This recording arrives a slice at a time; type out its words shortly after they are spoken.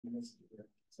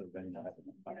So then I have to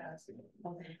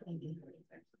Okay, thank you.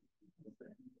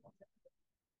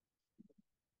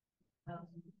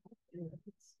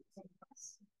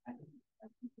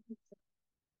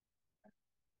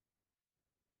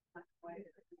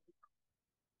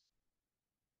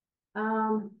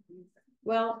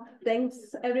 Well,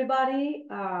 thanks everybody.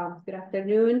 Good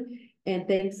afternoon, and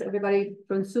thanks everybody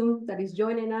from Zoom that is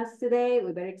joining us today.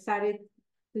 We're very excited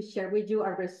to share with you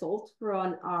our results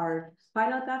from our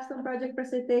final Capstone project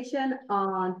presentation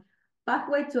on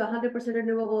pathway to 100%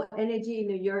 renewable energy in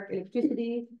New York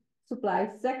electricity supply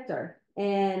sector.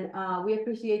 And we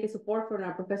appreciate the support from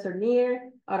our Professor Neer,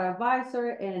 our advisor,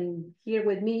 and here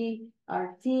with me,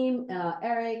 our team,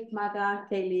 Eric, Maga,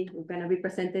 Kaylee, we're going to be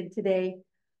presented today.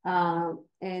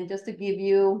 And just to give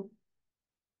you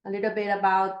a little bit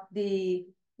about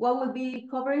what we'll be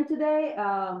covering today,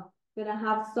 gonna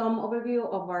have some overview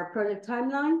of our project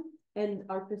timeline and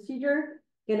our procedure.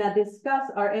 Gonna discuss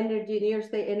our New York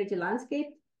State energy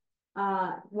landscape,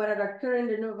 what are our current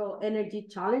renewable energy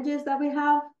challenges that we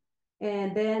have,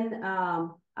 and then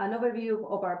an overview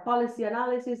of our policy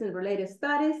analysis and related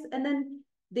studies, and then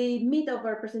the meat of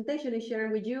our presentation is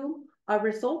sharing with you our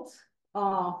results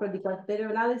for the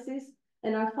quantitative analysis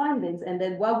and our findings, and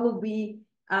then what would we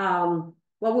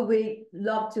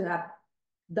love to have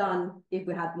done if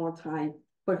we had more time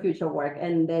for future work,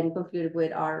 and then conclude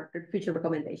with our future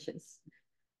recommendations.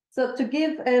 So to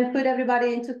give and put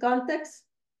everybody into context,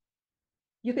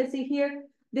 you can see here,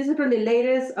 this is from the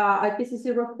latest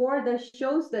IPCC report that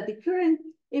shows that the current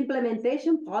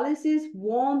implementation policies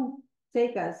won't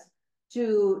take us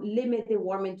to limit the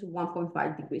warming to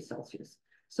 1.5 degrees Celsius.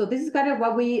 So this is kind of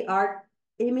what we are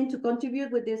aiming to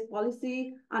contribute with this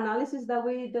policy analysis that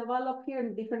we develop here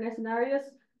in different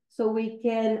scenarios, so we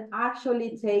can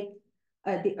actually take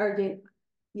the urgent,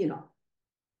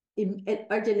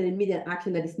 urgent and immediate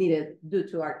action that is needed due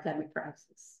to our climate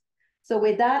crisis. So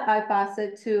with that, I pass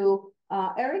it to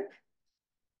Eric.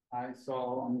 Hi,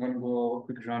 so I'm going to go a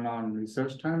quick run on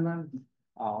research timeline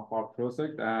for our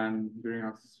project. And during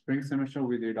our spring semester,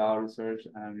 we did our research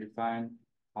and refined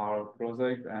our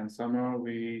project. And summer,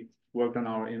 we worked on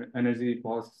our energy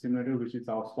policy simulator, which is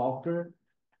our software,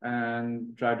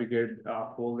 and tried to get a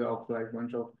hold of like a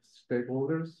bunch of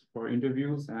stakeholders for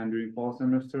interviews. And during fall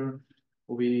semester,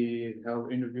 we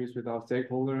held interviews with our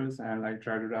stakeholders and like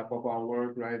try to wrap up our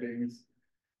work writings.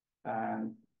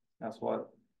 And that's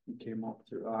what we came up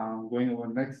to. Going over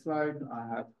the next slide, I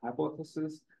have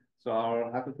hypothesis. So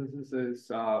our hypothesis is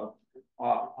our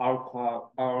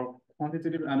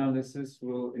quantitative analysis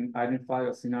will identify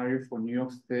a scenario for New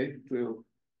York State to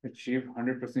achieve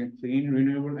 100% clean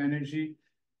renewable energy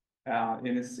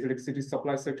in its electricity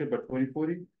supply sector by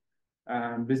 2040.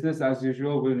 Business as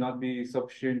usual will not be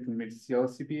sufficient to meet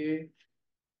CLCPA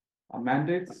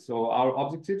mandates. So our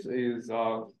objectives is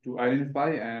to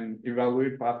identify and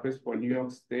evaluate pathways for New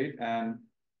York State and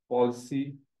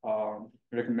policy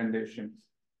recommendations.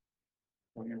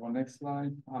 Okay, one next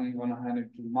slide. I'm going to hand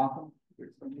it to Martha.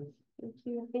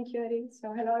 Thank you, Eddie.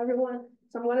 So hello, everyone.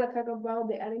 So I'm going to talk about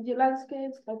the energy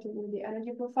landscape, starting with the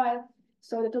energy profile.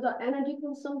 So the total energy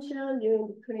consumption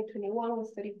during 2021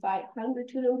 was 3,500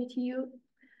 trillion BTU.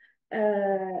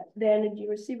 The energy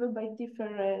received by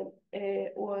different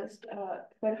was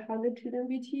 1,200 trillion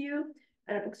BTU,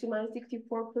 and approximately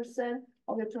 64%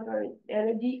 of the total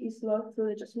energy is lost through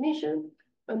the transmission.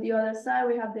 On the other side,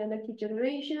 we have the electric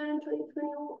generation.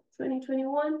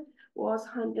 2021 was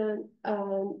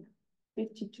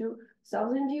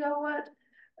 152,000 gigawatt,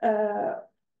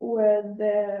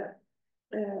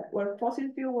 where fossil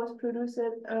fuel was produced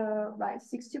by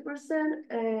 60%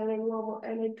 and renewable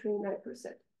energy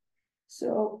 29%.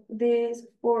 So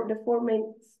for the four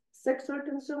main sectors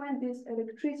consuming this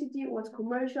electricity was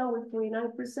commercial with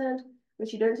 49%,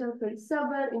 residential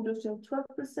 37%, industrial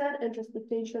 12%, and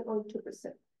transportation only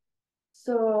 2%.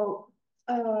 So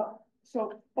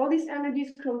all these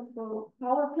energies come from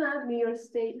power plants. New York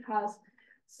State has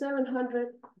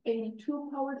 782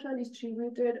 power plants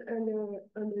distributed under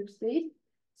the state.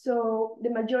 So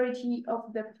the majority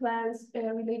of the plants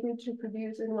related to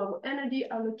produce renewable energy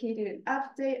are located in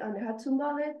upstate and the Hudson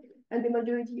Valley, and the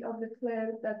majority of the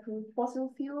plants that produce fossil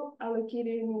fuel are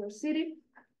located in New York City.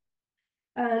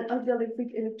 And as the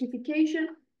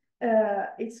electrification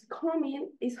is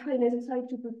coming, it's highly necessary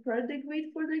to prepare the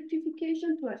grid for the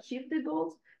electrification to achieve the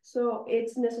goals. So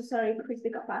it's necessary to increase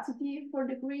the capacity for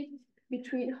the grid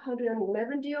between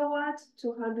 111 gigawatts to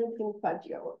 125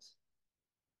 gigawatts.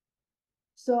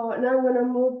 So now I'm going to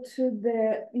move to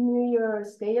the New York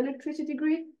State electricity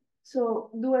grid. So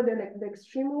due to the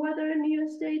extreme weather in New York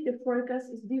State, the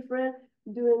forecast is different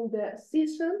during the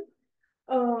season.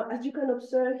 As you can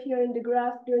observe here in the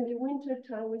graph, during the winter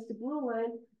time with the blue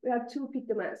line, we have two peak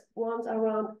demands. One's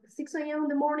around 6 a.m. in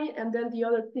the morning, and then the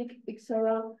other peak is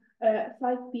around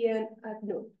 5 p.m. at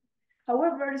noon.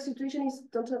 However, the situation is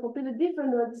totally completely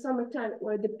different during the summertime,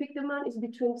 where the peak demand is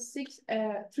between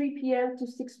 3 p.m. to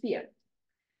 6 p.m.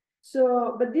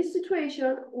 So, but this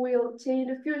situation will change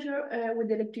in the future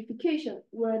with electrification,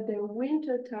 where the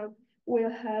winter time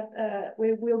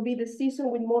will be the season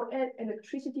with more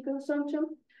electricity consumption.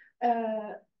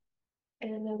 And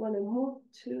I want to move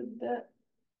to the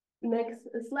next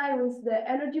slide with the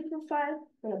energy profile,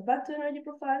 and back to energy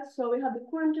profile. So we have the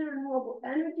current renewable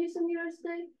energies in the United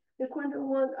States. The current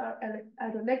ones are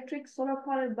electric, solar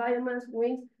power, biomass,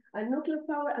 wind, and nuclear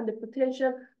power, and the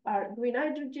potential are green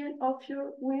hydrogen,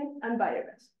 offshore wind, and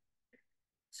biogas.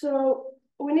 So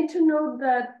we need to know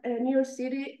that New York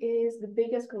City is the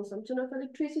biggest consumption of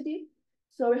electricity.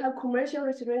 So we have commercial,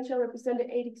 residential representing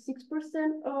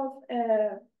 86% of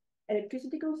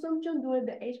electricity consumption during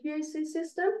the HVAC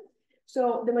system.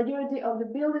 So the majority of the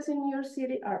buildings in New York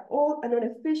City are old and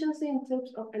inefficient in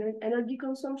terms of energy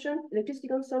consumption, electricity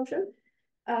consumption.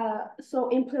 So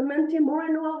implementing more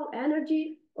renewable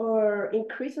energy or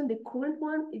increasing the current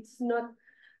one, it's not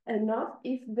enough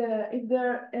if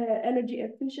their energy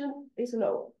efficient is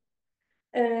low.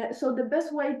 So the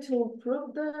best way to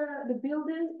improve the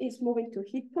building is moving to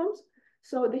heat pumps.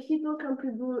 So the heat pump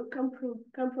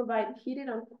can provide heating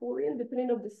and cooling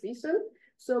depending on the season.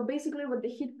 So basically what the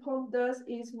heat pump does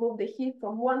is move the heat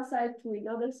from one side to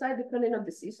another side depending on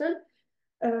the season.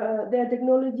 Their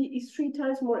technology is 3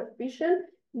 times more efficient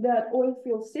than oil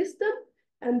field system.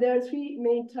 And there are 3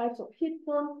 main types of heat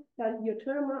pump, like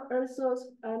geothermal, air source,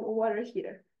 and water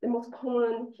heater. The most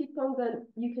common heat pump that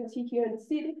you can see here in the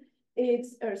city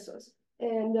is air source.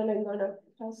 And then I'm gonna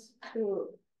pass to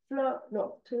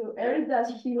Eric,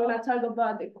 that he's gonna talk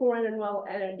about the current renewable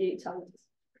energy challenges.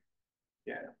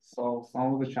 Yeah, so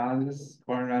some of the challenges,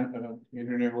 current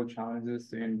renewable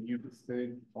challenges in United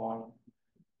States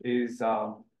is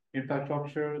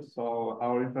infrastructure. So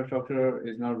our infrastructure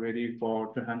is not ready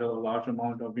to handle a large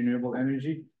amount of renewable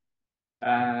energy.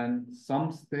 And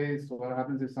some states, what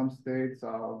happens is some states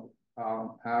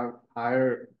have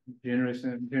higher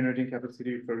generating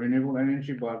capacity for renewable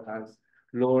energy, but has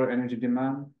lower energy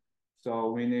demand.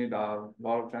 So we need a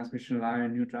lot of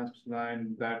new transmission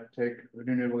line that take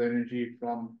renewable energy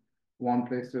from one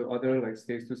place to other, like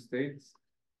states to states.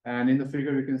 And in the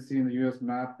figure, we can see in the US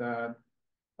map that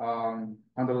on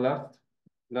the left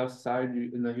side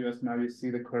in the US map, you see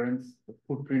the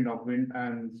footprint of wind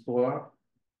and solar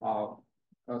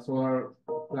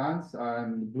plants,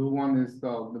 and the blue one is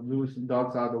the blue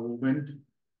dots are the wind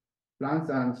plants,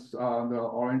 and the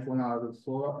orange one are the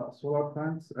solar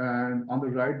plants. And on the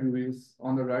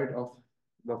right of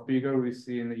the figure we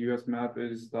see in the US map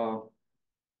is the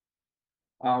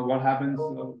what happens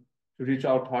to reach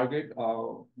our target,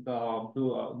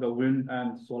 the wind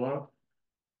and solar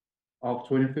of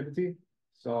 2050.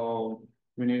 So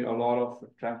we need a lot of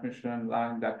transmission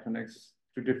line that connects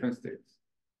to different states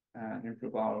and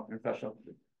improve our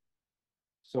infrastructure.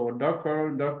 So dark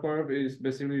curve is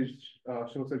basically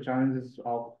shows the challenges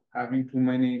of having too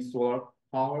many solar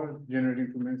power,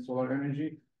 generating too many solar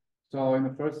energy. So in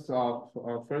the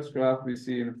first graph we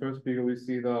see, in the first figure we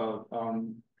see the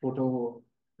total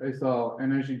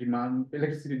electricity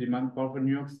demand curve for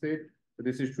New York State. So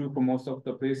this is true for most of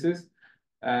the places.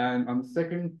 And on the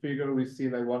second figure, we see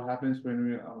like what happens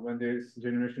when there's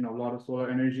generation of a lot of solar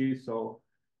energy. So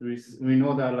we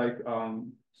know that like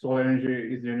solar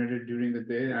energy is generated during the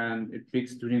day and it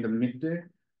peaks during the midday.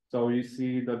 So you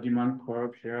see the demand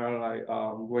curve here like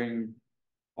going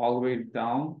all the way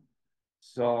down.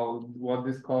 So what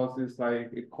this causes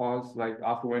it causes like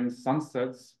after when the sun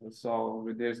sets, so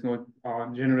there's no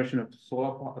generation of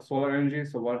solar energy.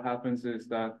 So what happens is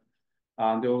that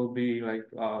there will be like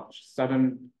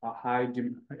sudden high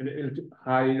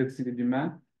electricity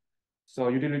demand. So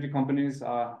utility companies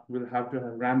will have to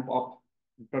ramp up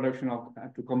production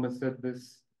to compensate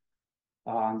this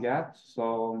gap.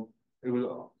 So it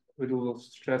will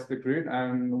stress the grid.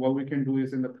 And what we can do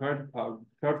is in the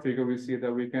third figure, we see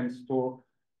that we can store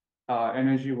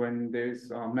energy when there's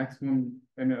maximum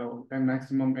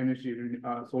energy,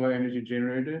 solar energy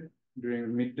generated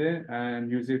during midday, and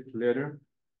use it later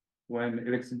when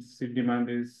electricity demand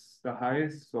is the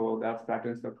highest, so that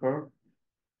flattens the curve.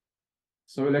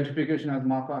 So electrification, as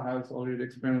Martha has already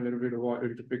explained a little bit about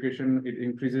electrification, it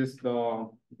increases the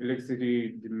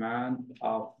electricity demand,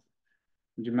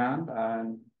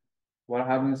 and what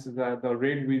happens is that the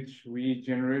rate which we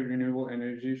generate renewable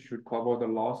energy should cover the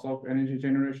loss of energy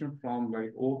generation from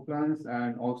like oil plants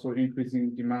and also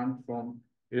increasing demand from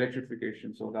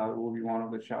electrification. So that will be one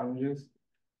of the challenges.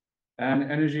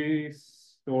 And energy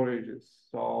storages.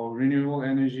 So renewable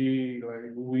energy,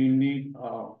 like we need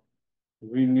uh,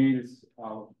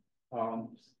 um,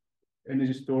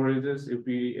 energy storages if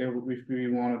we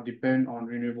want to depend on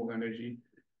renewable energy.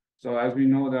 So as we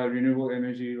know that renewable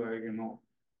energy, like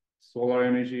solar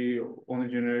energy only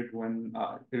generate when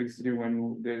electricity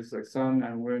when there's like sun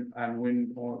and wind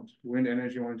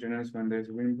energy only generates when there's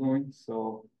wind blowing.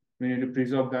 So we need to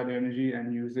preserve that energy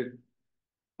and use it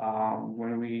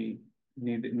when we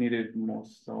need it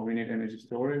most. So we need energy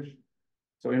storage.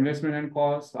 So investment and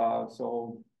cost.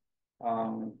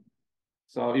 Um,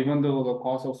 so even though the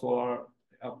cost of solar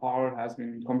power has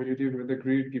been competitive with the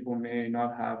grid, people may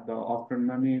not have the upfront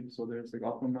money. So there's like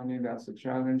upfront money, that's a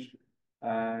challenge.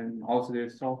 And also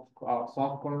there's soft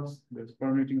costs, there's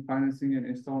permitting, financing, and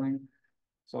installing.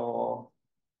 So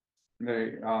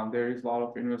there is a lot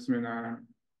of investment and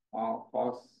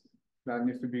costs that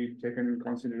needs to be taken in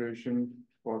consideration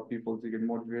for people to get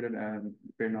motivated and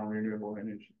depend on renewable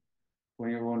energy.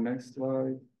 Going on next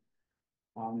slide,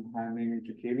 I'm handing it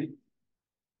to Katie.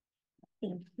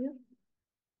 Thank you.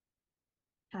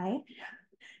 Hi.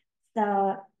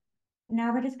 So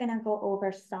now we're just going to go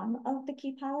over some of the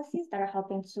key policies that are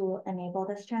helping to enable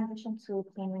this transition to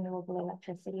clean renewable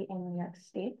electricity in New York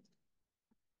State.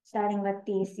 Starting with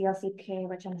the CLCPA,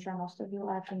 which I'm sure most of you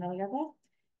are familiar with,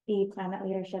 the Climate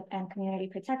Leadership and Community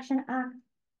Protection Act.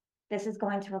 This is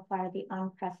going to require the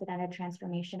unprecedented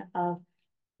transformation of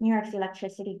New York's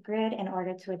electricity grid in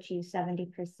order to achieve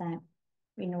 70%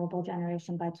 renewable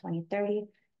generation by 2030,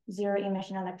 zero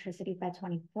emission electricity by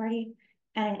 2040,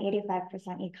 and an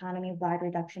 85% economy-wide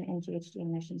reduction in GHG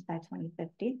emissions by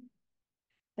 2050.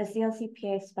 The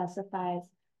CLCPA specifies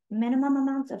minimum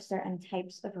amounts of certain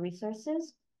types of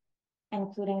resources,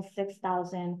 including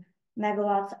 6,000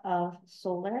 megawatts of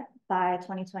solar by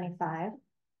 2025,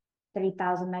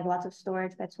 3,000 megawatts of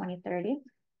storage by 2030,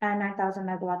 and 9,000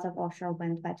 megawatts of offshore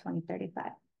wind by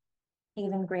 2035.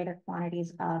 Even greater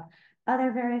quantities of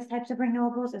other various types of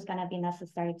renewables is going to be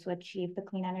necessary to achieve the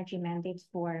clean energy mandates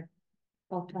for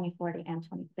both 2040 and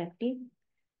 2050.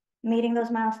 Meeting those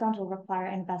milestones will require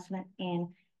investment in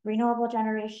renewable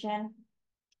generation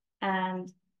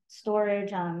and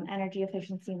storage, energy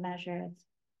efficiency measures,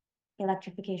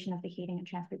 electrification of the heating and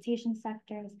transportation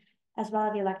sectors, as well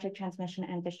as the electric transmission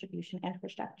and distribution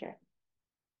infrastructure.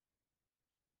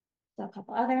 So a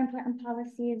couple other important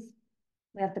policies.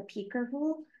 We have the peaker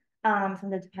rule from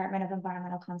the Department of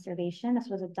Environmental Conservation. This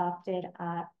was adopted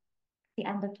at the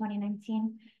end of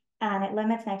 2019, and it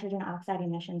limits nitrogen oxide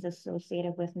emissions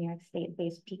associated with New York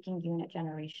State-based peaking unit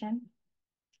generation.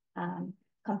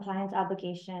 Compliance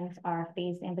obligations are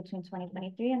phased in between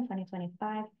 2023 and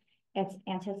 2025. It's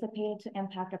anticipated to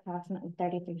impact approximately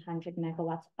 3,300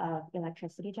 megawatts of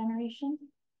electricity generation.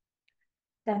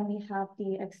 Then we have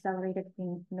the Accelerated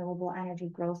Renewable Energy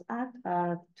Growth Act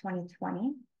of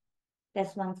 2020.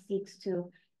 This one seeks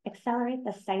to accelerate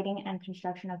the siting and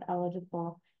construction of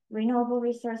eligible renewable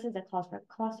resources. It calls for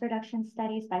cost reduction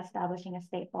studies by establishing a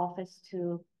state office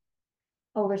to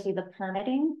oversee the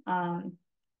permitting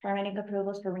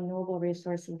approvals for renewable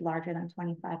resources larger than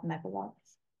 25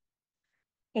 megawatts.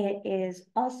 It is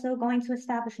also going to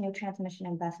establish new transmission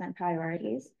investment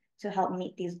priorities to help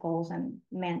meet these goals and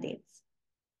mandates.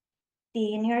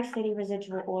 The New York City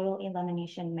residual oil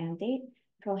elimination mandate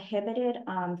prohibited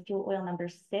fuel oil number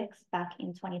 6 back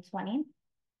in 2020.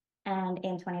 And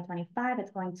in 2025,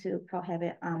 it's going to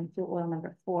prohibit fuel oil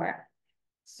number 4.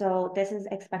 So this is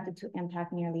expected to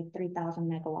impact nearly 3,000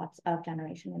 megawatts of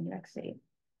generation in New York City.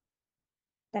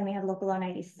 Then we have Local Law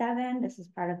 97. This is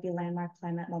part of the Landmark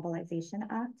Climate Mobilization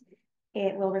Act.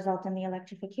 It will result in the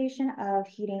electrification of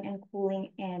heating and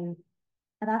cooling in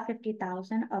about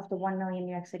 50,000 of the 1 million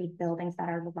New York City buildings that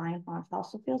are reliant on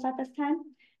fossil fuels at this time.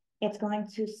 It's going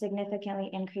to significantly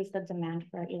increase the demand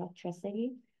for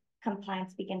electricity.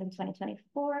 Compliance begins in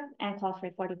 2024 and calls for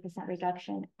a 40%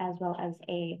 reduction, as well as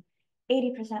a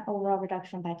 80% overall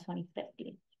reduction by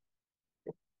 2050.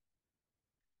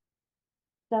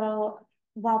 So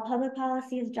while public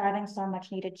policy is driving so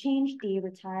much needed change, the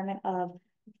retirement of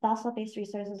fossil-based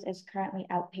resources is currently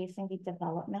outpacing the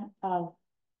development of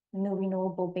new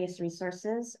renewable-based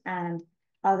resources and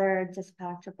other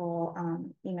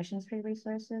dispatchable emissions-free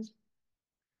resources.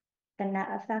 The net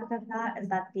effect of that is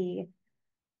that the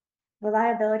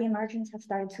reliability margins have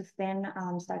started to thin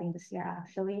starting this year,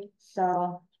 actually.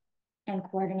 So in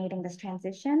coordinating this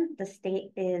transition, the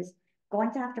state is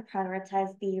going to have to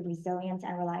prioritize the resilience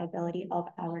and reliability of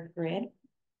our grid.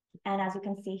 And as you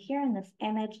can see here in this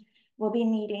image, we'll be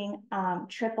needing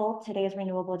triple today's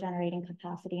renewable generating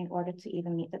capacity in order to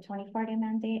even meet the 2040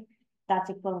 mandate. That's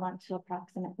equivalent to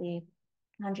approximately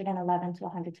 111 to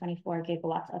 124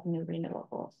 gigawatts of new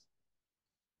renewables.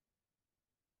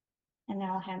 And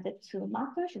now I'll hand it to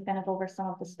Martha. She's going to go over some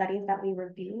of the studies that we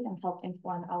reviewed and help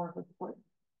inform our report.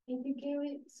 Thank you,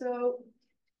 Kaylee. So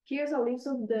here's a list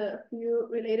of the few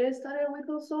related studies we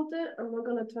consulted. I'm not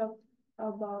going to talk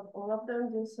about all of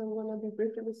them, just I'm going to be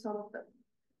brief with some of them.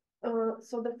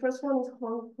 So the first one is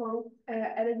Hong Kong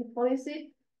energy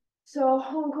policy. So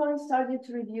Hong Kong started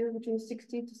to reduce between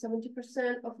 60 to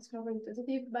 70% of its carbon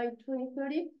intensity by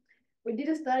 2030. We did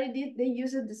a study, they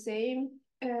used the same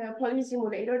policy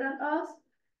simulator than us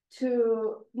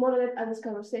to model it as a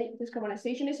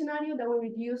decarbonization scenario that will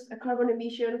reduce a carbon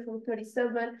emission from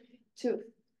 37 to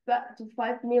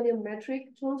 5 million metric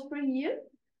tons per year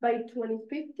by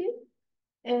 2050.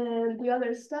 And the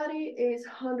other study is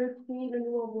 100 clean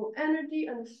renewable energy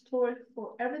and storage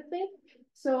for everything.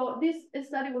 So this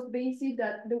study was basically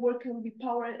that the world can be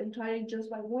powered entirely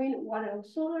just by wind, water, and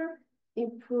solar,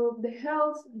 improve the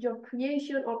health, job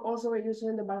creation, or also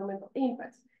reducing the environmental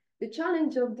impacts. The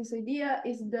challenge of this idea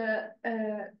is that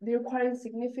they require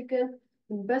significant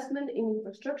investment in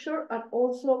infrastructure and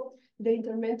also the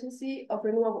intermittency of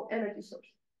renewable energy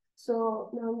sources. So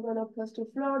now I'm going to pass to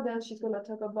Flor, then she's going to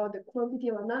talk about the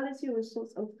quantitative analysis,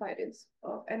 results, and findings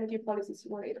of energy policy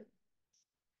simulator.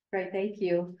 Great, thank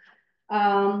you.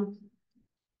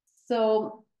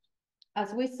 So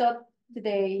as we saw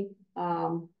today,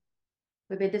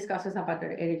 we've been discussing about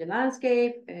the energy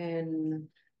landscape and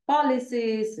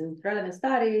policies and relevant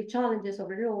study, challenges of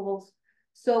renewables.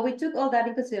 So we took all that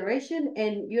in consideration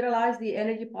and utilized the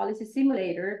energy policy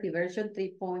simulator, the version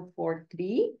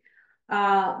 3.43,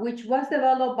 which was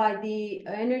developed by the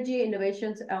Energy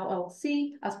Innovations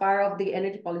LLC as part of the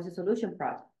Energy Policy Solution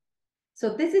Project.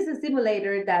 So this is a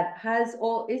simulator that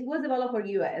it was developed for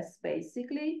US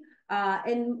basically,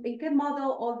 and it can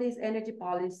model all these energy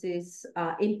policies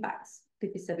impacts to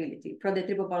feasibility from the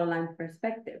triple bottom line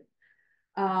perspective.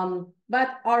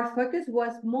 But our focus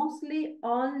was mostly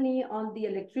only on the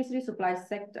electricity supply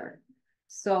sector.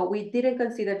 So we didn't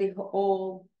consider the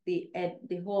whole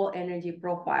energy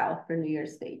profile for New York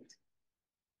State.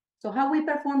 So how we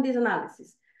perform this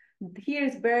analysis? Here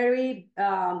is very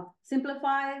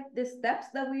simplified the steps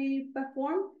that we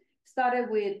perform. Started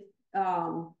with,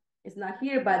 it's not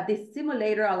here, but this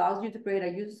simulator allows you to create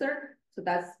a user. So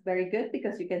that's very good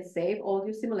because you can save all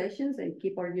your simulations and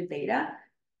keep all your data.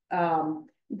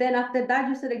 Then after that,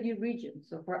 you select your region.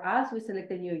 So for us, we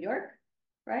selected New York,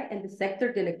 right? And the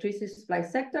sector, the electricity supply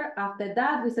sector. After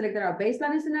that, we selected our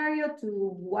baseline scenario to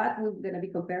what we're going to be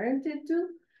comparing it to.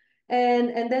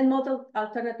 And then model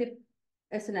alternative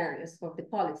scenarios for the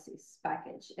policies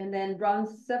package, and then run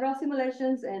several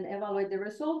simulations and evaluate the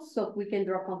results so we can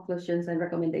draw conclusions and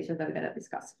recommendations that we're going to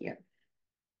discuss here.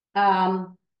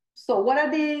 So what are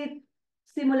the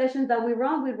simulations that we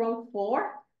run? We run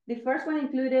 4. The first one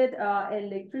included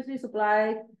electricity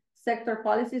supply sector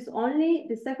policies only.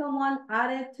 The second one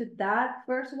added to that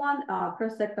first one,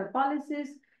 cross-sector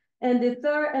policies. And the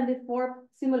third and the fourth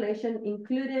simulation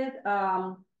included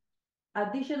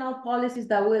additional policies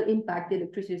that will impact the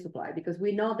electricity supply, because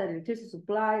we know that electricity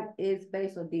supply is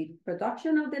based on the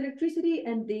production of the electricity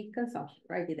and the consumption,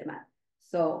 right, the demand.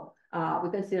 So we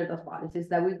consider those policies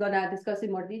that we're gonna discuss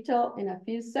in more detail in a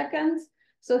few seconds.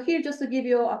 So here, just to give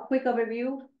you a quick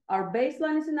overview, our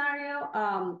baseline scenario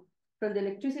from the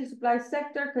electricity supply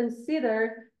sector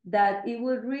consider that it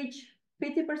will reach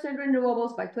 50%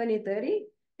 renewables by 2030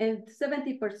 and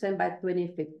 70% by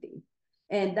 2050.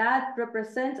 And that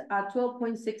represents a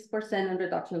 12.6%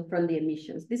 reduction from the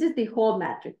emissions. This is the whole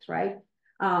matrix, right?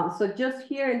 So just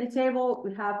here in the table,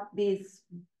 we have these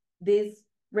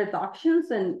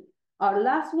reductions, and our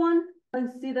last one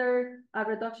consider a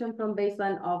reduction from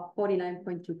baseline of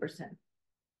 49.2%.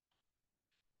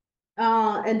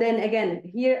 And then again,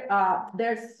 here,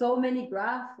 there's so many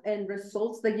graphs and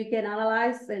results that you can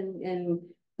analyze and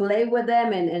play with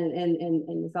them, and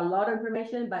it's a lot of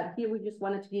information, but here we just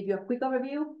wanted to give you a quick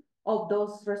overview of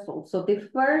those results. So the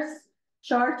first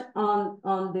chart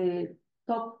on the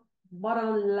top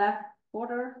bottom left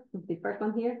quarter, the first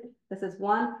one here, this is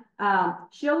one,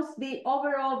 shows the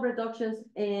overall reductions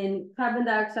in carbon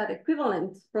dioxide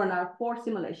equivalents from our 4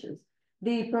 simulations.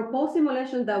 The proposed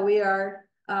simulation that we are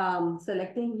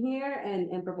selecting here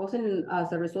and proposing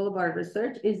as a result of our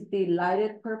research is the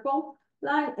lighted purple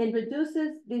line, and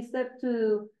reduces the step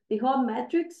to the whole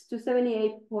matrix to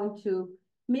 78.2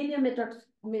 million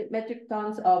metric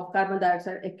tons of carbon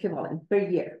dioxide equivalent per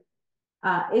year.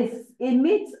 It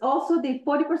meets also the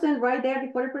 40% right there,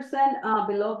 the 40%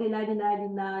 below the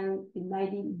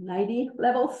 1990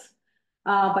 levels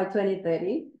by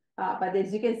 2030. But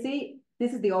as you can see,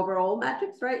 this is the overall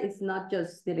matrix, right? It's not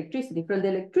just the electricity. From the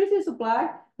electricity supply,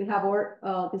 we have our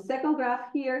the second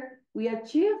graph here. We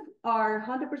achieved our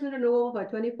 100% renewable by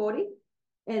 2040.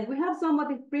 And we have some of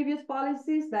the previous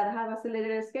policies that have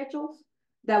accelerated schedules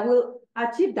that will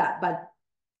achieve that. But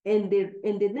in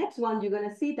the next one, you're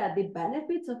gonna see that the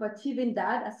benefits of achieving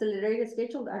that accelerated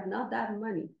schedule are not that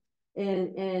many.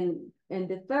 And in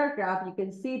the third graph, you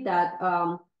can see that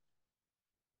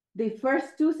the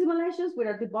first two simulations, which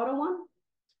are the bottom one,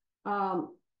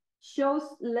 shows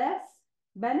less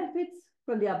benefits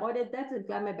from the avoided deaths and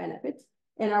climate benefits.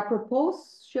 And our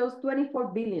proposed shows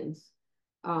 24 billions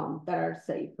that are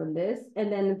saved from this.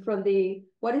 And then from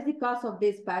what is the cost of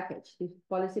this package, this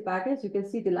policy package? You can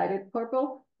see the lighted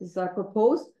purple. This is our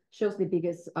proposed, shows the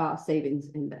biggest savings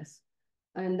in this.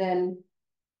 And then,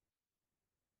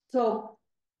 so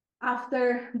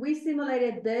after we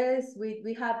simulated this,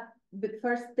 we had the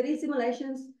first 3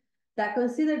 simulations that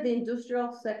considered the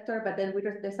industrial sector, but then we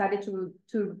just decided to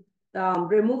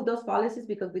remove those policies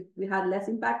because we had less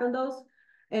impact on those.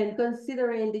 And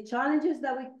considering the challenges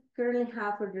that we currently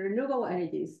have for the renewable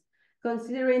energies,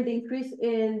 considering the increase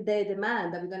in the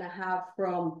demand that we're going to have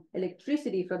from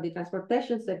electricity, from the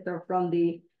transportation sector, from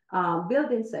the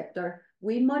building sector,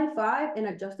 we modified and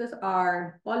adjusted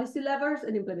our policy levers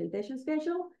and implementation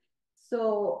schedule.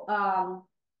 So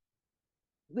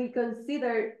we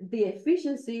consider the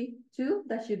efficiency too,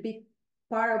 that should be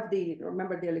part of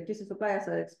remember the electricity supply, as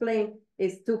I explained,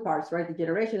 is 2 parts, right? The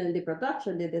generation and the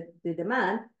production, the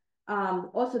demand.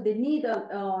 Also the need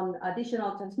on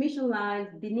additional transmission lines,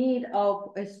 the need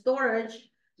of storage.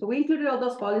 So we included all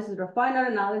those policies, refined our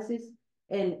analysis,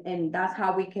 and that's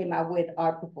how we came up with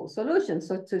our proposed solution.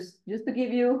 So just to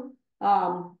give you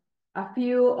a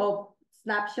few of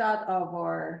snapshot of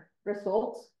our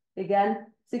results, again,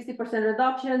 60%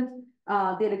 reduction.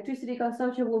 The electricity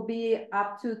consumption will be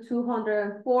up to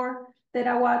 204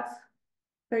 terawatts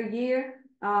per year,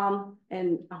 and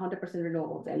 100%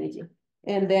 renewable energy.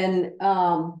 And then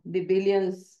the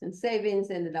billions in savings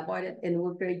and then avoided and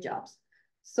will create jobs.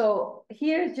 So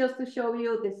here's just to show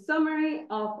you the summary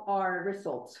of our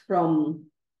results from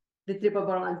the triple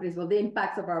bottom line principle, the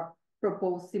impacts of our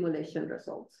proposed simulation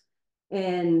results.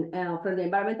 And from the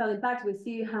environmental impacts, we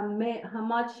see how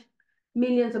much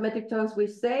millions of metric tons we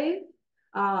save,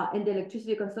 and the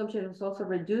electricity consumption is also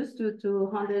reduced to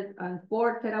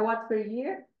 204 terawatts per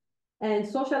year. And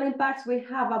social impacts, we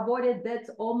have avoided deaths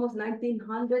almost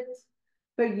 1,900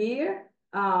 per year,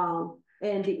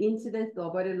 and the incidents to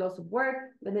avoided loss of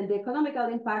work. And then the economical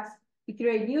impacts, we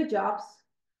create new jobs.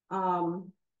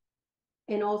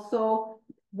 And also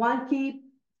one key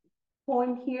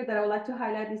point here that I would like to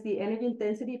highlight is the energy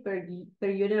intensity per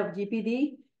unit of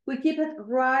GPD. We keep it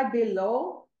right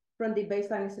below from the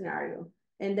baseline scenario.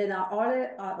 And then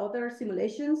our other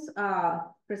simulations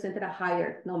presented a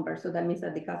higher number. So that means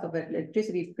that the cost of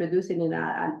electricity producing in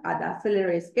an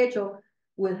accelerated schedule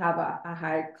will have a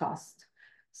higher cost.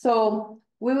 So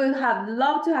we will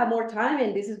love to have more time,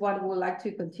 and this is what we would like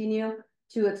to continue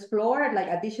to explore, like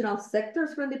additional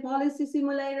sectors from the policy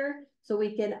simulator, so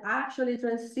we can actually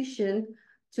transition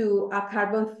to a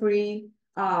carbon-free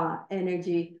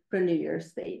energy from New York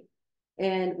State.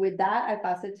 And with that, I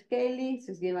pass it to Kaylee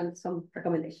to give us some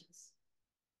recommendations.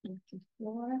 Thank you,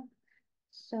 Flora.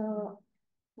 So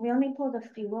we only pulled a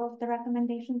few of the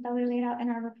recommendations that we laid out in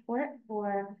our report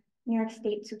for New York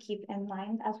State to keep in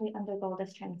mind as we undergo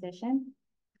this transition.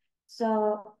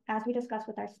 So as we discussed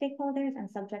with our stakeholders and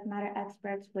subject matter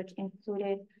experts, which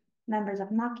included members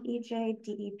of MOC-EJ,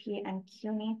 DEP, and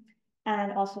CUNY,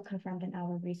 and also confirmed in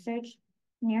our research,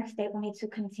 New York State will need to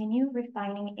continue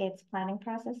refining its planning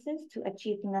processes to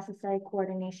achieve the necessary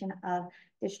coordination of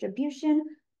distribution,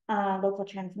 local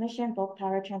transmission, bulk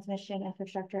power transmission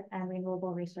infrastructure, and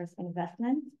renewable resource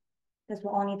investments. This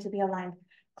will all need to be aligned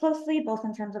closely, both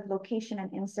in terms of location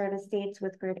and in-service dates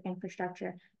with grid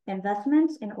infrastructure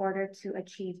investments in order to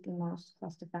achieve the most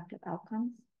cost-effective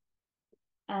outcomes.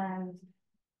 And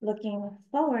looking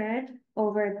forward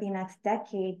over the next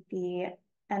decade, the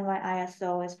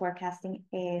NYISO is forecasting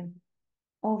an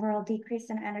overall decrease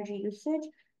in energy usage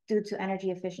due to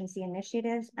energy efficiency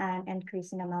initiatives and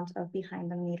increasing amounts of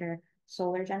behind-the-meter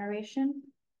solar generation.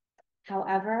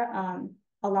 However,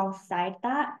 alongside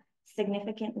that,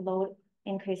 significant load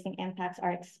increasing impacts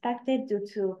are expected due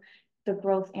to the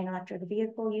growth in electric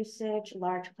vehicle usage,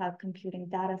 large cloud computing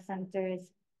data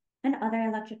centers, and other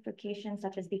electrification,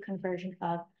 such as the conversion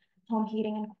of home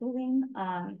heating and cooling,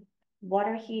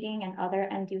 water heating, and other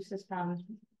end uses from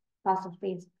fossil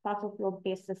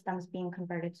fuel-based systems being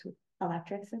converted to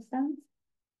electric systems.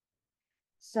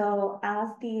 So as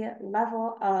the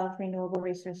level of renewable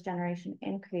resource generation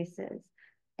increases,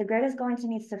 the grid is going to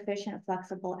need sufficient,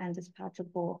 flexible, and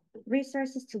dispatchable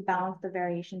resources to balance the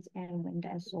variations in wind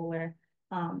and solar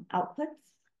outputs.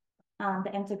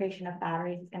 The integration of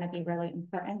batteries is going to be really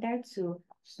important there to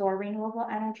store renewable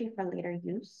energy for later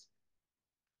use.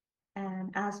 And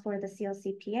as for the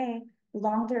CLCPA,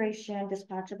 long duration,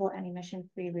 dispatchable, and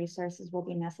emission-free resources will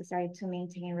be necessary to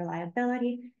maintain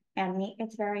reliability and meet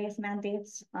its various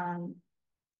mandates.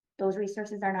 Those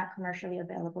resources are not commercially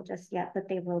available just yet, but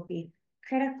they will be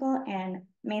critical in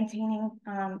maintaining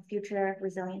future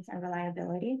resilience and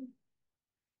reliability.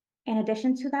 In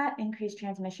addition to that, increased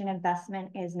transmission investment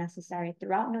is necessary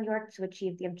throughout New York to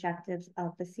achieve the objectives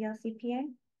of the CLCPA.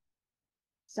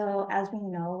 So as we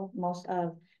know, most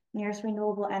of New York's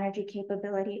renewable energy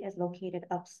capability is located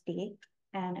upstate.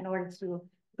 And in order to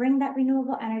bring that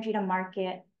renewable energy to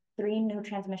market, 3 new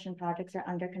transmission projects are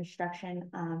under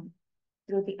construction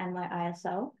through the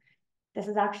NYISO. This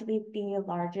is actually the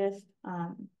largest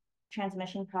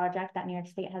transmission project that New York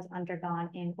State has undergone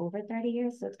in over 30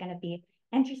 years. So it's going to be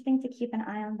interesting to keep an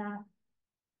eye on that.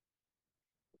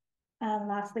 And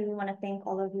lastly, we want to thank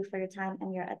all of you for your time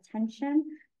and your attention.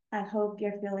 I hope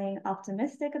you're feeling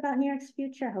optimistic about New York's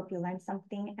future. I hope you learned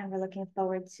something, and we're looking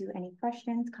forward to any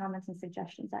questions, comments, and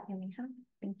suggestions that you may have.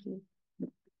 Thank you.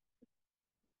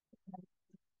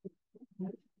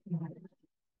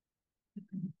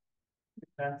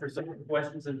 Time for some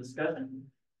questions and discussion.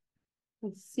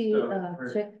 Let's see, So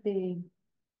check the,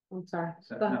 I'm sorry.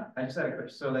 So, Go ahead. no, I just had a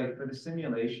question. So like for the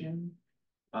simulation,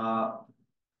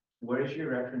 where did you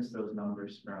reference those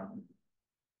numbers from?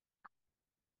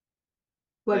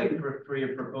 What- Like for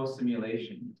your proposed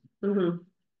simulation, Mhm.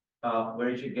 where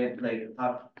did you get, like,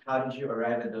 how did you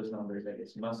arrive at those numbers? I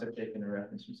guess you must have taken a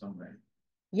reference from somewhere.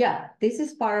 Yeah, this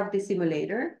is part of the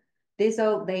simulator. This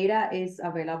all data is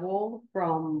available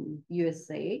from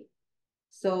USA.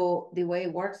 So the way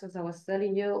it works, as I was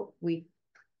telling you, we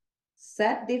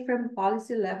set different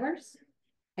policy levers,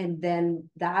 and then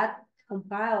that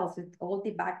compiles with all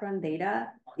the background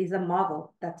data. Is a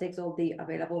model that takes all the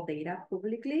available data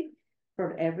publicly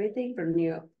for everything from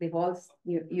the whole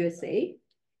USA.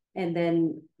 And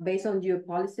then based on your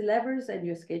policy levers and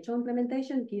your schedule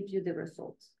implementation gives you the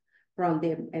results from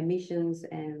the emissions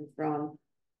and from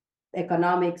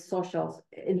economic, socials.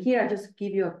 And here I just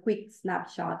give you a quick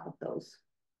snapshot of those,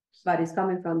 but it's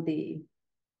coming from the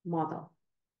model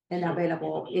and So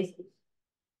available.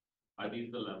 Are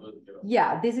these the levels?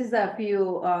 Yeah, this is a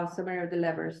few summary of the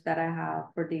levers that I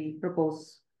have for the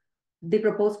proposed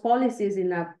policies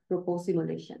in a proposed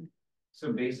simulation.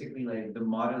 So basically, like the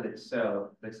model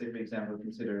itself, let's say for example,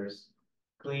 considers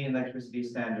clean electricity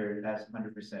standard as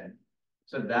 100%.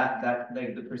 So that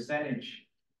like the percentage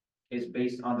is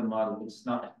based on the model. It's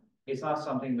not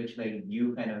something which like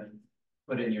you kind of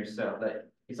put in yourself. Like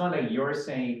it's not like you're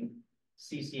saying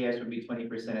CCS would be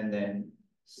 20% and then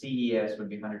CES would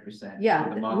be 100%.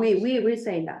 Yeah, So we're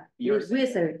saying that. You're We're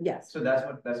saying, yes. So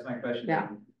that's my question. Yeah.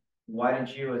 Like, why did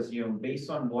you assume, based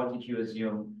on what did you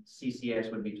assume CCS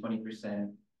would be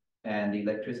 20% and the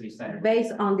electricity standard?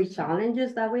 Based on the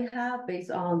challenges that we have,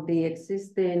 based on the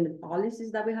existing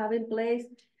policies that we have in place,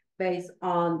 based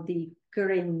on the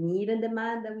current need and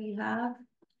demand that we have.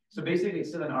 So basically, it's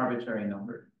still an arbitrary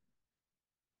number.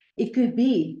 It could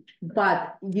be,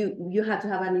 but you have to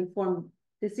have an informed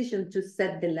decision to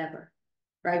set the lever,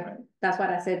 right? Right. That's what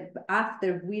I said.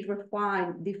 After we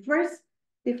refine the first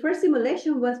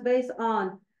simulation was based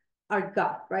on our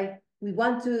gut, right? We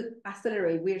want to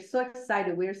accelerate. We're so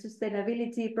excited. We're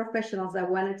sustainability professionals that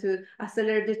wanted to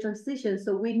accelerate the transition.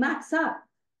 So we max up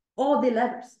all the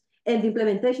levers and the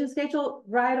implementation schedule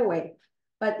right away,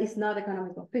 but it's not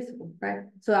economical feasible, right?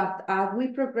 So as we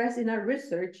progress in our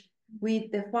research, we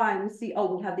define, we see,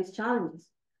 oh, we have these challenges.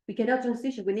 We cannot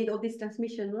transition. We need all these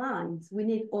transmission lines. We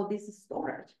need all this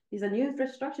storage. It's a new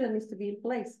infrastructure that needs to be in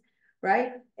place,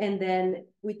 right? And then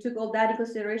we took all that in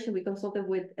consideration. We consulted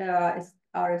with our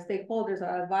stakeholders,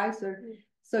 our advisor,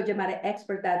 subject matter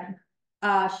expert that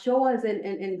show us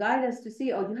and guide us to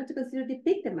see, oh, you have to consider the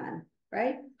peak demand,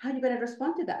 right? How are you going to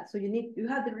respond to that? So you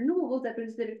have the renewables that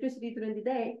produce the electricity during the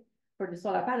day, for the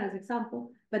solar panels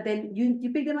example, but then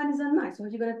you peak demand is at night. So how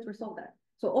are you going to resolve that?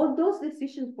 So all those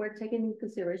decisions were taken into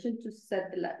consideration to set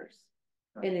the levers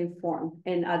and inform.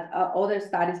 And other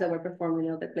studies that were performed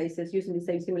in other places using the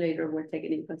same simulator were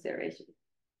taken into consideration.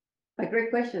 A great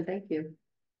question. Thank you.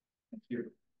 Thank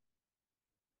you.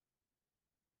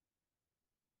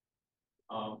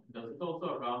 Does it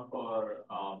also account for,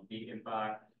 the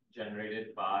impact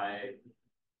generated by,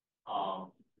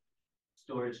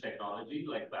 storage technology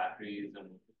like batteries and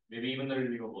maybe even the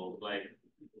renewables, like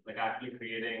actually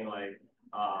creating the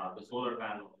solar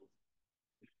panels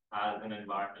as an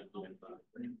environmental impact?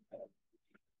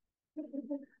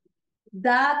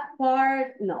 That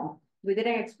part, no, we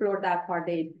didn't explore that part,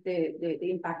 the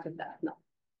impact of that, no.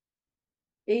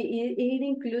 It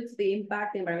includes the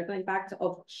impact, the environmental impact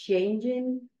of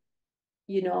changing,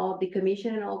 you know, the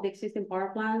commission of the existing power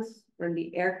plants from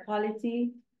the air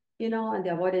quality, you know, and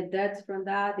the avoided deaths from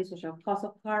that, the social cost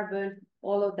of carbon,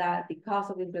 all of that, the cost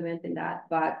of implementing that,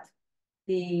 but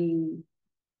the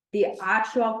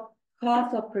actual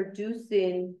cost of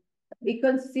producing, we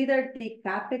consider the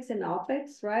CapEx and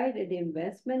OpEx, right? And the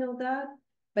investment of that,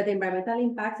 but the environmental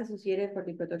impacts associated for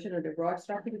the production of the raw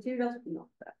extracted materials, no.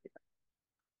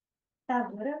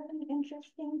 That would have been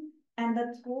interesting. And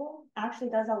the tool actually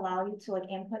does allow you to like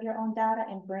input your own data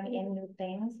and bring in new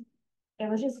things. It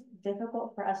was just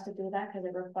difficult for us to do that because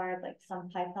it required like some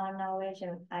Python knowledge,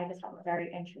 and I just have a very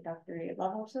introductory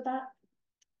level to that.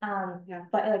 Yeah.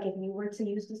 But like if you were to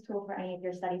use this tool for any of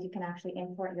your studies, you can actually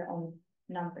import your own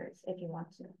numbers if you want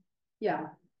to. Yeah,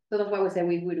 so that's why we say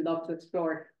we would love to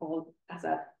explore all as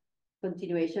a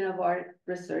continuation of our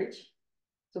research.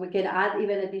 So we can add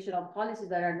even additional policies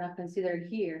that are not considered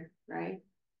here, right?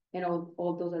 And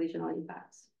all those additional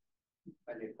impacts.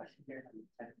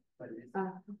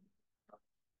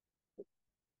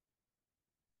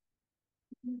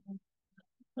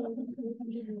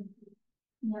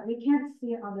 Yeah, we can't see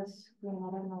it on the screen.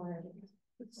 I don't know where it is.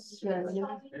 Yeah,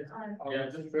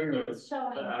 just bring the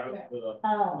arrow,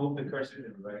 Oh. Move the cursor to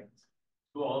the right.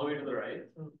 go all the way to the right.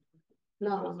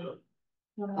 No.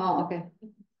 Oh, okay.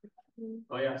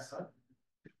 Oh, yes.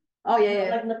 Oh, yeah,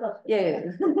 Like look up. yeah.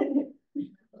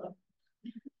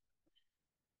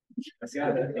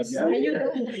 Can you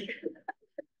do it?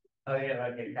 Oh, yeah,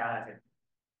 okay, got it.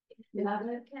 You have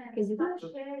it? Can you do it?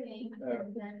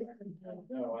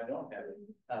 No, I don't have it.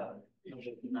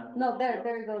 No,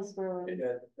 there it goes for. I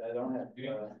don't have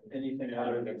anything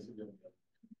other than.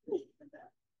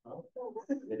 I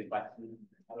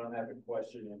don't have a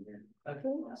question in here. Thank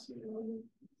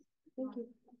you.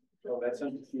 So that's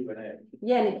on Q&A.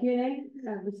 Yeah, the Q&A,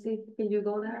 we see, can you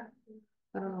go there?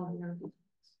 I don't know. Here.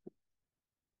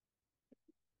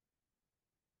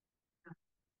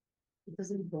 It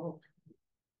doesn't go.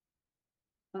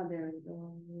 Oh, there we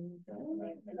go.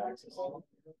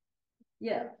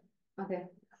 Yeah, okay.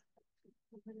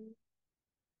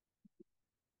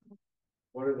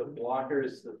 What are the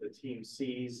blockers that the team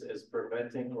sees as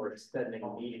preventing or extending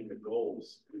meeting the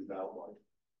goals we've outlined?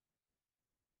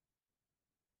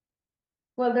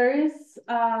 Well, there is,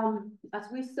 as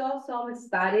we saw some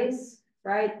studies,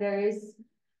 right, there is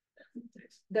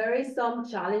some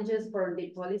challenges for the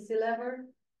policy level,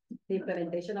 the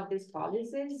implementation of these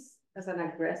policies as an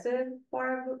aggressive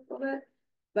part of it,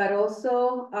 but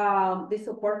also the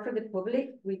support for the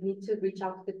public. We need to reach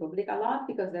out to the public a lot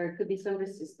because there could be some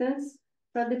resistance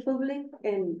from the public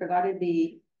and regarding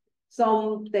they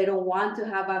don't want to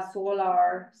have a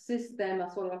solar system, a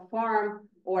solar farm,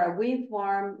 or a wind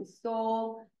farm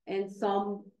installed, and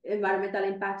some environmental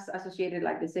impacts associated,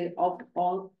 like they say,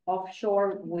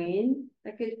 offshore wind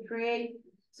that could create.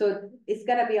 So it's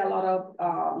gonna be a lot of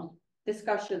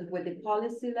discussions with the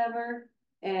policy level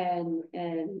and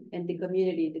the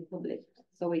community, the public,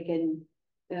 so we can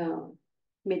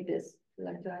meet this. Would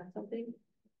you like to add something?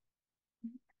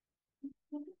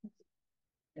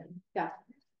 Yeah.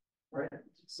 Right.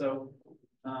 So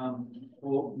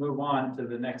we'll move on to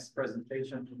the next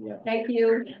presentation. Yeah. Thank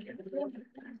you.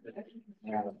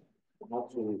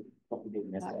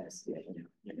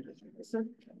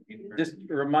 Just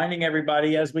reminding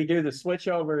everybody as we do the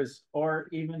switchovers, or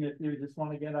even if you just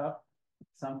want to get up at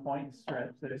some point and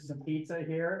stretch, there's some pizza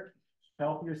here.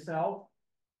 Help yourself.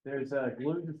 There's a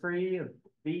gluten-free, a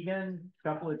vegan,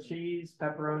 couple of cheese,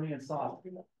 pepperoni, and sauce.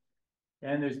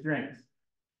 And there's drinks.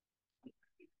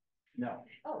 No.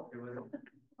 Oh.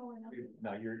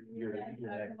 No, you're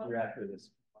after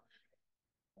this.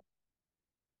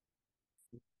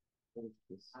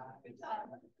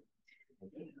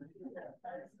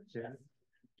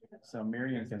 So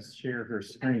Miriam can share her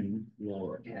screen.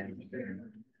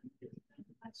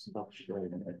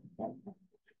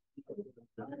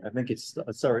 I think it's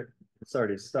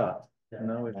already stopped.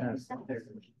 No, it has.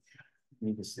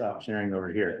 Need to stop sharing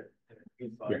over here.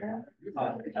 Yeah.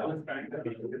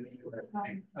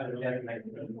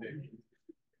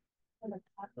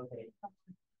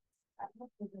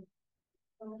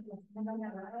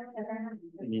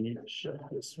 You need to shut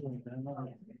this one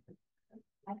down.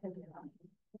 I can do that.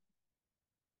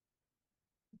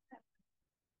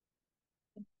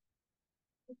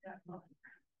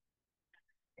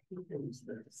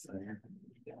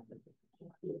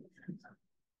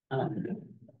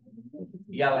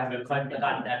 Yeah, I have a question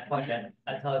about that point.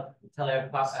 I tell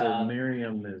everybody. So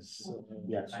Miriam is.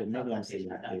 Yeah, so maybe I'm saying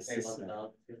that this is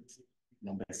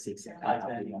number 6 and I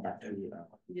have number 3.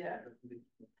 Yeah.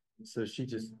 So she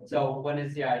just. So when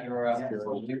is your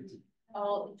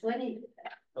Oh, 20.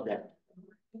 okay.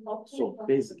 So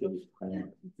basically,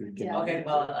 we can. Okay,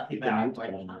 well, I think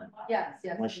that. Yes,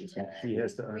 yes. When she can. She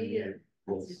has to unmute.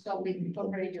 So we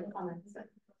incorporate your comments.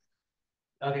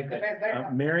 Okay, good.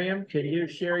 Miriam, can you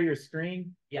share your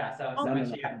screen? Yeah, so. No, no,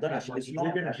 no, I'm done. Actually,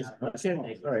 You're gonna just,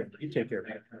 okay, all right, you take care of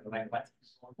it. Like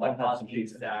what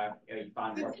policies, you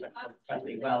find work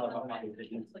especially well, or what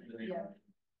policies. Yeah,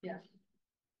 yeah.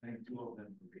 I think 2 of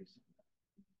them.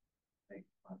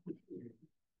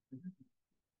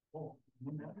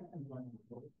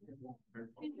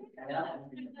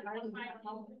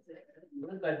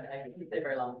 But I can stay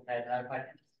very long. I quite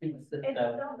speaks the. I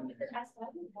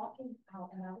started walking out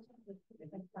and I was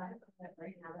like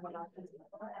right now and I started walking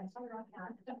out and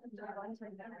going to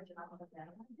the energy level of them.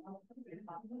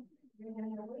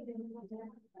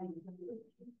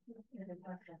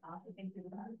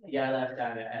 Yeah, I left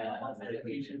out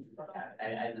medication.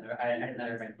 I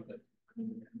never been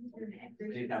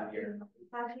to down here.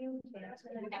 Have you?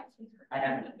 I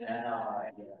haven't. Yeah,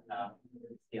 no,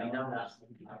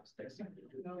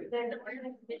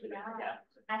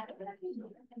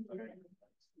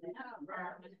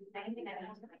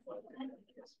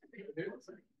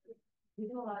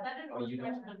 Oh, you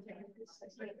don't.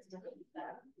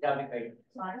 That'd be great.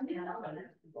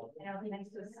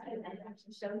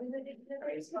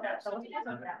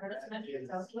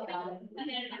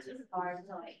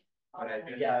 But I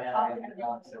think. Yeah.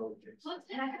 So.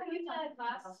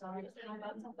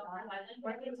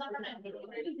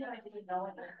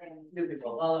 New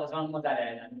people. Well, it was one more that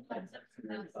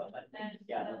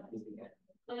yeah.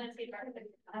 I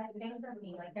think for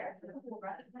me, like there are people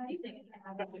recognizing and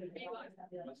I don't really know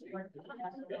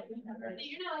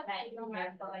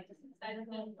but like just excited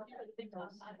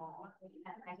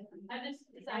I just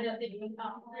decided that you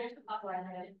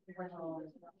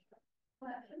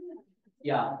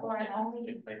Yeah. or I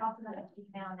only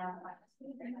now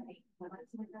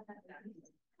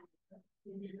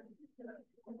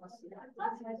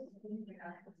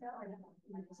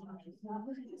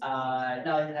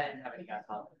No, I didn't have any gas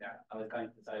out there. I was going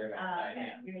to say,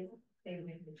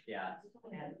 yeah.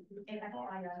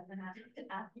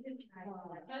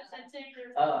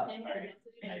 Oh, I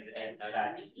didn't know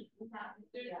that.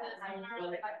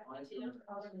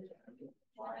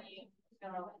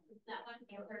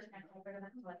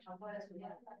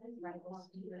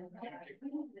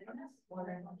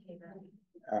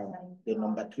 The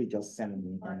number 3 just sent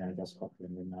me and I just copied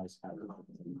and now it's happening.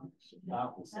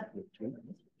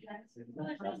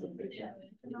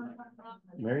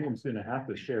 Miriam's gonna have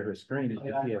to share her screen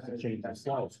because he has to change the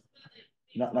slides.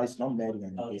 No, it's not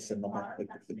Marian, it's a number,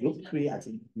 the group 3, I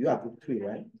think, you are group 3,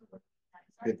 right?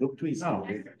 The group 3 is. No.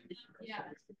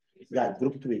 Yeah,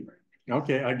 group 3.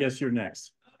 Okay, I guess you're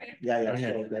next. Yeah,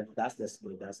 Okay. so that's the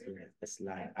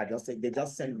slide. I just say they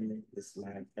just sent me the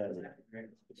slide earlier.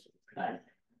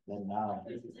 Then now,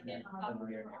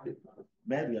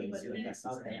 Marian is the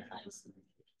assistant.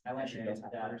 I went to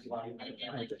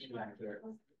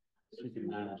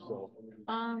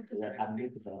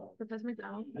Professor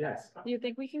McDowell, Yes. do you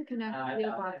think we can connect the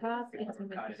podcast into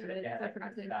I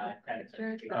forgot to include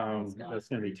pictures. That's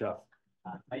gonna be tough.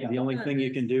 The only thing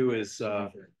you can do is,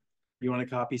 you want to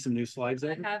copy some new slides I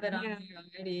over? have it on here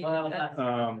already.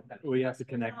 We have to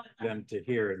connect them to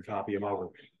here and copy them over.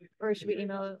 Or should we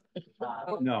email it?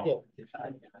 No,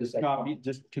 just copy,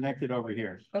 just connect it over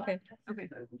here. Okay, okay.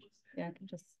 Yeah, I can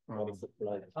just. Oh.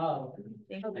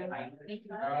 Thank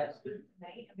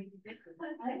you.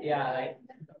 Yeah.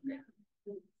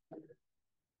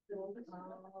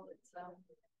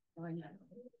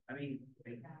 I mean, I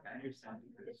understand.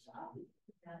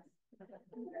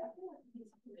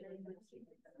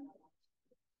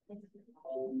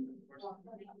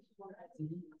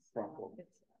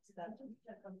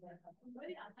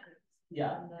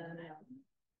 Yeah.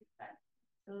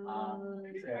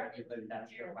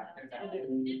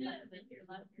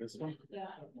 This one?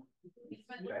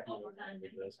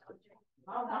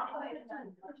 I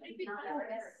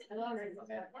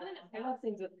love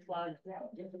things with clouds,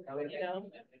 you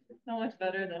know, so much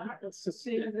better than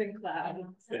things in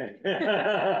clouds.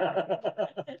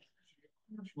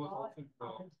 That's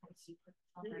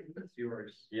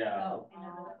yours. Yeah.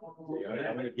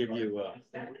 I'm gonna give you,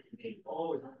 I'm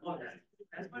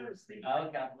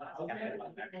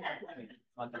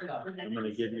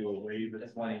gonna give you a wave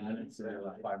at 20 minutes, and there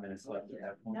are 5 minutes left at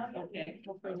that point. Okay.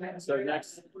 So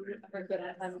next. We're good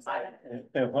at time.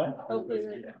 What?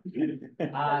 Hopefully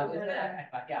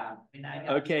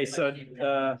Okay, so,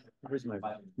 where's my,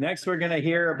 next we're gonna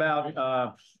hear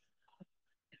about,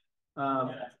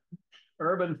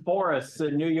 urban forests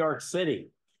in New York City.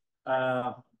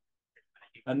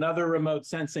 Another remote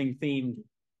sensing themed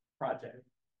project.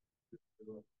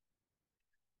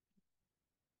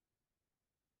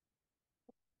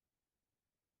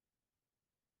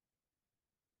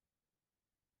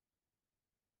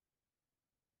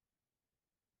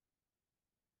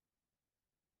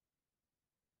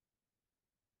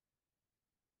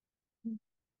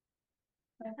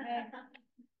 Okay.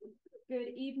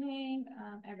 Good evening,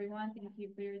 everyone. Thank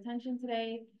you for your attention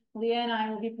today. Leah and I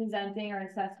will be presenting our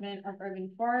assessment of urban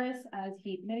forests as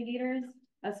heat mitigators,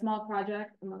 a small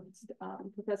project amongst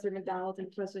Professor McDonald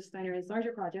and Professor Steiner's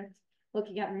larger project,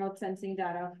 looking at remote sensing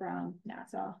data from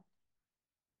NASA.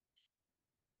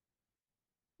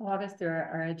 I'll walk us through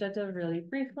our agenda really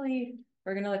briefly.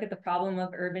 We're going to look at the problem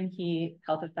of urban heat,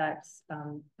 health effects,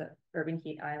 the urban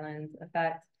heat island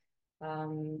effect.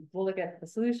 We'll look at the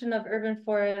solution of urban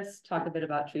forests, talk a bit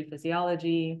about tree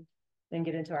physiology, then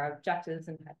get into our objectives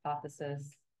and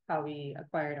hypothesis, how we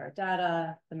acquired our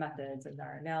data, the methods of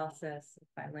our analysis, and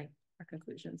finally our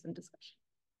conclusions and discussion.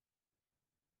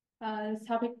 This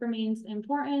topic remains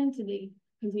important to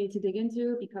continue to dig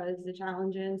into because the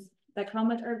challenges that come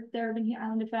with the urban heat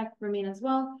island effect remain as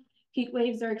well. Heat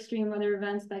waves are extreme weather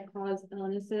events that cause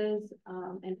illnesses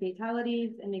and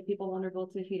fatalities and make people vulnerable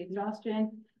to heat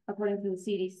exhaustion. According to the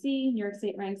CDC, New York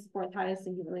State ranks fourth highest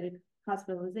in heat-related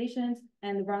hospitalizations,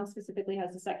 and the Bronx specifically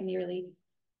has the second yearly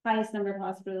highest number of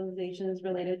hospitalizations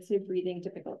related to breathing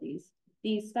difficulties.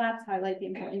 These stats highlight the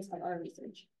importance of our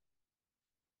research.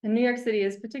 And New York City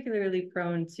is particularly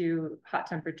prone to hot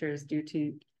temperatures due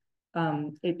to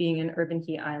it being an urban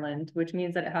heat island, which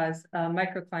means that it has a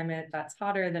microclimate that's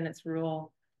hotter than its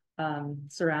rural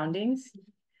surroundings.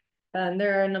 And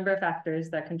there are a number of factors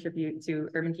that contribute to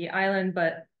urban heat island,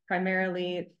 but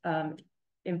primarily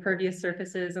impervious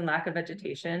surfaces and lack of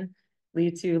vegetation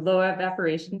lead to low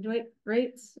evaporation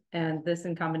rates. And this,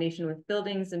 in combination with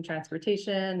buildings and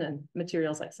transportation and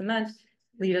materials like cement,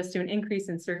 lead us to an increase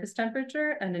in surface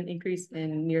temperature and an increase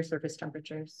in near surface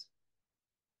temperatures.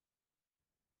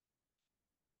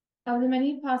 Of the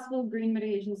many possible green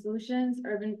mitigation solutions,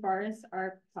 urban forests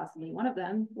are possibly one of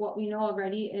them. What we know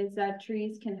already is that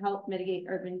trees can help mitigate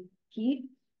urban heat.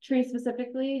 Trees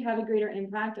specifically have a greater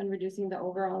impact on reducing the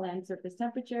overall land surface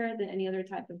temperature than any other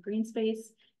type of green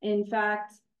space. In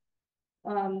fact,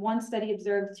 one study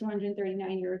observed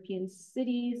 239 European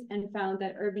cities and found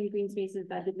that urban green spaces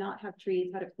that did not have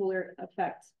trees had a cooling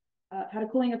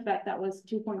effect that was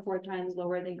 2.4 times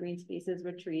lower than green spaces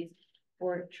with trees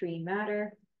or tree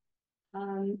matter.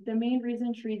 The main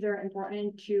reason trees are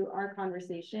important to our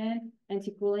conversation and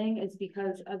to cooling is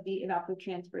because of the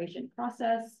evapotranspiration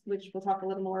process, which we'll talk a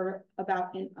little more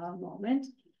about in a moment.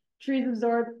 Trees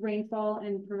absorb rainfall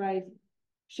and provide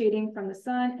shading from the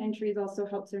sun, and trees also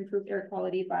help to improve air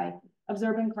quality by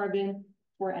absorbing carbon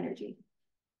for energy.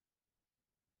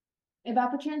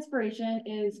 Evapotranspiration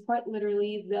is quite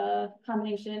literally the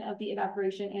combination of the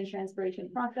evaporation and transpiration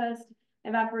process.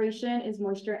 Evaporation is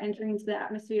moisture entering into the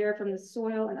atmosphere from the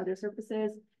soil and other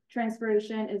surfaces.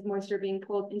 Transpiration is moisture being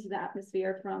pulled into the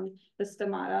atmosphere from the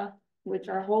stomata, which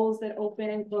are holes that open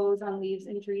and close on leaves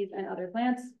in trees and other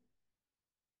plants.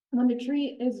 When the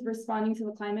tree is responding to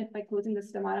the climate by closing the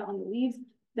stomata on the leaves,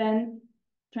 then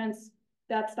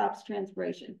that stops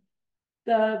transpiration.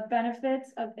 The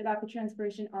benefits of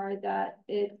evapotranspiration are that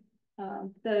it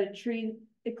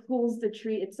cools the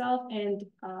tree itself and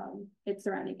its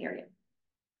surrounding area.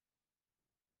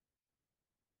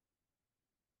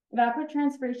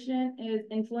 Evapotranspiration is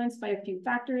influenced by a few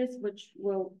factors, which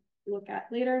we'll look at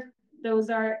later. Those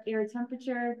are air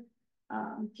temperature,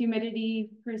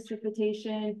 humidity,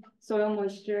 precipitation, soil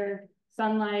moisture,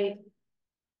 sunlight,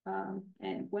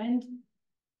 and wind.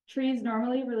 Trees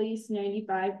normally release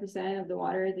 95% of the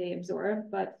water they absorb,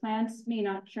 but plants may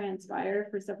not transpire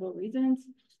for several reasons.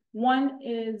 One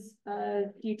is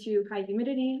due to high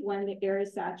humidity, when the air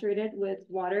is saturated with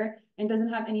water and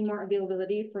doesn't have any more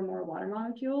availability for more water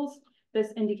molecules.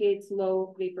 This indicates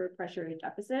low vapor pressure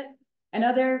deficit.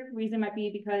 Another reason might be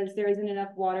because there isn't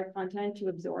enough water content to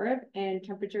absorb and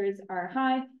temperatures are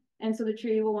high, and so the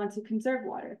tree will want to conserve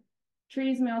water.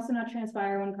 Trees may also not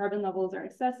transpire when carbon levels are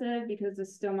excessive because the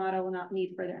stomata will not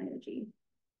need further energy.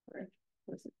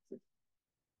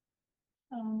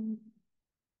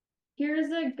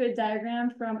 Here's a good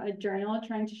diagram from a journal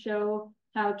trying to show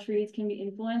how trees can be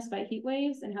influenced by heat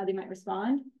waves and how they might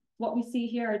respond. What we see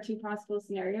here are two possible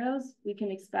scenarios we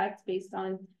can expect based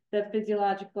on the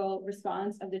physiological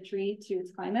response of the tree to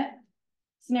its climate.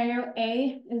 Scenario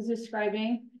A is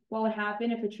describing what would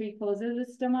happen if a tree closes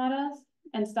its stomata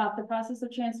and stop the process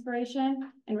of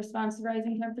transpiration in response to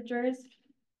rising temperatures.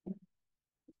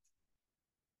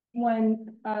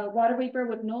 When water vapor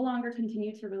would no longer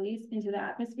continue to release into the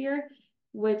atmosphere,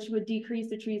 which would decrease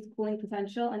the tree's cooling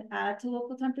potential and add to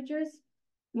local temperatures.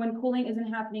 When cooling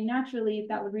isn't happening naturally,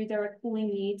 that would redirect cooling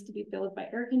needs to be filled by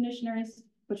air conditioners,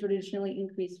 which would additionally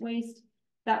increase waste.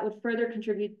 That would further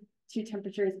contribute to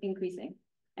temperatures increasing.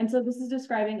 And so this is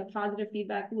describing a positive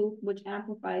feedback loop, which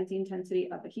amplifies the intensity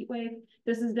of a heat wave.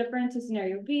 This is different to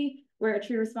scenario B, where a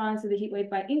tree responds to the heat wave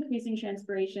by increasing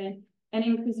transpiration, and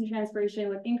increasing transpiration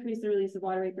would increase the release of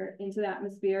water vapor into the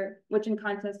atmosphere, which in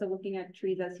context of looking at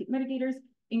trees as heat mitigators,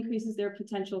 increases their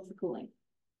potential for cooling.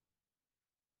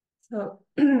 So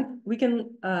we can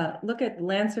look at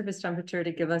land surface temperature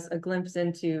to give us a glimpse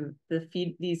into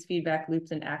these feedback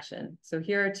loops in action. So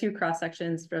here are two cross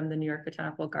sections from the New York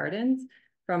Botanical Gardens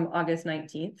from August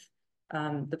 19th.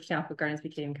 The Botanical Gardens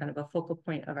became kind of a focal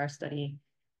point of our study.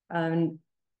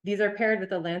 These are paired with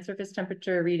the land surface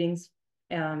temperature readings.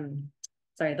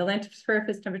 The land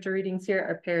surface temperature readings here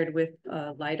are paired with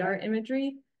LiDAR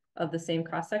imagery of the same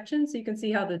cross section. So you can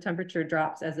see how the temperature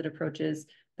drops as it approaches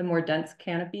the more dense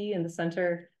canopy in the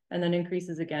center, and then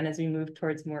increases again as we move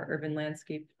towards more urban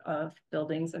landscape of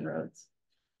buildings and roads.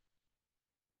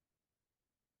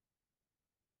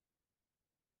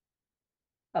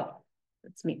 Oh,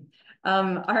 that's me.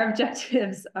 Our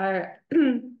objectives are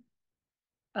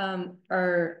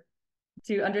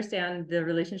to understand the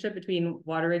relationship between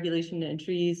water regulation in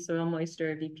trees, soil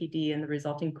moisture, VPD, and the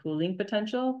resulting cooling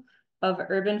potential of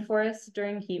urban forests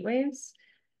during heat waves.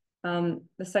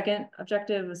 The second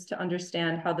objective was to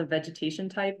understand how the vegetation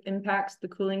type impacts the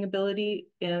cooling ability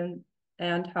and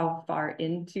how far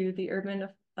into the urban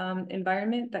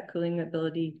environment that cooling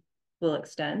ability will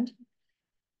extend.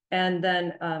 And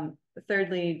then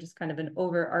thirdly, just kind of an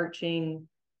overarching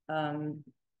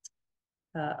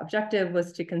objective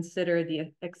was to consider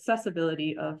the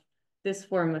accessibility of this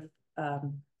form of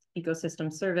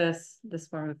ecosystem service, this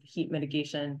form of heat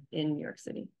mitigation in New York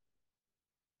City.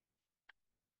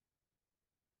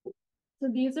 So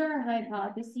these are our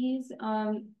hypotheses.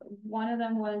 One of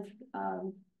them was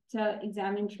to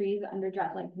examine trees under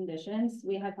drought-like conditions.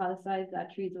 We hypothesized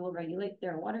that trees will regulate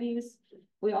their water use.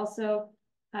 We also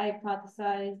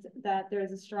hypothesized that there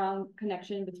is a strong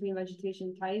connection between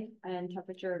vegetation type and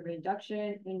temperature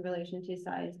reduction in relation to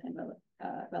size and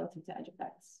relative to edge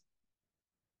effects.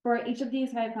 For each of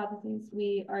these hypotheses,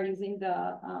 we are using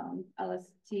the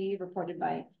LST reported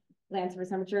by land surface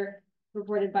temperature,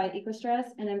 reported by EcoStress,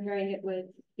 and then pairing it with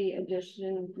the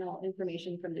additional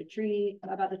information from the tree,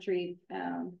 about the tree,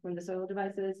 from the soil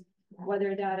devices,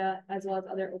 weather data, as well as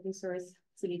other open source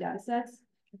city data sets.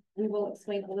 We will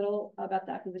explain a little about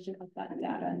the acquisition of that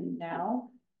data now.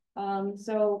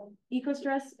 So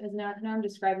EcoStress is an acronym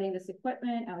describing this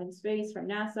equipment out in space from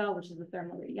NASA, which is the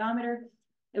thermal radiometer.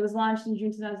 It was launched in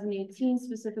June 2018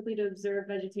 specifically to observe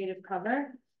vegetative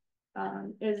cover.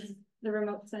 Is the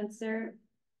remote sensor.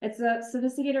 It's a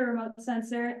sophisticated remote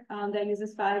sensor that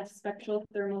uses 5 spectral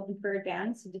thermal infrared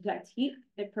bands to detect heat.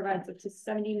 It provides up to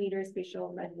 70 meter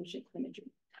spatial resolution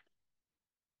imagery.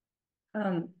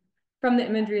 From the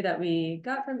imagery that we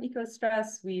got from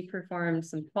EcoStress, we performed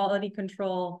some quality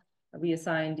control. We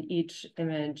assigned each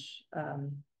image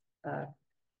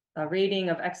a rating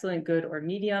of excellent, good, or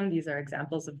medium. These are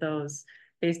examples of those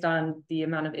based on the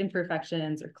amount of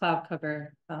imperfections or cloud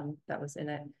cover that was in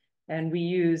it. And we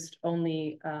used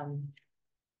only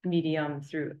medium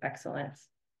through excellent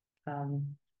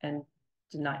and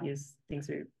did not use things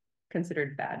we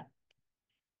considered bad.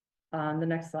 On the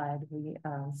next slide, we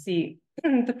see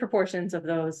the proportions of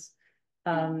those.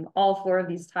 All 4 of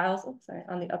these tiles,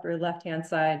 on the upper left-hand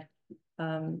side,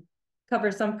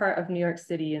 cover some part of New York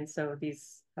City. And so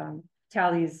these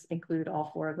tallies include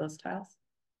all 4 of those tiles.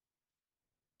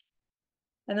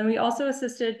 And then we also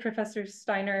assisted Professor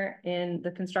Steiner in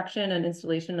the construction and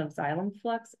installation of xylem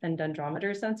flux and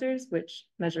dendrometer sensors, which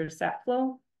measure sap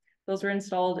flow. Those were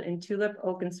installed in tulip,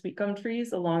 oak, and sweet gum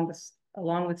trees along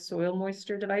with soil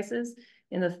moisture devices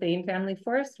in the Thane family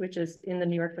forest, which is in the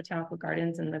New York Botanical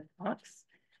Gardens in the Bronx.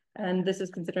 And this is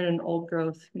considered an old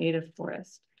growth native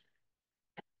forest.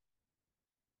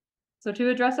 So to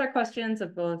address our questions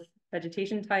of both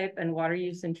vegetation type, and water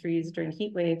use in trees during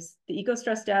heat waves, the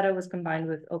eco-stress data was combined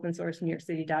with open source New York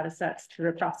City data sets through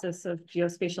a process of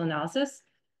geospatial analysis,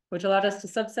 which allowed us to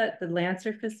subset the land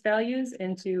surface values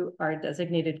into our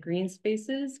designated green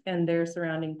spaces and their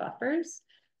surrounding buffers.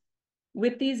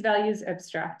 With these values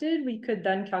abstracted, we could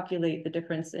then calculate the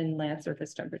difference in land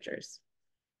surface temperatures.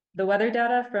 The weather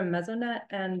data from Mesonet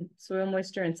and soil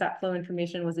moisture and sap flow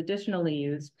information was additionally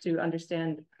used to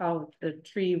understand how the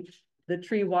tree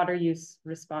water use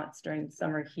response during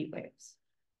summer heat waves.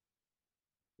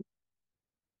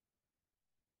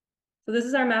 So this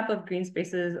is our map of green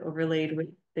spaces overlaid with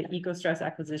the eco-stress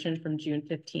acquisition from June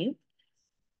 15th.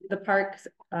 The park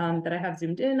that I have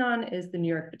zoomed in on is the New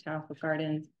York Botanical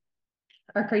Gardens.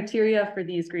 Our criteria for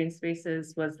these green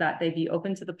spaces was that they be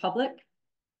open to the public.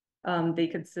 They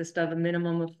consist of a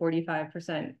minimum of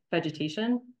 45%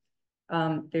 vegetation.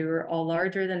 They were all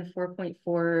larger than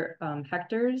 4.4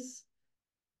 hectares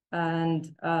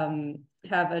and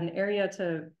have an area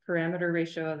to parameter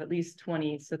ratio of at least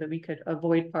 20 so that we could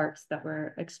avoid parks that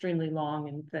were extremely long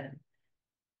and thin.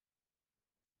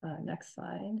 Next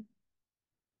slide.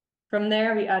 From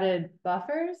there, we added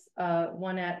buffers,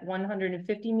 one at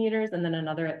 150 meters and then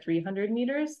another at 300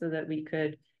 meters so that we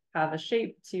could have a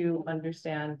shape to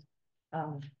understand,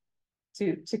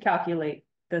 to calculate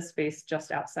the space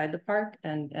just outside the park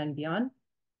and beyond.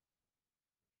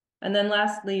 And then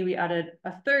lastly, we added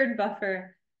a third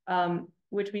buffer,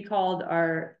 which we called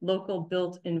our local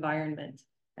built environment.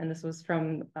 And this was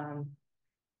from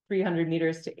 300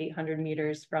 meters to 800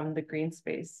 meters from the green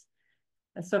space.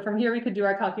 And so from here, we could do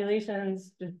our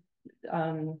calculations to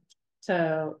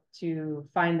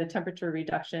find the temperature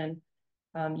reduction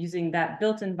using that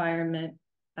built environment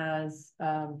as,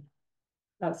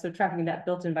 so tracking that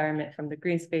built environment from the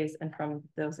green space and from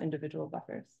those individual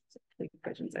buffers. So take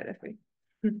questions out if we.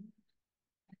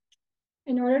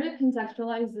 In order to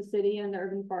contextualize the city and the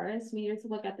urban forest, we needed to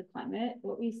look at the climate.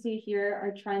 What we see here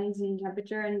are trends in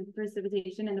temperature and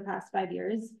precipitation in the past 5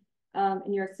 years in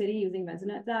New York City using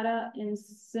Mesonet data. And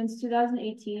since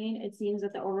 2018, it seems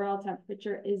that the overall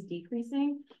temperature is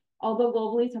decreasing. Although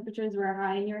globally temperatures were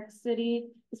high in New York City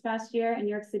this past year, in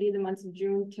New York City, the months of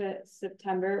June to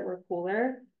September were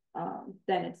cooler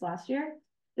than its last year.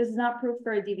 This is not proof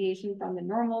for a deviation from the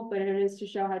normal, but it is to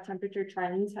show how temperature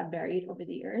trends have varied over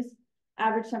the years.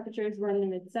 Average temperatures were in the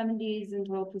mid-70s and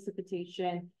total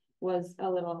precipitation was a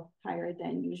little higher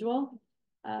than usual.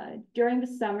 During the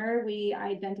summer, we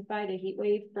identified a heat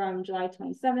wave from July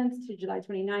 27th to July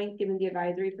 29th, given the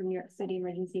advisory from New York City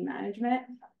Emergency Management.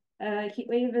 Heat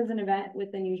wave is an event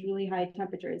with unusually high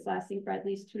temperatures lasting for at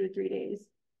least 2 to 3 days.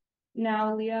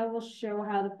 Now, Leah will show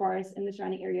how the forest and the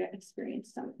surrounding area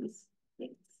experienced some of these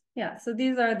things. Yeah, so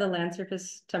these are the land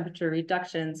surface temperature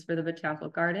reductions for the Botanical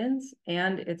Gardens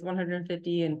and its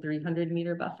 150 and 300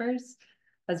 meter buffers,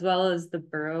 as well as the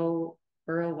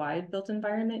borough-wide built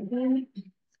environment bin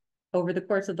over the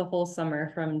course of the whole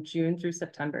summer from June through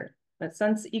September. But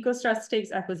since EcoStress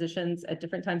takes acquisitions at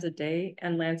different times of day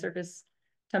and land surface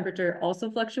temperature also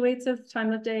fluctuates with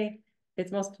time of day,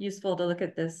 it's most useful to look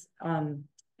at this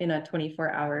in a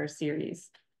 24-hour series.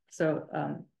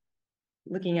 So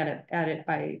looking at it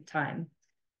by time.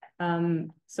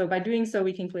 So by doing so,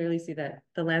 we can clearly see that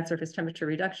the land surface temperature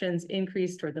reductions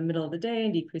increase toward the middle of the day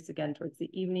and decrease again towards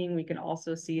the evening. We can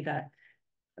also see that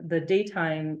the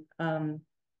daytime, the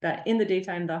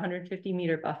 150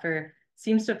 meter buffer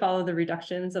seems to follow the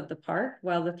reductions of the park,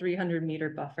 while the 300 meter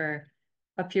buffer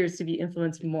appears to be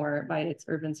influenced more by its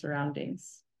urban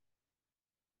surroundings.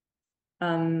 We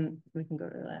can go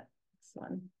to that next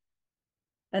one.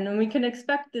 And then we can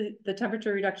expect the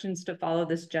temperature reductions to follow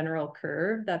this general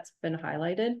curve that's been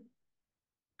highlighted.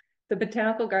 The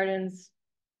Botanical Gardens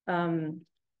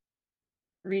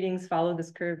readings follow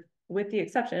this curve with the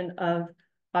exception of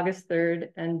August 3rd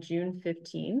and June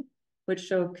 15, which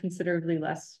show considerably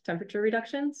less temperature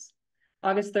reductions.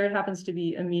 August 3rd happens to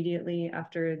be immediately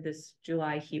after this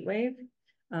July heat wave.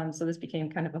 So this became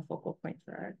kind of a focal point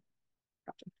for our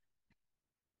project.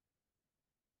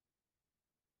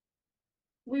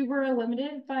 We were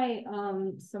limited by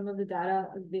some of the data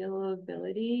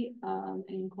availability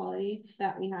and quality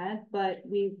that we had, but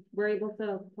we were able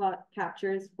to plot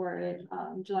captures for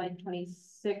July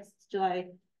 26th,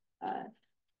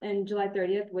 and July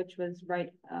 30th, which was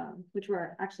which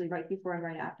were actually right before and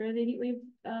right after the heat wave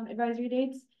advisory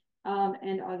dates,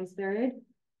 and August 3rd.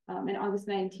 And August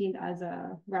 19th as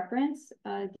a reference.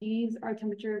 These are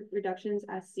temperature reductions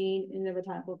as seen in the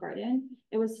Botanical Garden.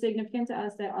 It was significant to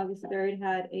us that August 3rd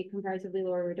had a comparatively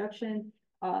lower reduction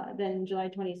than July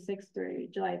 26th or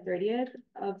July 30th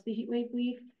of the heat wave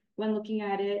week. When looking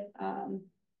at it,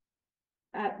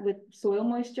 with soil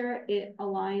moisture, it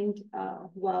aligned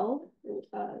well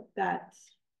that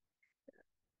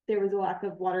there was a lack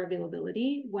of water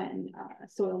availability when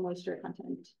soil moisture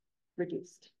content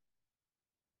reduced.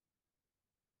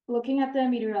 Looking at the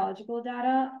meteorological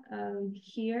data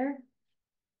here,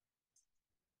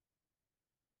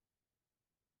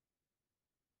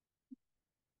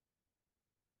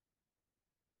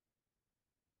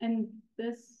 and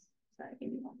this, sorry,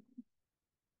 give me one.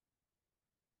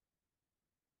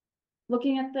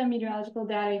 Looking at the meteorological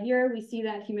data here, we see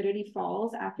that humidity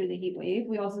falls after the heat wave.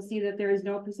 We also see that there is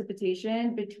no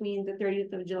precipitation between the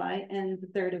 30th of July and the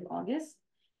 3rd of August.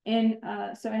 And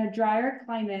so in a drier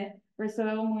climate where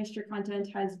soil moisture content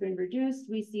has been reduced,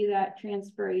 we see that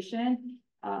transpiration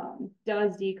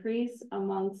does decrease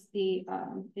amongst the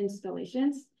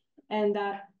installations. And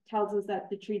that tells us that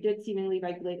the tree did seemingly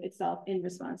regulate itself in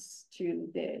response to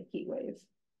the heat wave.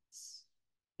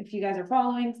 If you guys are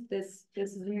following, this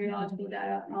is meteorological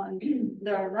data on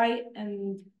the right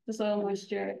and the soil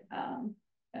moisture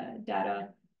data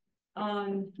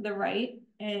on the right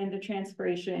and the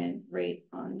transpiration rate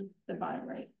on the bottom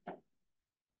right.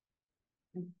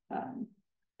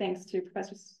 Thanks to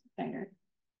Professor Steiner.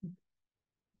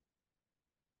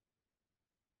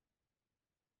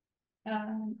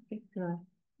 Okay.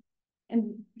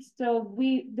 And so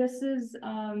this is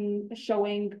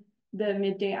showing the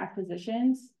midday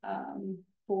acquisitions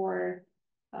for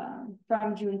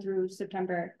from June through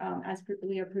September, as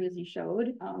Leah previously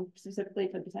showed, specifically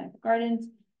for the Botanical Gardens,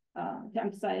 to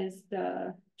emphasize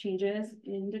the changes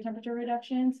in the temperature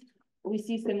reductions. We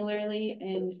see similarly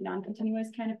in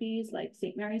non-continuous canopies like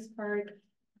St. Mary's Park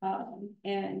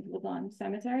and Woodlawn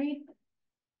Cemetery.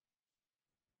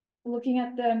 Looking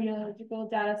at the meteorological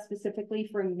data specifically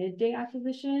for midday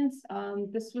acquisitions,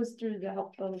 this was through the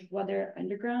help of Weather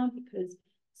Underground because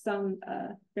some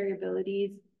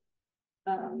variabilities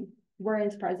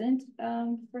weren't present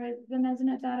for the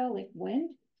mesonet data, like wind.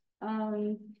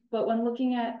 But when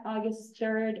looking at August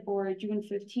 3rd or June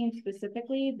 15th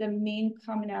specifically, the main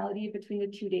commonality between the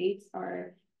two dates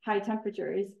are high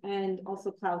temperatures and also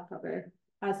cloud cover,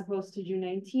 as opposed to June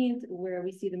 19th, where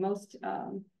we see the most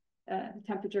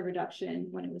temperature reduction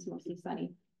when it was mostly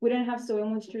sunny. We didn't have soil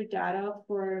moisture data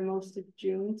for most of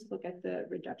June to look at the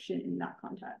reduction in that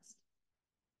context.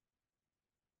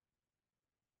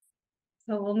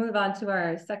 So we'll move on to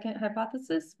our second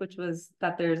hypothesis, which was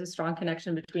that there's a strong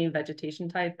connection between vegetation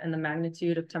type and the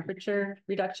magnitude of temperature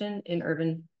reduction in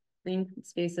urban green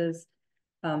spaces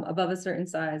above a certain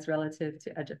size relative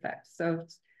to edge effect. So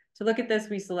to look at this,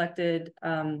 we selected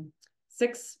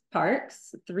 6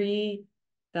 parks, 3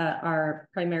 that are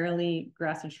primarily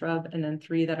grass and shrub, and then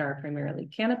 3 that are primarily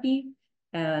canopy.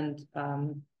 And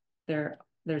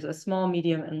there's a small,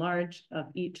 medium, and large of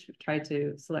each. Try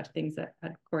to select things that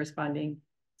had corresponding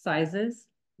sizes.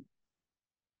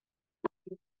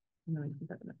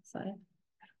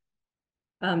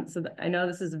 So I know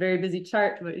this is a very busy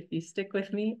chart, but if you stick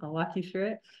with me, I'll walk you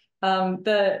through it.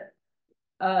 I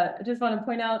just want to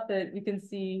point out that you can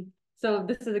see, so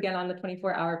this is again on the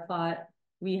 24-hour plot.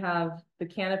 We have the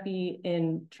canopy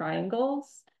in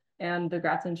triangles and the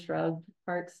grass and shrub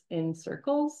parks in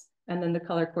circles, and then the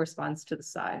color corresponds to the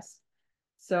size.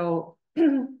 So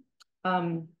it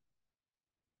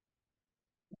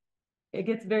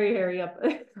gets very hairy up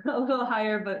a little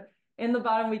higher, but in the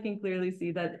bottom, we can clearly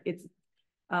see that it's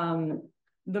the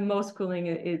most cooling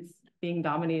is being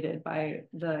dominated by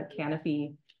the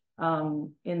canopy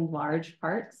in large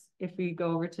parks. If we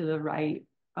go over to the right,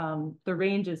 the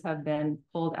ranges have been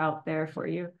pulled out there for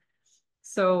you.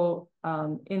 So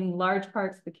in large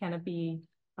parks, the canopy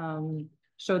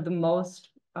showed the most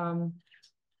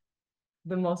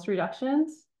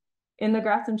reductions. In the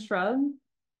grass and shrub,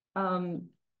 in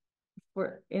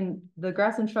the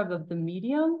grass and shrub of the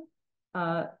medium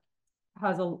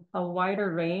has a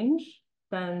wider range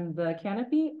than the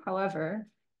canopy. However,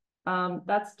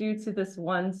 that's due to this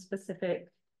one specific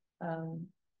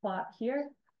plot here,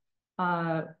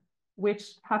 which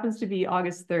happens to be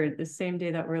August 3rd, the same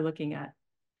day that we're looking at.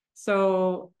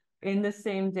 So in the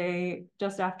same day,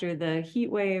 just after the heat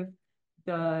wave,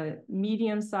 the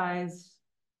medium-sized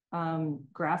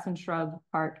grass and shrub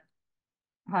park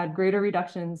had greater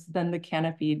reductions than the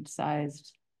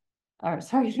canopied-sized,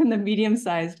 than the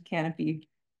medium-sized canopy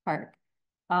park,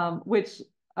 which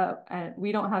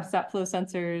we don't have set flow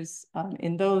sensors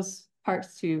in those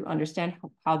parks to understand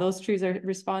how those trees are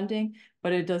responding,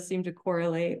 but it does seem to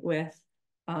correlate with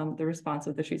the response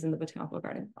of the trees in the botanical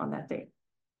garden on that date.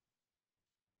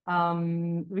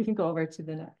 We can go over to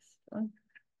the next one.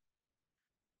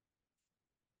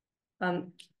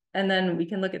 And then we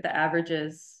can look at the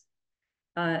averages.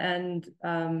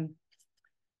 The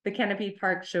canopy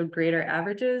park showed greater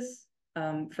averages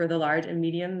for the large and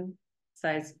medium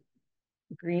sized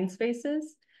green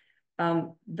spaces.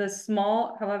 The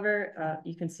small, however,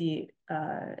 you can see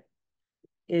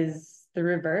is the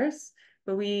reverse,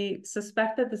 but we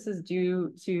suspect that this is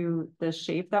due to the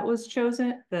shape that was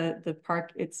chosen, the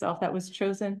park itself that was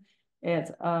chosen.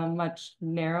 It's a much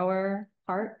narrower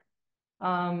park.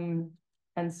 And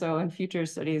so in future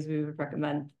studies, we would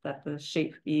recommend that the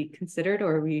shape be considered,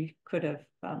 or we could have,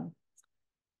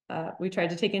 we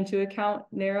tried to take into account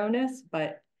narrowness,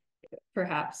 but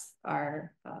perhaps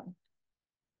perhaps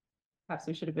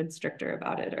we should have been stricter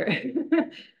about it, or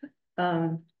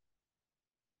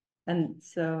and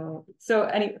so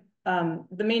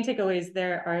the main takeaways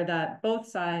there are that both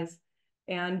size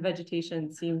and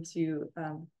vegetation seem to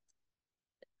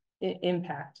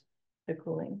impact the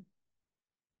cooling.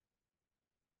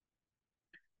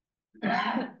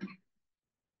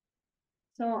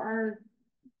 So our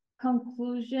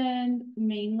conclusion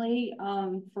mainly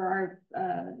for our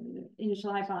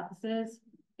initial hypothesis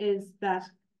is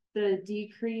that the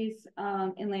decrease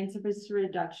in land surface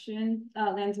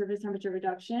temperature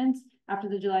reductions after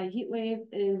the July heat wave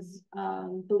is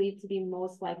believed to be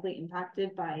most likely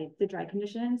impacted by the dry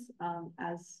conditions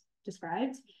as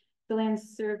described. The land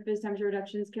surface temperature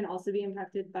reductions can also be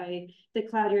impacted by the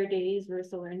cloudier days where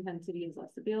solar intensity is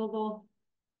less available.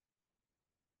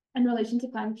 In relation to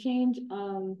climate change,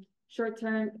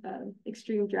 short-term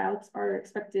extreme droughts are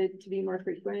expected to be more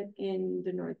frequent in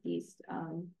the Northeast.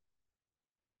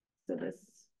 So this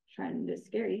trend is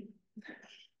scary.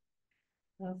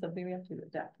 Well, something we have to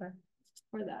adapt for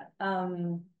that.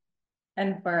 And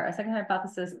for our second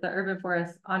hypothesis, the urban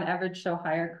forests on average show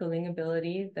higher cooling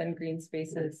ability than green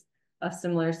spaces of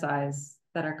similar size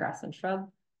that are grass and shrub.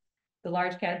 The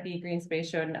large canopy green space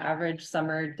showed an average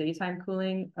summer daytime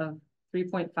cooling of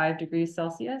 3.5 degrees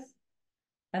Celsius.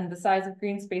 And the size of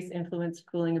green space influenced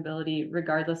cooling ability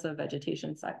regardless of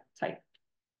vegetation type.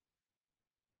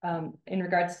 In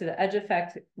regards to the edge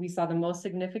effect, we saw the most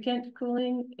significant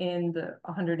cooling in the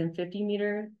 150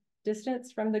 meter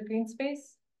distance from the green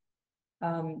space.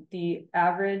 The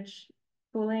average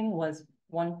cooling was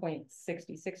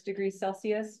 1.66 degrees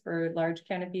Celsius for large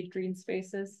canopied green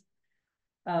spaces,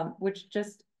 which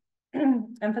just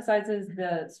emphasizes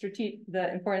the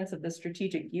importance of the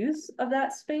strategic use of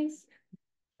that space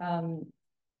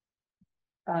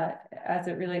as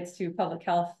it relates to public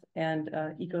health and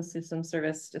ecosystem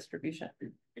service distribution.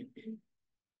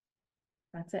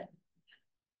 That's it.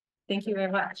 Thank you very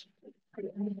much.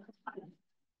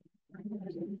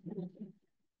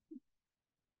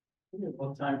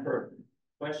 Well, time for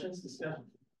questions, discussion.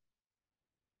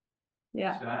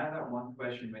 Yeah. So I have that one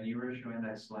question. When you were showing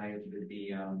that slide with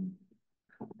the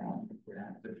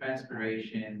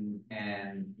transpiration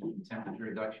and temperature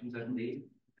reductions, I believe,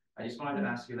 I just wanted to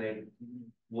ask you, like,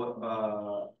 what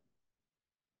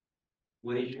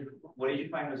did you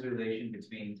find was the relation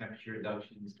between temperature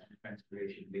reductions and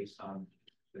transpiration based on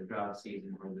the drought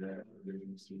season or the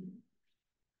rainy season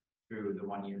through the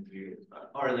 1 year period,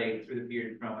 or like through the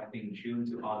period from I think June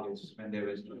to August when there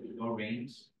was no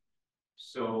rains?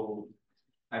 So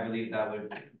I believe that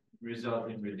would result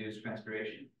in reduced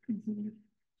transpiration. Mm-hmm.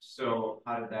 So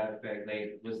how did that affect?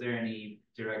 Like, was there any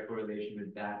direct correlation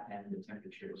with that and the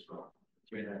temperature as well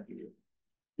during that period?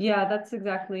 Yeah, that's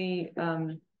exactly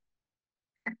what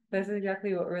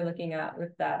we're looking at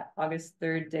with that August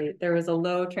 3rd date. There was a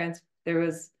low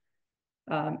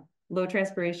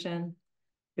transpiration.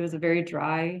 It was a very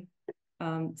dry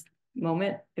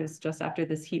moment. It was just after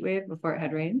this heat wave before it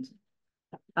had rained.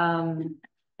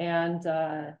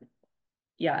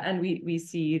 Yeah, and we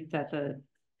see that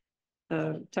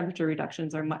the temperature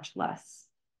reductions are much less.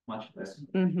 Much less.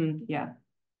 Mm-hmm, yeah.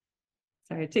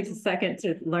 Sorry, it takes a second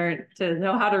to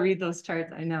know how to read those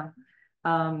charts, I know.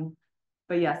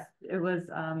 But yes, it was,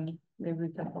 maybe we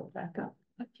can hold back up.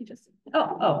 You just,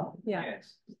 oh, yeah.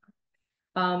 Yes.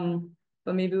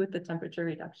 But maybe with the temperature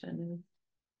reduction.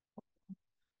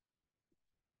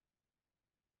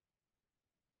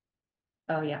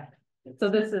 Oh yeah. So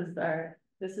this is the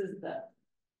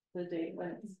date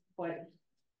when it's quite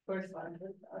corresponding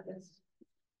with August.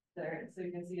 There, so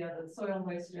you can see how the soil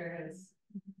moisture is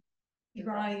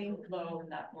drying low in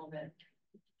that moment.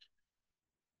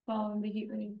 Following the heat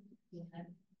wave. Yeah.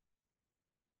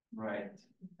 Right.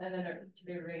 And then it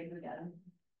rains again.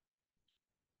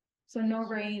 So no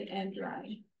rain and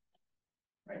dry.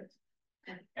 Right.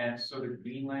 And so the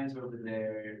green lines over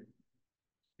there,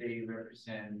 they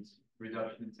represent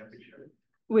reduction in temperature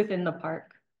within the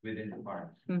park. Within the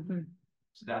park. Mm-hmm.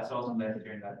 So that's also less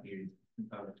during that period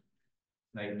of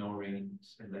like no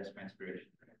rains and less transpiration,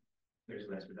 right? There's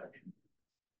less reduction.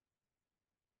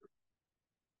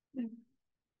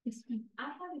 I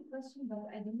have a question, but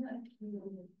I don't know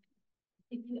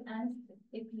if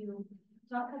you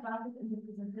talk about it in the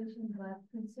presentation, but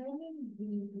concerning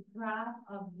the graph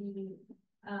of the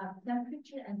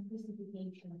temperature and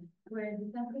precipitation, where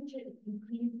the temperature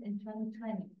increased in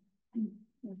 2020.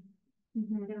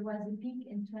 There was a peak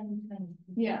in 2020.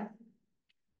 Yeah.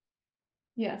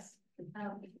 Yes.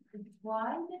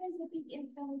 Why there is a peak in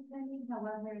 2020?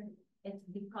 However, it's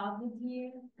the COVID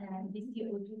year, and the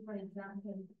CO2, for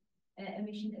example,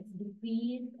 emission is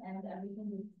decreased and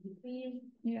everything is decreased.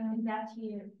 Yeah. In that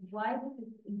year, why did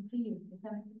it increase the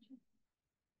temperature?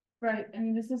 Right. I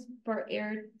mean, this is for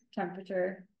air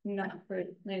temperature, not for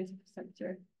land surface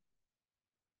temperature.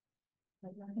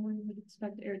 We would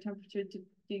expect air temperature to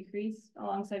decrease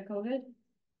alongside COVID.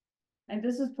 And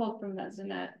this is pulled from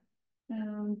Mesonet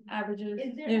averages.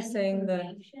 Is there You're any saying that-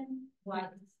 correlation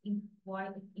why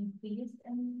it increased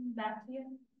in that year,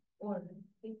 or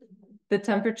The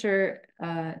temperature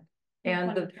and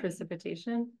the 2020.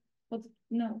 precipitation? Well,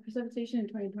 no, precipitation in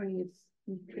 2020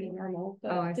 is pretty normal,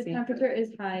 but Oh, I the see. temperature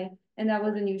is high, and that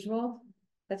was unusual.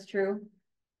 That's true.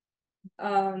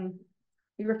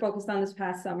 We were focused on this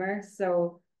past summer,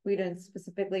 so we didn't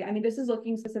specifically, I mean, this is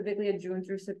looking specifically at June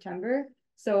through September.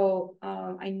 So,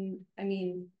 I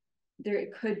mean, there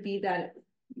could be that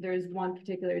there's one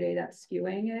particular day that's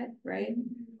skewing it, right?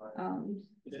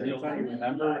 Does anybody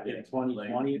remember in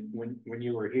 2020, when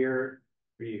you were here,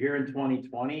 were you here in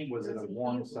 2020? Was it a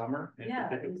warm summer? Yeah.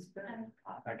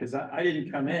 Because I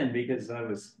didn't come in because I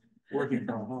was working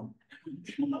from home.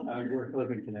 I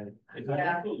live in Connecticut.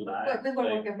 Yeah, we were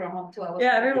working from home too.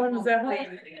 Yeah, everyone was at home.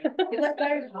 It was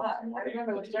very hot. I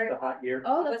remember it was very It's a hot. hot year.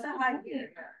 Oh, It was that's a hot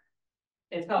year.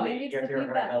 It's probably Maybe it's your the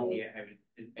feedback healthy. I mean,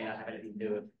 it may not have anything to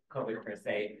do with COVID per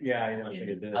se. Yeah, I don't think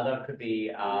it did. Although it could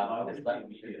be,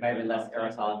 maybe less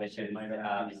aerosol emissions,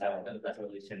 so less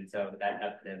pollution, so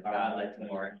that could have led to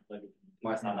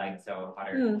more sunlight, so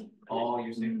hotter. Oh,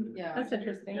 you're saying. Yeah. That's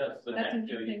interesting. That's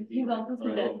interesting. He's also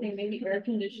suggesting maybe air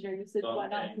conditioner usage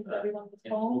went up since everyone was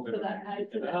home, so that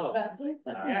added to that. Oh. That's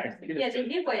interesting. Yeah, the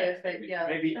heat wave effect, yeah.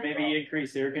 Maybe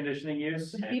increase air conditioning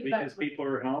use because people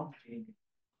are home.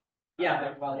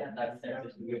 Yeah, well, yeah, that's.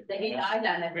 The heat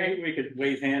island effect. Maybe we could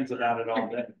wave hands about it all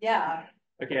day. Yeah.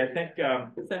 Okay, I think,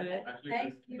 Is that it?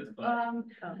 Thank you.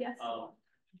 Yes.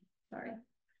 Sorry.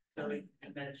 So we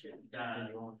mentioned,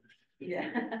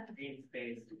 Yeah. green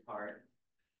space part,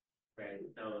 right?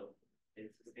 So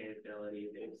it's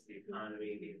sustainability, there's the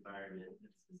economy, the environment, and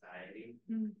society.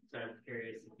 So I'm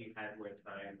curious if you had more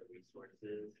time or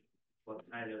resources, what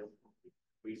kind of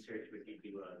research would you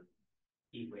do on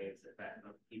heat waves effect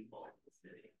on people in the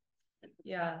city?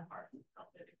 Yeah. How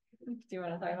big? Do you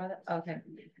want to talk about it? Okay.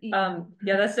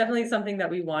 Yeah, that's definitely something that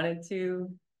we wanted to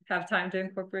have time to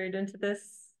incorporate into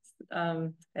this.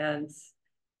 And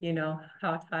you know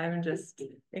how time just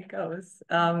it goes.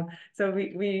 So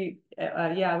we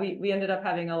ended up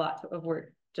having a lot of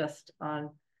work just on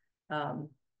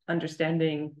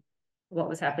understanding what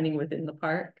was happening within the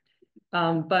park.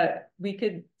 But we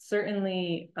could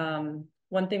certainly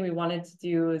one thing we wanted to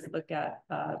do is look at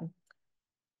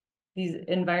these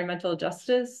environmental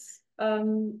justice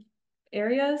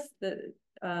areas that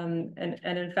and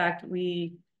in fact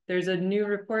there's a new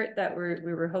report that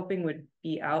we were hoping would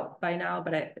be out by now,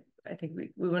 but I think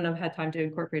we wouldn't have had time to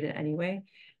incorporate it anyway.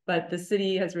 But the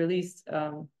city has released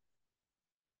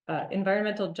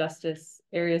environmental justice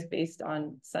areas based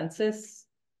on census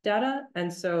data,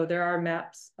 and so there are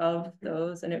maps of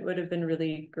those, and it would have been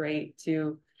really great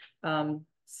to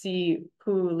see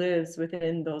who lives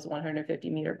within those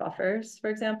 150-meter buffers, for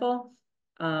example,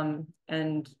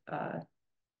 and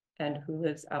who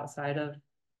lives outside of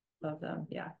them.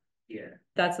 Yeah.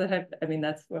 That's the type. I mean,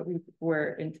 that's what we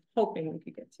were hoping we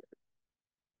could get to.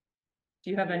 Do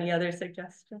you have any other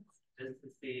suggestions? Just to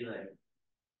see like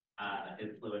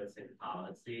influencing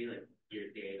policy, like your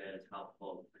data is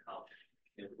helpful to help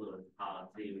influence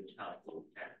policy, which helps to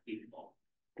protect people.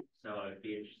 So it'd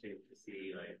be interesting to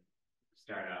see like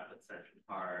start out with Central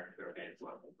Park or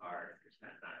Vancouver Park or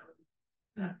Staten Island,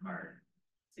 that park,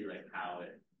 see like how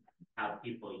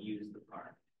people use the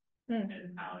park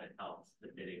and how it helps to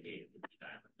mitigate the heat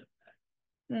island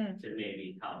effect. To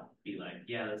maybe help be like,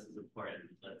 yeah, this is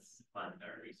important, let's fund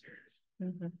our research.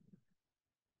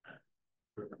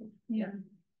 Yeah.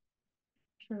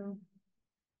 True.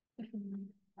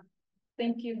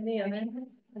 Thank you, Leah. Thank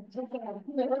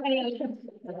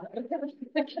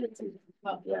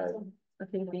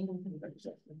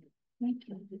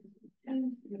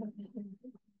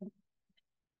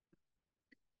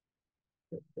you.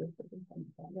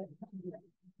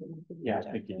 Yeah,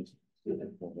 I think it's.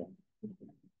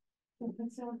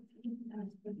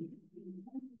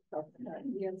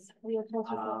 Yes, we have told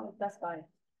Best Buy.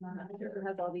 It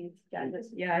has all these gadgets.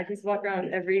 Yeah, I just walk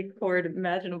around every cord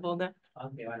imaginable now.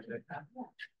 Okay, watch it.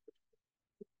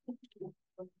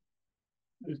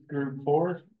 Is group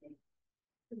 4?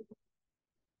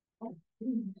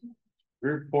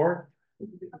 Group 4?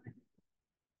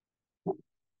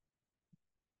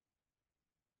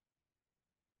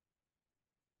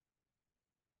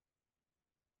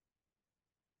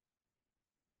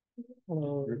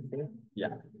 Yeah.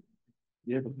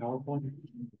 You have a PowerPoint?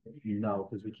 No,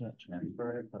 because we can't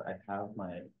transfer it, but I have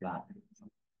my lap.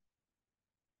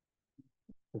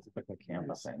 It's like a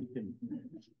Canva thing.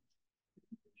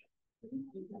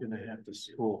 You're gonna have to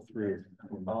scroll through.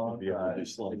 Oh, be able to do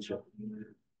slideshow.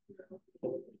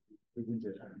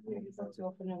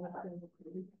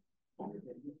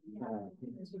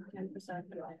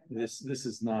 This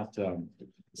is not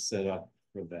set up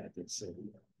for that. It's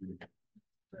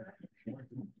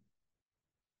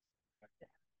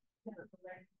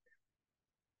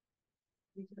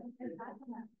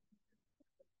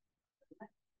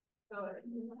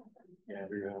yeah,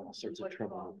 we had all sorts of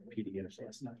trouble with PDFs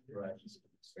last night. Right.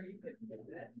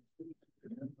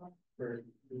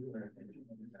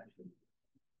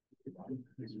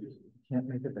 Can't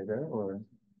make it bigger, or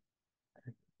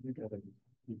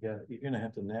you're gonna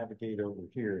have to navigate over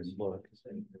here and look. It's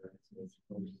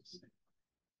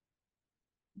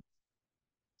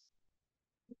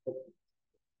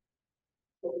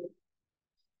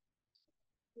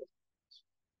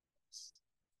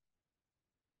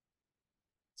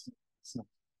not.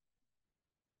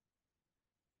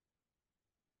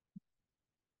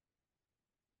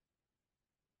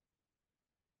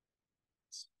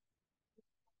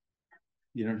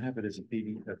 You don't have it as a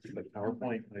PDF, like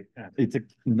PowerPoint, like that. it's a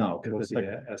no, because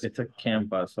Yeah, it's a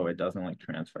Canva, so it doesn't like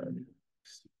transfer.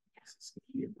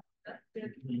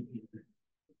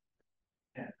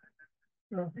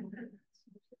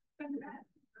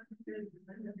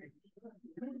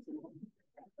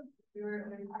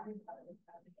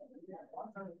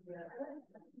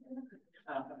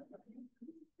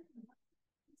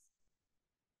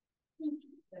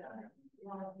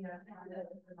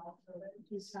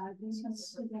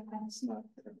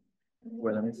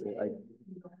 Well, let me see.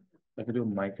 I could do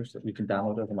Microsoft. You can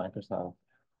download it as a Microsoft.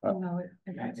 No, it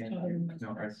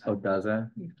Oh, does it?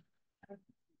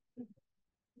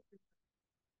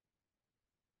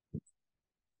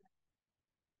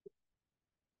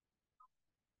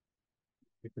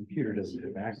 The computer doesn't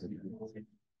have access.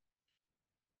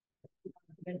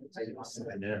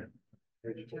 I know.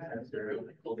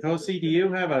 Kosi, do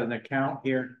you have an account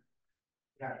here?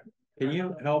 Can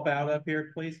you help out up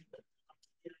here, please?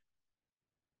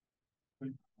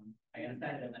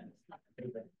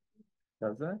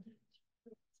 Does it?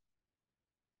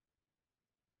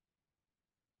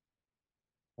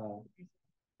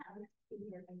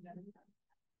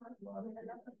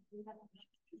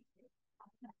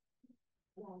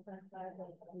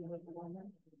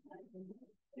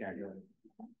 Yeah, you're.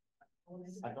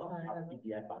 I don't have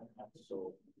PDF on that,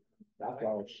 so that's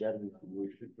why I was sharing with you.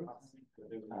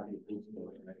 How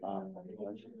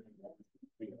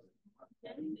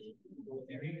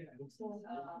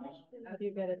do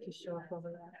you get it to show up over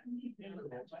there?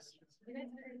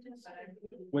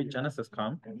 Wait, Genesis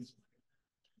come?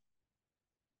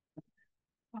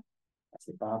 That's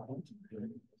the PowerPoint.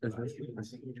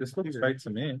 This looks right to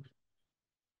me.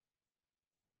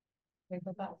 I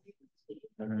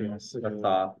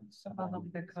thought.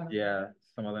 Yeah,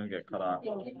 some of them get cut off.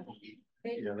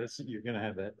 Yeah, you're gonna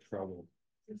have that trouble.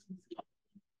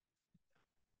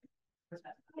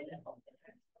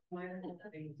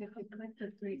 If you click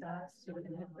the three dots, you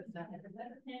can hit the second.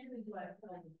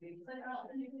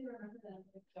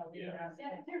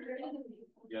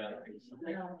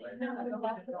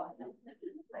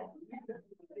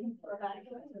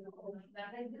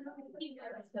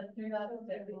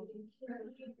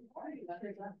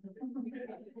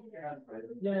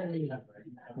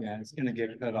 Yeah, it's gonna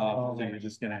get cut off, so you're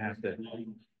just gonna have to,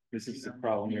 this is the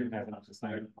problem you're having.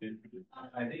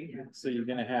 I think. So you're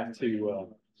gonna have to,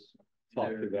 talk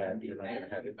to that. You're not gonna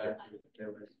have it there.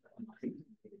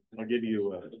 I'll give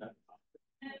you,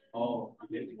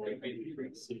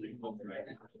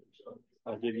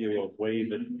 I'll give you a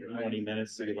wave at 20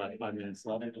 minutes, so you got 5 minutes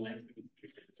left.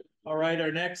 All right,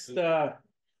 our next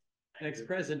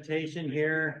presentation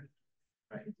here,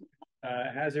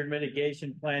 hazard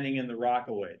mitigation planning in the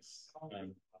Rockaways.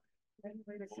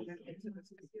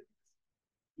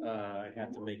 I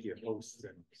have to make you a host.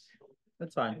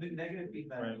 That's fine. The negative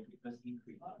feedback because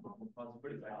increase.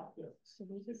 So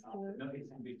we just do it. No,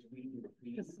 it's in between.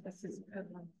 This is good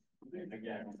one.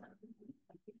 Again.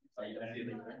 So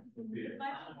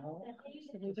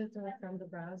we just do it from the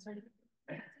browser.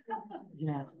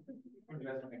 Yeah.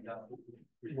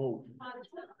 Well,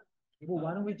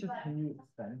 why don't we just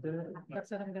extend it?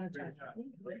 That's what I'm gonna try.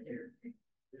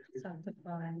 So to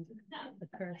find the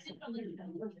cursor.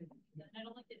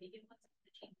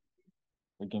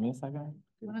 Give me a second.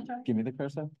 You wanna try? Give me the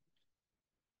cursor.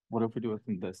 What if we do it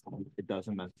from this time? It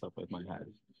doesn't mess up with my head.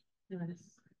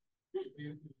 Nice.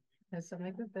 Okay, so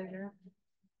make it bigger.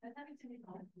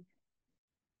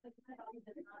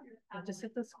 I'll just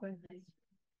hit the square.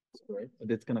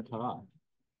 It's gonna cut off.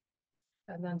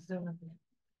 And then zoom in.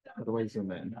 How do I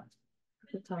zoom in?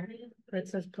 The top, where it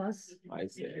says plus. I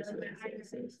see.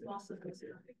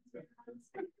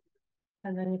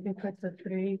 And then you can click the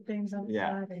three things on the Yeah.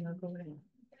 side and it'll go in.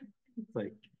 It's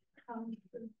like,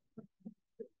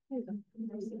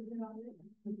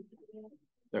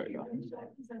 there we go.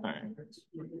 All right.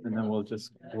 And then we'll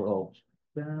just scroll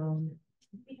down.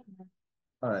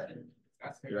 All right.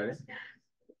 You ready?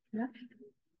 Yeah.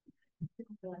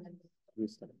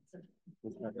 Restart.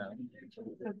 Restart now.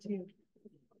 Up to you.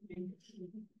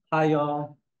 Hi,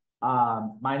 y'all.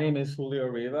 My name is Julio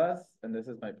Rivas, and this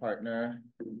is my partner.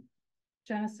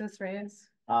 Genesis Reyes.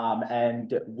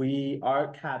 And our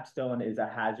Capstone is a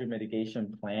hazard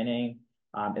mitigation planning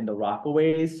in the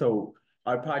Rockaways. So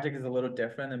our project is a little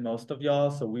different than most of y'all.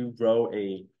 So we wrote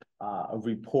a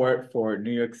report for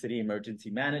New York City Emergency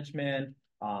Management.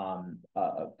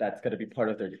 That's going to be part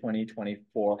of their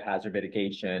 2024 hazard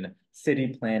mitigation city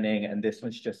planning, and this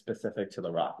one's just specific to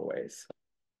the Rockaways.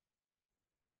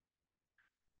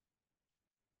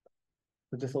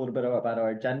 So just a little bit about our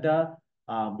agenda.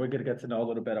 We're going to get to know a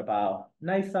little bit about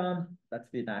NYSUM, that's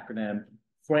the acronym,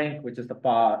 Frank, which is the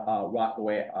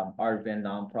Rockaway Arvin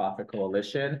Nonprofit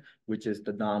Coalition, which is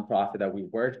the nonprofit that we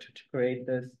worked to create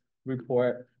this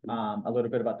report, a little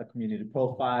bit about the community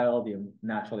profile, the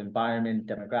natural environment,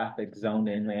 demographics,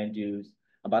 zoning, land use,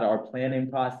 about our planning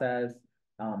process,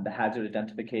 the hazard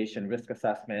identification, risk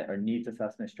assessment, or needs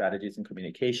assessment strategies and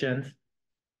communications.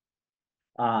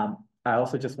 I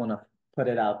also just want to put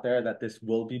it out there that this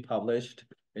will be published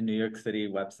in New York City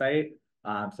website.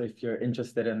 So if you're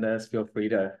interested in this, feel free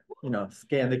to,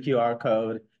 scan the QR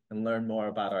code and learn more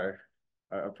about our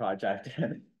project.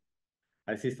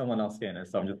 I see someone else scanning,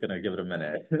 so I'm just gonna give it a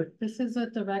minute. This is a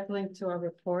direct link to our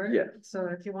report. Yeah. So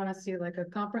if you want to see like a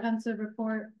comprehensive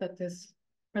report that this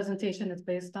presentation is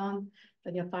based on,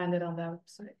 then you'll find it on that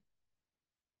website.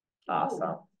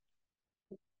 Awesome.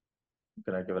 I'm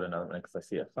gonna give it another minute because I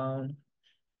see a phone.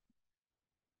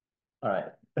 All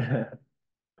right.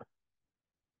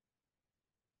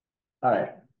 All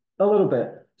right, a little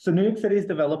bit. So New York City is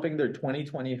developing their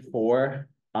 2024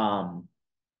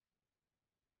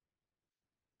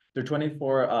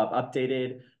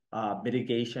 updated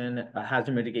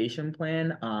hazard mitigation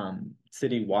plan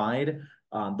citywide.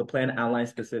 The plan outlines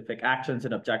specific actions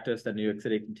and objectives that New York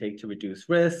City can take to reduce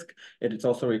risk. It is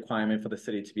also a requirement for the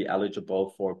city to be eligible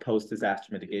for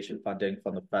post-disaster mitigation funding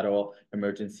from the Federal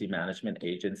Emergency Management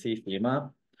Agency,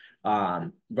 FEMA.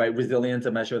 Resilience,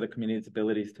 a measure of the community's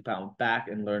abilities to bounce back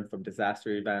and learn from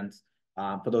disaster events.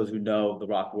 For those who know, the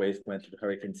Rockaways went through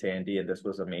Hurricane Sandy, and this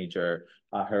was a major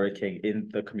hurricane in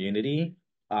the community.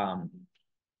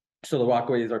 So the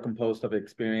Rockaways are composed of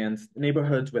experienced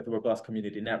neighborhoods with robust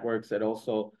community networks. It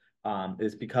also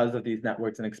is because of these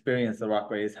networks and experience, the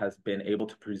Rockaways has been able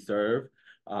to preserve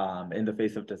in the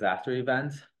face of disaster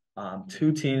events.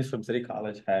 Two teams from City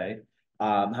College,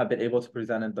 have been able to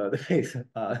present in the face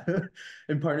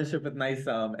in partnership with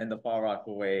NYSUM and the Fall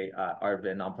Rockaway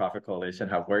Arvin Nonprofit Coalition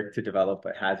have worked to develop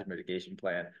a hazard mitigation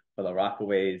plan for the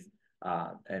Rockaways.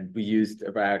 And we used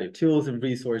a variety of tools and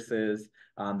resources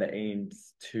that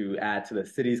aims to add to the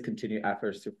city's continued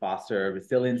efforts to foster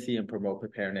resiliency and promote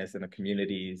preparedness in the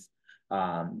communities.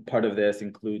 Part of this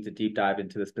includes a deep dive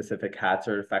into the specific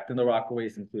hazard affecting the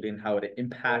Rockaways, including how it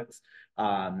impacts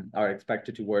are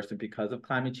expected to worsen because of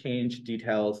climate change,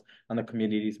 details on the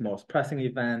community's most pressing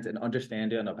events, and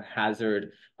understanding of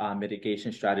hazard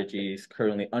mitigation strategies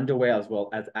currently underway, as well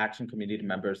as action community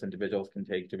members and individuals can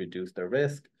take to reduce their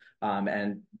risk,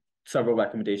 and several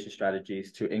recommendation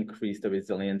strategies to increase the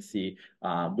resiliency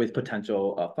with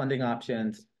potential funding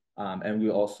options. And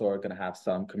we also are going to have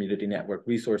some community network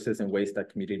resources and ways that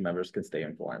community members can stay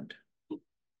informed.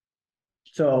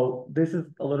 So this is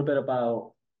a little bit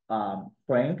about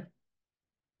Frank,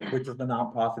 which is the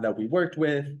nonprofit that we worked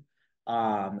with.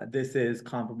 This is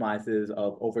compromises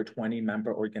of over 20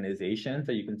 member organizations.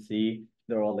 So you can see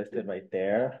they're all listed right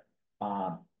there.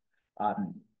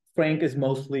 Frank is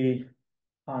mostly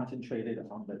concentrated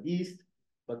on the east,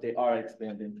 but they are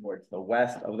expanding towards the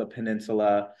west of the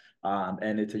peninsula.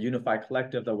 And it's a unified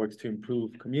collective that works to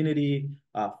improve community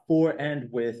for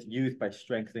and with youth by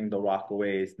strengthening the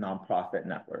Rockaways nonprofit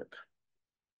network.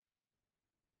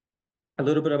 A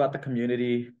little bit about the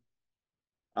community.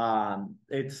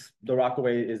 The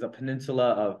Rockaway is a peninsula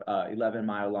of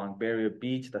 11-mile-long barrier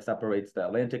beach that separates the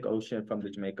Atlantic Ocean from the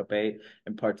Jamaica Bay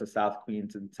in parts of South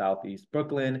Queens and Southeast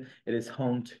Brooklyn. It is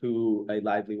home to a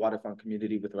lively waterfront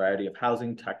community with a variety of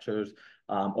housing textures.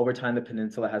 Over time, the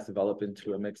peninsula has developed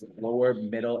into a mix of lower,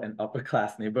 middle, and upper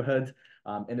class neighborhoods.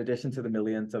 In addition to the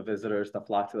millions of visitors that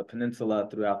flock to the peninsula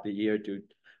throughout the year,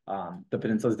 the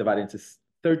peninsula is divided into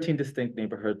 13 distinct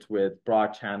neighborhoods with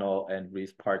Broad Channel and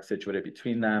Reese Park situated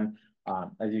between them.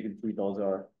 As you can see, those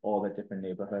are all the different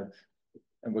neighborhoods,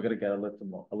 and we're going to get a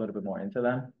little bit more into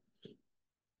them.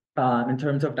 In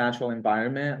terms of natural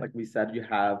environment, like we said, you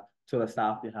have to the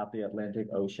south, you have the Atlantic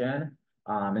Ocean,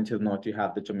 and to the north, you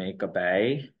have the Jamaica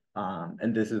Bay.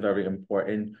 And this is very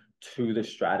important to the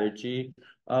strategy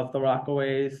of the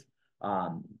Rockaways.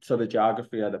 So the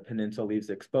geography of the peninsula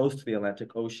leaves exposed to the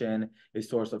Atlantic Ocean, a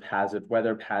source of hazard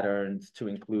weather patterns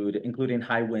including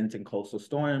high winds and coastal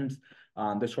storms.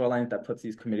 The shoreline that puts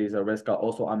these communities at risk are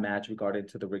also unmatched regarding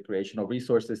to the recreational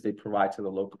resources they provide to the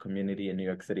local community in New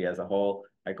York City as a whole.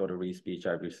 I go to Reese Beach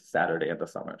every Saturday of the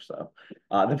summer. So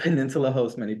the peninsula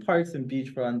hosts many parks and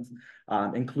beachfronts,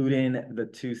 including the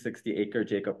 260-acre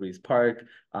Jacob Reese Park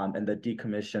and the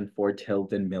decommissioned Fort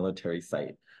Tilden military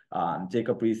site.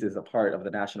 Jacob Reese is a part of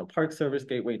the National Park Service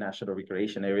Gateway National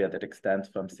Recreation Area that extends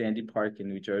from Sandy Park in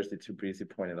New Jersey to Breezy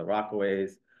Point in the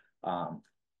Rockaways.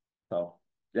 So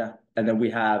yeah, and then we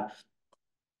have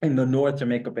in the North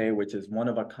Jamaica Bay, which is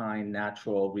one-of-a-kind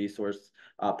natural resource,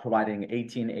 providing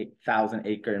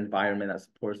 18,000-acre environment that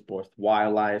supports both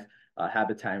wildlife,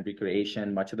 habitat, and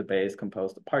recreation. Much of the bay is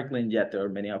composed of parkland, yet there are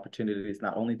many opportunities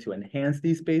not only to enhance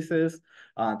these spaces,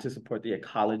 to support the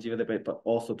ecology of the bay, but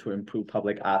also to improve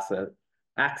public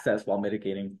access while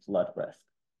mitigating flood risk.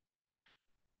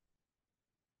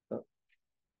 So,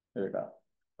 there we go.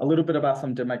 A little bit about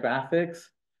some demographics.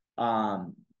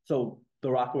 So the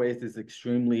Rockaways is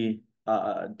extremely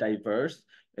diverse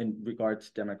in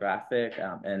regards to demographic,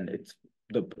 and it's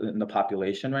in the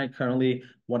population, right? Currently,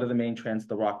 one of the main trends,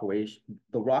 the Rockaways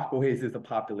is a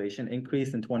population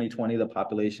increase. In 2020, the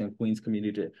population of Queens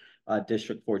Community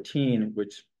District 14,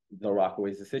 which the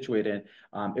Rockaways is situated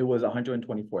in, it was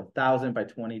 124,000. By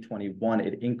 2021,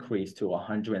 it increased to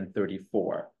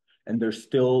 134. And there's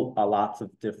still lots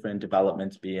of different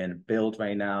developments being built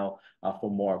right now for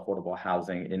more affordable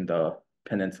housing in the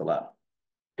peninsula.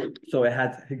 So it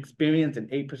has experienced an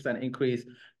 8% increase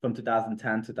from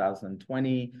 2010 to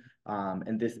 2020.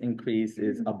 And this increase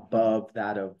is above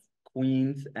that of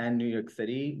Queens and New York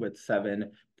City with 7.8%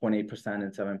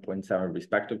 and 7.7%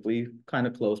 respectively, kind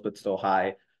of close, but still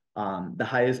high. The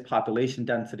highest population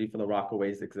density for the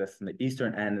Rockaways exists in the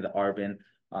eastern end of the Arvin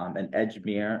and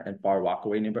Edgemere and Far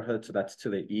Rockaway neighborhood. So that's to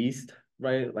the east,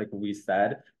 right? Like we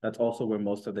said, that's also where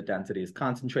most of the density is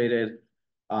concentrated.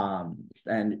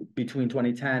 And between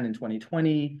 2010 and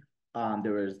 2020,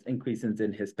 there was increases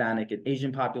in Hispanic and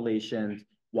Asian populations,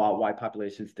 while white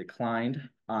populations declined.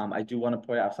 I do want to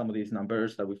point out some of these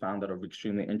numbers that we found that are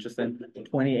extremely interesting.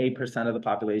 28% of the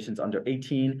population is under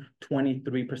 18,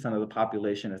 23% of the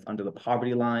population is under the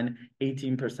poverty line,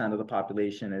 18% of the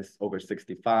population is over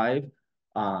 65.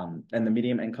 And the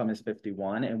median income is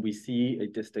 51. And we see a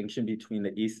distinction between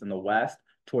the East and the West.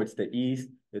 Towards the East,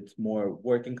 it's more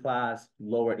working class,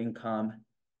 lower income,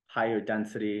 higher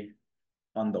density.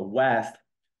 On the West,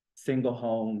 single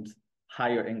homes,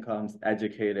 higher incomes,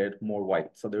 educated, more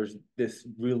white. So there's this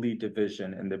really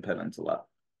division in the peninsula.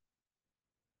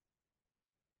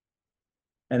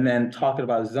 And then talking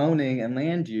about zoning and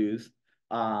land use,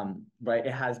 right,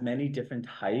 it has many different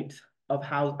types of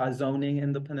zoning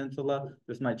in the peninsula.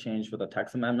 This might change for the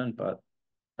text amendment, but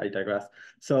I digress.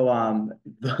 So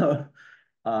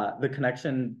the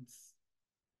connections,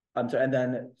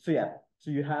 so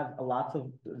you have a lot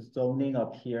of zoning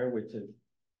up here, which is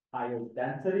higher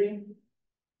density,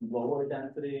 lower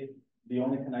density. The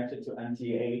only connection to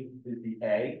MTA is the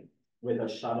A with a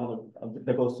shuttle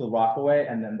that goes to Rockaway,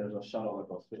 and then there's a shuttle that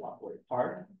goes to Rockaway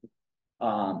Park.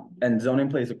 And zoning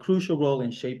plays a crucial role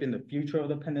in shaping the future of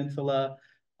the peninsula,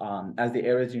 as the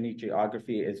area's unique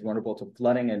geography is vulnerable to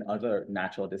flooding and other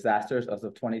natural disasters. As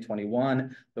of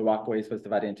 2021, the Rockaways was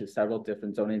divided into several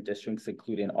different zoning districts,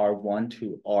 including R1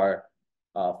 to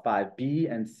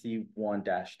R5B and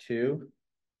C1-2.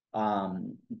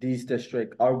 These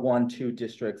R1-2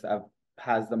 districts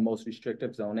has the most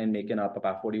restrictive zoning, making up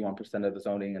about 41% of the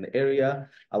zoning in the area,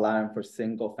 allowing for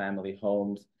single family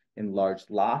homes in large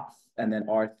lots. And then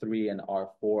R3 and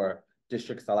R4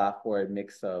 districts allow for a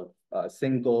mix of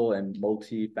single and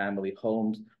multi-family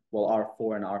homes, while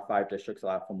R4 and R5 districts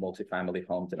allow for multi-family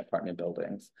homes and apartment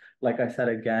buildings. Like I said,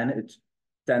 again, it's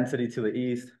density to the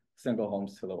east, single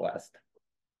homes to the west.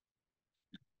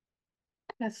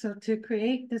 Yeah, so to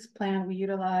create this plan, we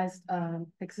utilized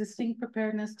existing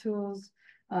preparedness tools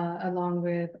along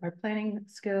with our planning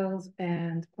skills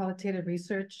and qualitative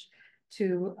research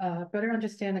to better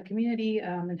understand the community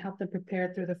and help them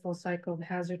prepare through the full cycle of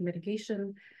hazard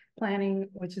mitigation planning,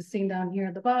 which is seen down here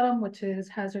at the bottom, which is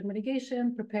hazard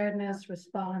mitigation, preparedness,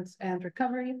 response, and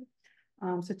recovery.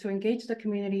 So to engage the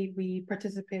community, we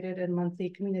participated in monthly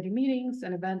community meetings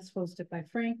and events hosted by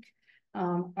Frank.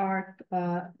 Our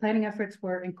planning efforts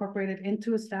were incorporated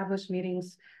into established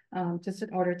meetings just in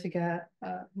order to get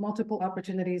multiple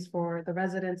opportunities for the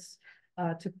residents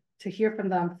to hear from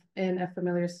them in a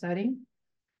familiar setting.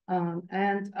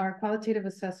 And our qualitative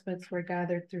assessments were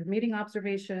gathered through meeting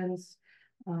observations,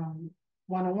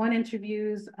 one-on-one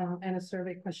interviews, and a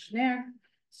survey questionnaire.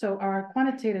 So our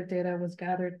quantitative data was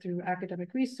gathered through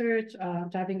academic research,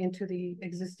 diving into the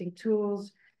existing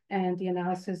tools and the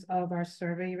analysis of our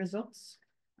survey results.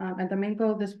 And the main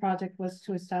goal of this project was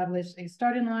to establish a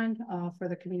starting line for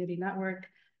the community network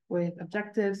with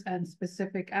objectives and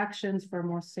specific actions for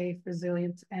more safe,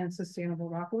 resilient, and sustainable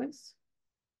Rockaways.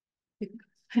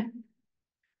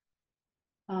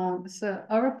 So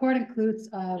our report includes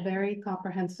a very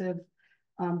comprehensive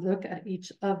look at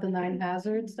each of the 9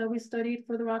 hazards that we studied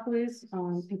for the Rockaways,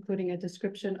 including a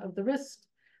description of the risk,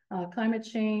 climate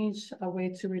change, a way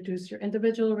to reduce your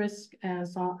individual risk,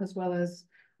 as well as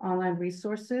online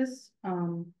resources.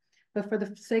 But for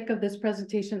the sake of this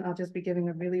presentation, I'll just be giving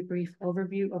a really brief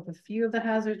overview of a few of the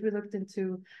hazards we looked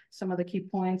into, some of the key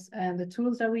points, and the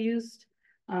tools that we used.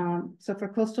 So for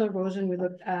coastal erosion, we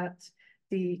looked at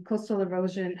the coastal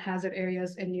erosion hazard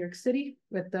areas in New York City,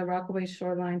 with the Rockaway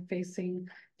shoreline facing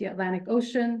the Atlantic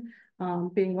Ocean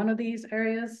being one of these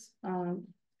areas.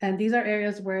 And these are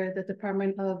areas where the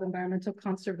Department of Environmental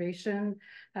Conservation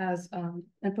has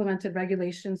implemented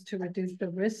regulations to reduce the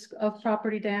risk of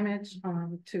property damage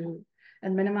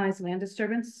and minimize land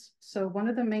disturbance. So one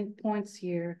of the main points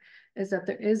here is that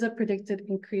there is a predicted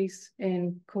increase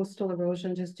in coastal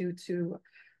erosion just due to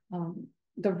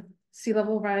the sea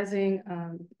level rising,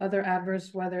 other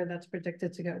adverse weather that's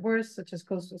predicted to get worse, such as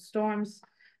coastal storms.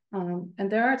 And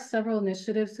there are several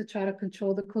initiatives to try to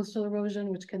control the coastal erosion,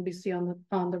 which can be seen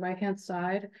on the right-hand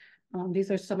side. These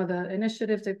are some of the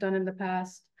initiatives they've done in the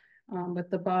past, with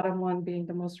the bottom one being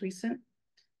the most recent.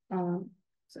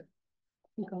 So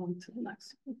going to the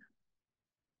next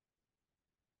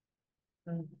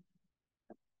one.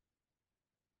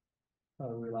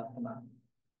 We left them out.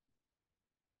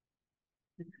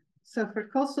 So for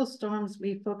coastal storms,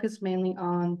 we focus mainly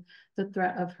on the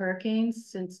threat of hurricanes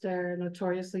since they're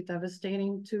notoriously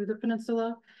devastating to the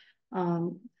peninsula.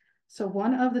 So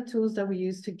one of the tools that we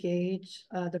use to gauge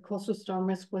the coastal storm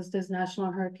risk was this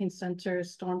National Hurricane Center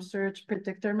storm surge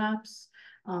predictor maps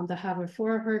that have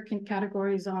 4 hurricane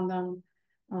categories on them.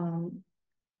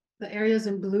 The areas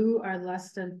in blue are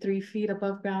less than 3 feet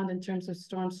above ground in terms of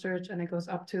storm surge, and it goes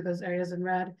up to those areas in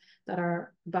red that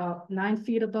are about 9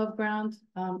 feet above ground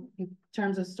in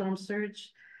terms of storm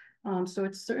surge. So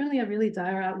it's certainly a really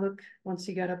dire outlook once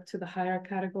you get up to the higher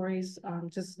categories,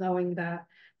 just knowing that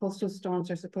coastal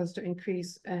storms are supposed to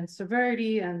increase in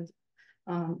severity and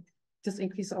just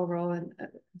increase overall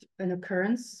in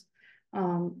occurrence.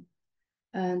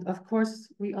 And of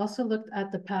course, we also looked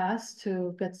at the past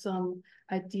to get some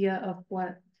idea of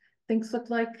what things look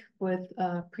like with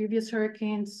previous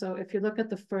hurricanes. So if you look at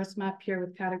the first map here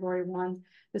with category 1,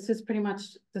 this is pretty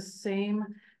much the same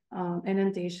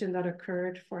inundation that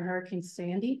occurred for Hurricane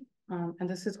Sandy. And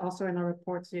this is also in our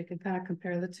report, so you can kind of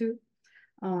compare the two.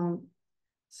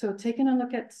 So taking a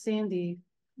look at Sandy,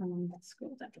 let's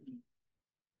go back.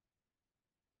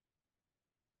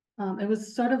 It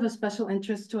was sort of a special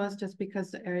interest to us just because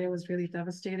the area was really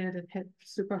devastated and hit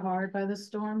super hard by the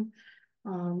storm.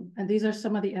 And these are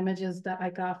some of the images that I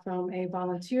got from a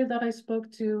volunteer that I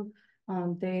spoke to.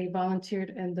 They volunteered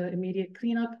in the immediate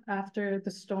cleanup after the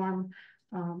storm.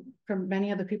 From many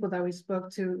of the people that we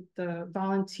spoke to, the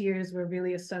volunteers were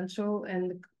really essential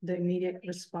in the immediate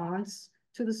response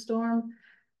to the storm.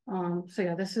 So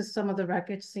yeah, this is some of the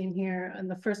wreckage seen here. In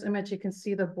the first image, you can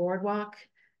see the boardwalk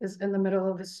is in the middle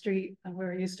of the street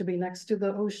where it used to be next to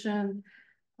the ocean.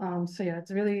 So yeah,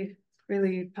 it's really,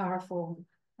 really powerful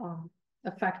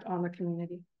effect on the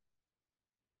community.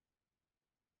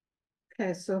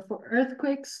 Okay, so for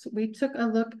earthquakes, we took a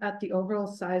look at the overall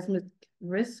seismic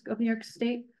risk of New York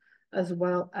State, as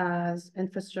well as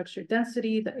infrastructure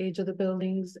density, the age of the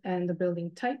buildings, and the building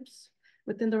types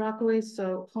within the Rockaways.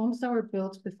 So homes that were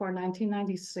built before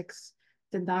 1996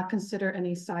 did not consider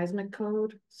any seismic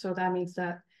code. So that means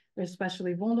that they're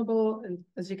especially vulnerable. And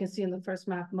as you can see in the first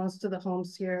map, most of the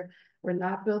homes here were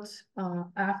not built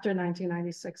after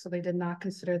 1996. So they did not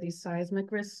consider these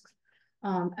seismic risks.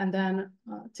 And then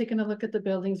taking a look at the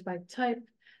buildings by type,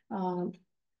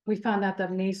 we found out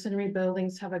that masonry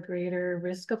buildings have a greater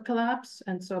risk of collapse.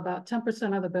 And so about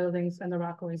 10% of the buildings in the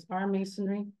Rockaways are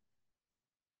masonry.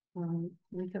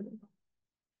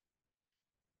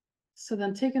 So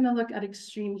then taking a look at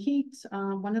extreme heat,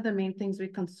 one of the main things we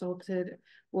consulted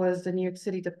was the New York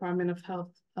City Department of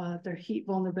Health, their heat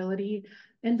vulnerability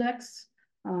index.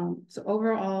 So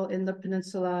overall in the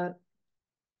peninsula,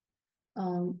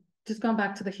 just going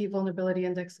back to the heat vulnerability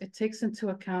index, it takes into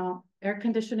account air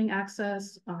conditioning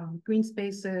access, green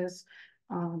spaces,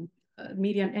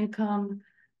 median income,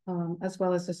 as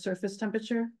well as the surface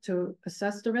temperature to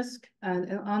assess the risk.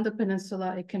 And on the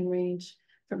peninsula, it can range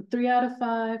from 3 out of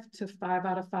 5 to 5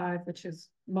 out of 5, which is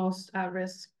most at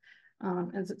risk.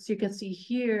 And so you can see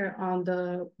here on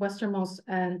the westernmost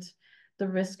end, the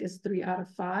risk is 3 out of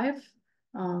 5,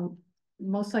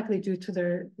 most likely due to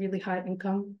their really high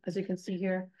income, as you can see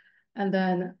here. And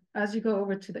then as you go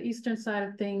over to the eastern side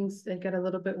of things, they get a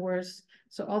little bit worse.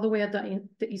 So all the way at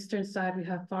the eastern side, we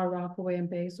have Far Rockaway and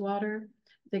Bayswater.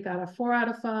 They got a 4 out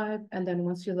of 5. And then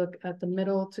once you look at the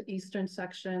middle to eastern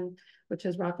section, which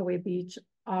is Rockaway Beach,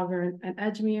 Auburn, and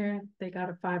Edgemere, they got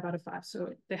a 5 out of 5.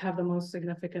 So they have the most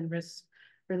significant risks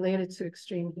related to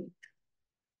extreme heat.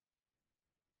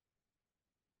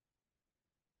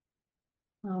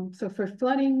 So for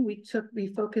flooding, we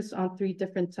focused on 3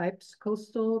 different types: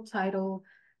 coastal, tidal,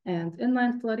 and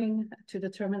inland flooding. To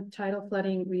determine tidal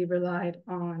flooding, we relied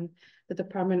on the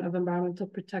Department of Environmental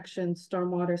Protection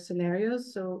stormwater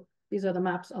scenarios. So these are the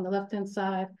maps on the left-hand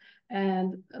side.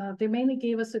 And they mainly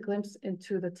gave us a glimpse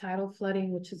into the tidal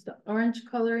flooding, which is the orange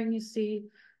coloring you see.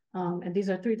 And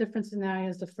these are 3 different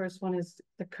scenarios. The first one is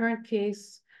the current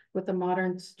case with the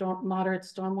moderate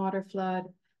stormwater flood.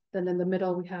 Then in the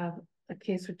middle, we have a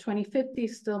case for 2050,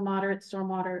 still moderate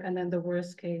stormwater, and then the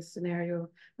worst case scenario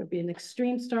would be an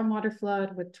extreme stormwater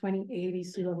flood with 2080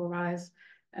 sea level rise.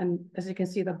 And as you can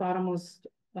see, the bottommost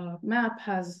map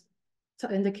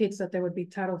indicates that there would be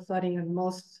tidal flooding in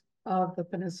most of the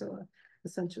peninsula,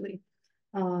 essentially.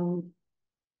 And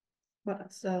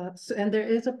there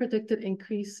is a predicted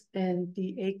increase in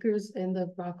the acres in the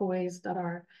Rockaways that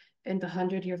are in the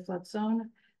 100-year flood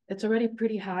zone. It's already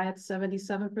pretty high at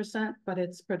 77%, but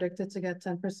it's predicted to get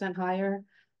 10% higher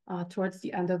towards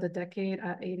the end of the decade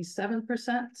at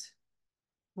 87%.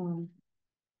 And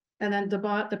then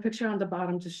the picture on the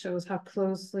bottom just shows how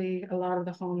closely a lot of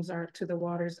the homes are to the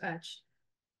water's edge.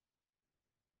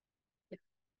 Yeah.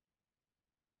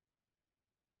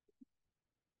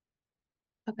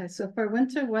 Okay, so for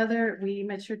winter weather, we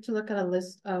made sure to look at a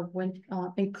list of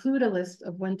include a list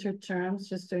of winter terms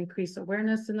just to increase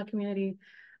awareness in the community.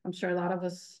 I'm sure a lot of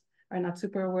us are not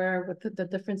super aware with the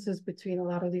differences between a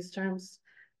lot of these terms.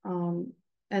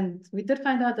 And we did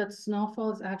find out that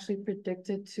snowfall is actually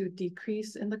predicted to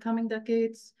decrease in the coming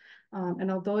decades. And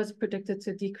although it's predicted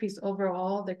to decrease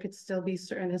overall, there could still be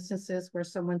certain instances where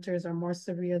some winters are more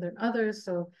severe than others.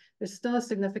 So there's still a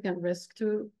significant risk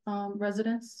to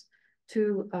residents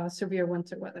to severe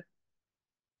winter weather.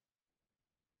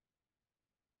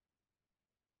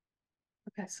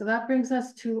 Okay, so that brings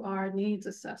us to our needs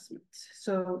assessment.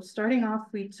 So starting off,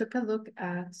 we took a look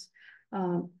at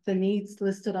the needs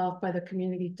listed off by the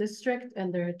community district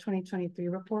and their 2023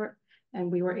 report. And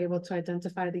we were able to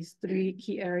identify these 3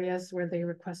 key areas where they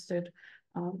requested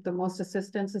the most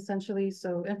assistance, essentially.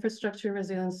 So infrastructure,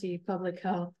 resiliency, public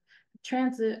health,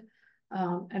 transit.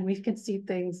 And we can see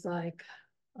things like,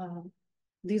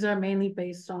 these are mainly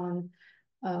based on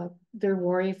their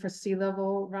worry for sea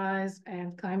level rise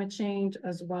and climate change,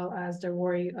 as well as their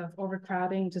worry of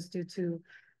overcrowding just due to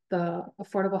the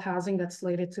affordable housing that's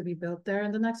slated to be built there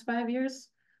in the next 5 years.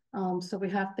 So we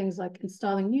have things like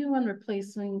installing new and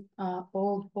replacing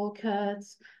old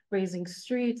bulkheads, raising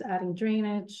streets, adding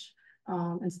drainage,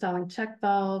 installing check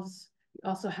valves. We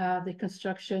also have the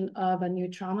construction of a new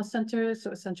trauma center,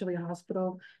 so essentially a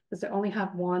hospital, because they only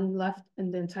have 1 left in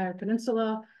the entire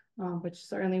peninsula. Which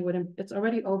certainly wouldn't, it's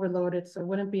already overloaded, so it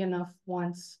wouldn't be enough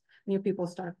once new people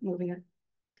start moving it.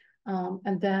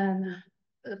 And then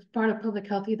as part of public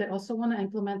health, they also want to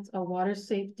implement a water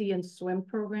safety and swim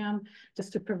program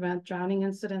just to prevent drowning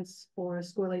incidents for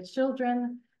school-age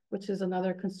children, which is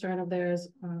another concern of theirs.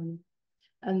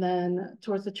 And then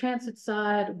towards the transit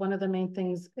side, one of the main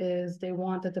things is they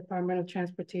want the Department of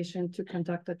Transportation to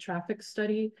conduct a traffic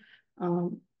study,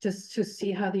 just to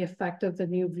see how the effect of the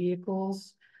new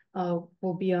vehicles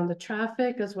will be on the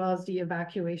traffic as well as the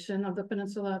evacuation of the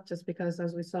peninsula, just because,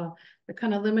 as we saw, they're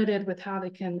kind of limited with how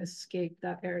they can escape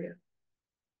that area.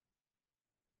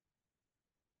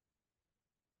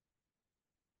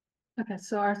 Okay,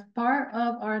 so as part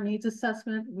of our needs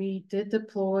assessment, we did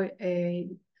deploy a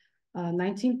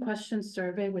 19-question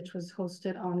survey, which was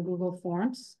hosted on Google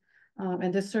Forms.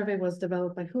 And this survey was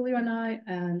developed by Julio and I,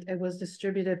 and it was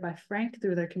distributed by Frank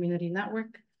through their community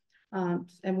network.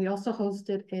 And we also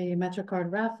hosted a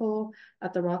MetroCard raffle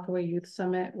at the Rockaway Youth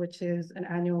Summit, which is an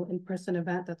annual in-person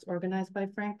event that's organized by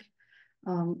Frank.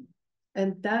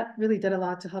 And that really did a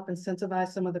lot to help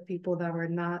incentivize some of the people that were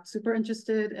not super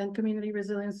interested in community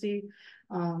resiliency.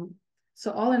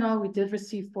 So all in all, we did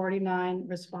receive 49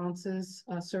 responses,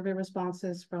 survey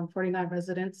responses from 49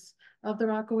 residents of the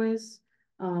Rockaways.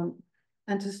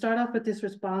 And to start off with these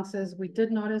responses, we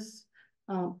did notice,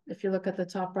 if you look at the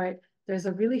top right, there's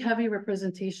a really heavy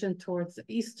representation towards the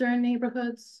eastern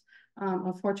neighborhoods.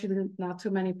 Unfortunately, not too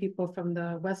many people from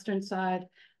the western side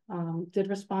did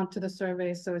respond to the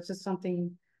survey. So it's just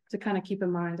something to kind of keep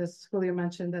in mind, as Julio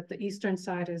mentioned, that the eastern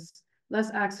side is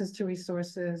less access to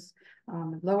resources,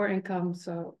 lower income.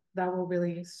 So that will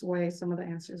really sway some of the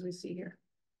answers we see here.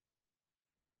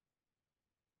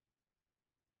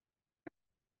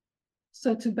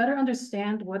 So to better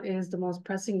understand what is the most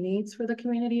pressing needs for the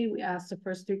community, we asked the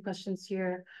first 3 questions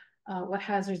here. What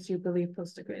hazards do you believe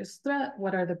pose the greatest threat?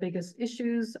 What are the biggest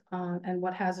issues? And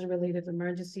what hazard-related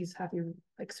emergencies have you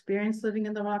experienced living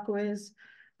in the Rockaways?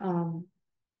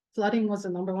 Flooding was the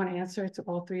 #1 answer to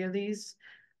all 3 of these,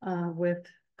 with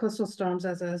coastal storms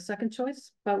as a second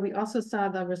choice. But we also saw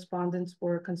that respondents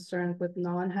were concerned with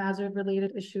non-hazard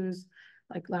related issues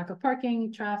like lack of parking,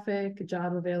 traffic,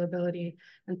 job availability,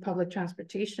 and public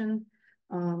transportation.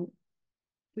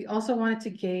 We also wanted to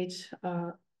gauge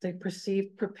the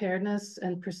perceived preparedness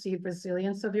and perceived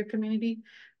resilience of your community.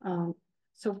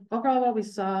 So overall, what we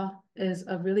saw is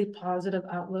a really positive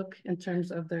outlook in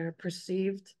terms of their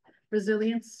perceived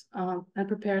resilience and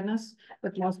preparedness,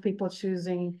 with most people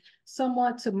choosing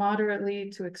somewhat to moderately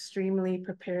to extremely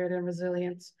prepared and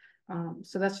resilient.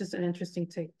 So that's just an interesting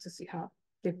take to see how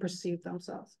they perceive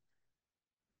themselves.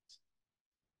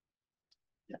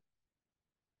 Yeah.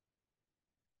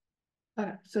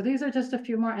 Okay, so these are just a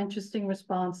few more interesting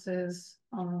responses.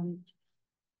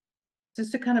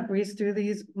 Just to kind of breeze through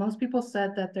these, most people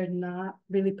said that they're not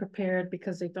really prepared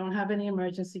because they don't have any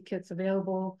emergency kits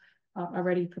available,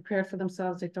 already prepared for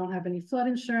themselves. They don't have any flood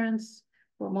insurance.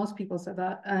 Well, most people said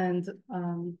that. And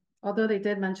although they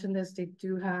did mention this, they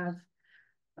do have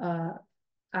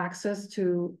access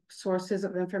to sources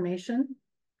of information.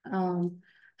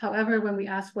 However, when we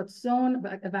asked what zone,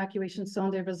 evacuation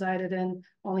zone they resided in,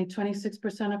 only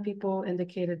 26% of people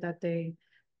indicated that they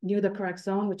knew the correct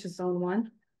zone, which is zone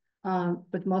 1.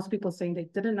 But most people saying they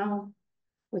didn't know,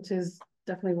 which is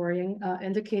definitely worrying,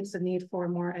 indicates the need for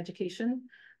more education.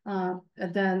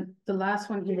 And then the last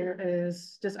one here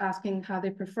is just asking how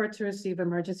they prefer to receive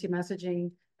emergency messaging.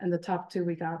 And the top 2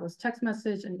 we got was text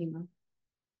message and email.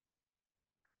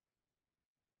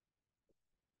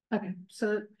 Okay,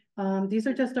 so these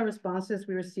are just the responses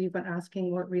we received when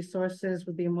asking what resources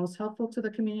would be most helpful to the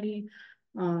community.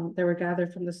 They were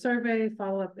gathered from the survey,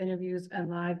 follow-up interviews, and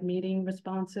live meeting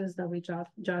responses that we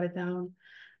jotted down.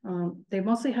 They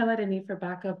mostly highlight a need for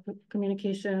backup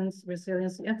communications,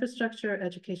 resiliency infrastructure,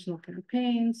 educational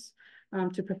campaigns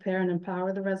to prepare and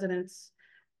empower the residents.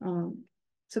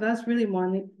 So that's really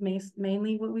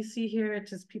mainly what we see here,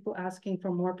 just people asking for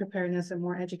more preparedness and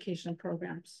more education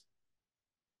programs.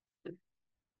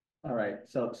 All right,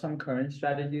 so some current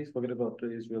strategies, we're gonna go through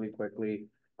these really quickly.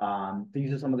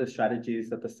 These are some of the strategies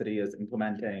that the city is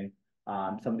implementing.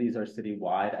 Some of these are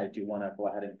citywide. I do wanna go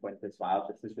ahead and point this out.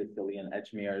 This is Resilient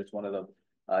Edgemere. It's one of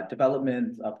the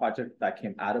development projects that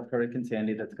came out of Hurricane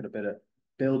Sandy that's gonna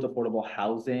build affordable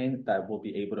housing that will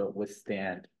be able to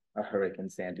withstand a Hurricane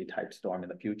Sandy type storm in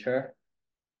the future.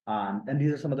 And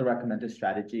these are some of the recommended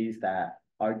strategies that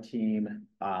our team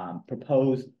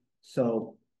proposed.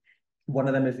 So one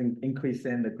of them is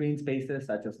increasing the green spaces,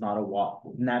 such as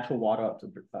natural water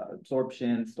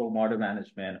absorption, stormwater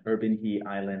management, urban heat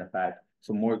island effect.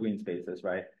 So more green spaces,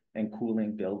 right? And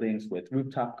cooling buildings with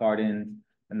rooftop gardens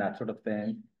and that sort of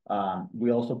thing.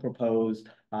 We also proposed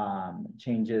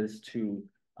changes to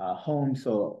homes.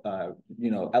 So,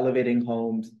 elevating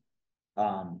homes,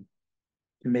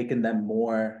 making them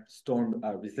more storm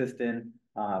resistant.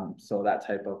 So that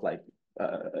type of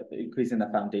increasing the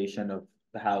foundation of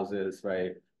the houses,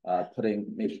 right?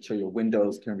 Making sure your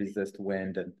windows can resist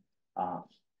wind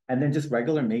and then just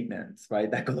regular maintenance,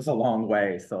 right? That goes a long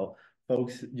way. So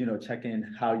folks, checking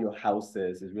how your house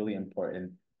is really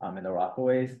important in the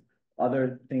Rockaways.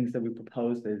 Other things that we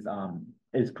proposed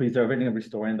is preserving and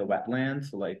restoring the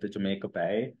wetlands, so like the Jamaica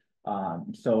Bay.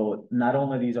 So not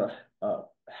only these are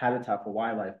habitat for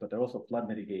wildlife, but they're also flood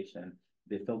mitigation.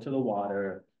 They filter the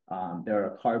water.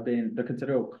 They're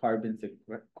considered a carbon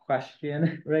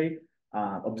sequestration, right?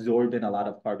 Absorbing a lot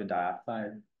of carbon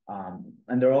dioxide.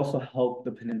 And they're also help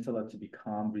the peninsula to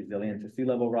become resilient to sea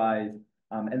level rise.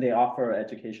 And they offer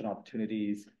educational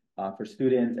opportunities for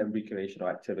students and recreational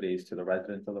activities to the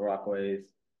residents of the Rockaways.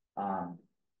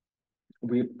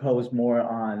 We propose more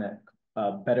on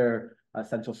better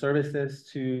essential services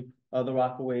to the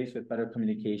Rockaways with better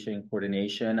communication,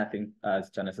 coordination. I think, as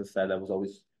Genesis said, that was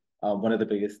always one of the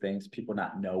biggest things, people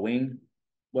not knowing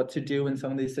what to do in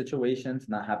some of these situations,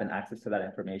 not having access to that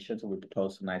information. So we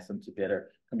propose to NYC to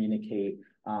better communicate,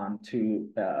 to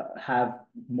have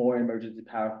more emergency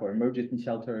power for emergency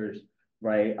shelters,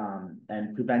 right?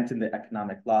 And preventing the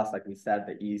economic loss. Like we said,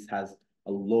 the East has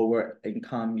a lower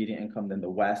median income than the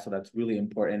West. So that's really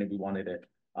important. And we wanted to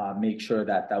make sure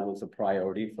that that was a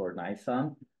priority for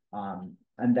NYC.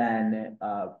 And then,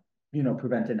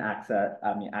 preventing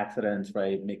accidents,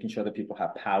 right? Making sure that people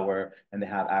have power and they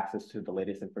have access to the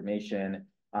latest information.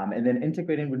 And then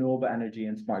integrating renewable energy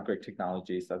and smart grid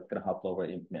technologies that's going to help lower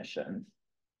emissions.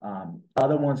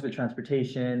 Other ones for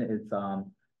transportation is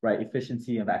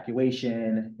efficiency,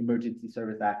 evacuation, emergency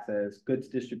service access, goods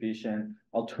distribution,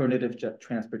 alternative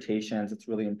transportations. It's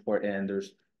really important.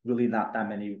 There's really not that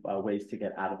many ways to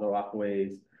get out of the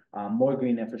Rockaways. More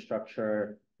green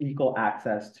infrastructure, equal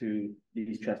access to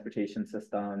these transportation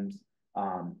systems,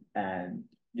 and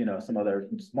some other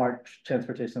smart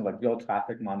transportation like real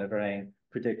traffic monitoring,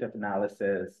 predictive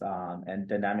analysis, and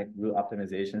dynamic route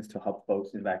optimizations to help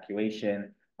folks in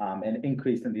evacuation, and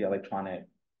increase in the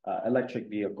electric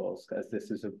vehicles, because this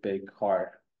is a big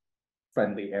car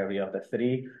friendly area of the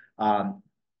city.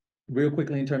 Real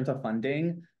quickly, in terms of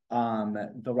funding,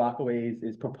 the Rockaways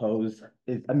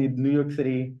New York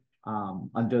City,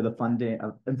 under the funding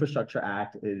of Infrastructure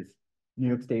Act, New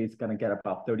York State is going to get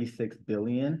about 36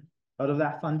 billion out of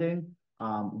that funding,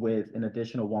 with an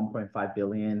additional 1.5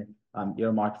 billion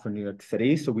earmarked for New York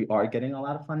City. So we are getting a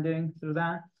lot of funding through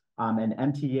that. And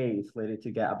MTA is slated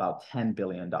to get about $10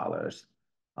 billion.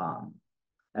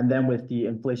 And then with the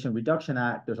Inflation Reduction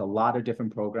Act, there's a lot of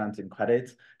different programs and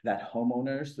credits that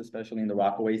homeowners, especially in the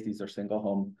Rockaways, these are single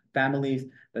home families,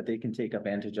 that they can take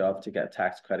advantage of to get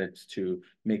tax credits to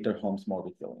make their homes more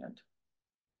resilient.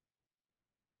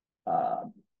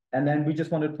 And then we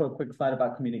just wanted to put a quick slide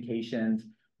about communications,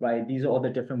 right? These are all the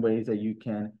different ways that you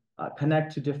can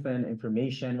connect to different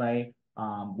information, right?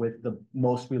 With the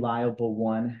most reliable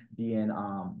one being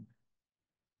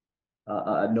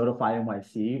Notify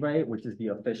NYC, right, which is the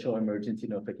official emergency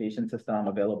notification system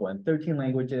available in 13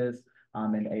 languages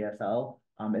in ASL.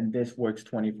 And this works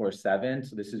 24/7.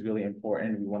 So this is really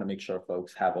important. We want to make sure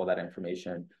folks have all that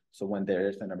information. So when there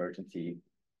is an emergency,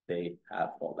 they have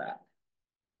all that.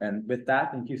 And with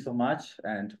that, thank you so much.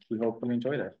 And we hope you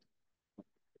enjoyed it.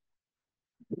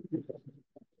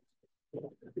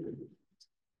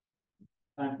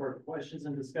 Time for questions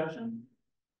and discussion.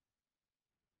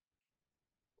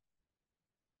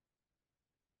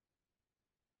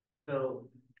 So,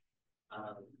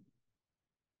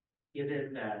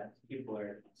 given that people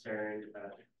are concerned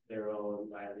about their own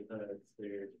livelihoods,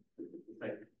 they're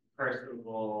like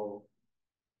personable,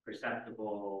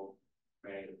 perceptible,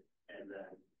 right? And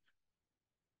then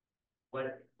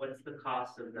what's the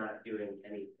cost of not doing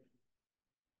anything?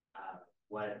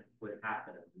 What would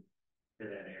happen to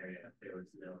that area if there was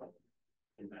no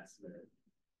investment?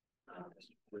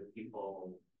 Would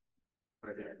people,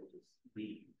 for example, just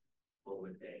leave? Or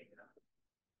would they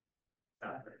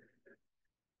suffer?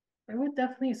 It would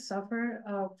definitely suffer.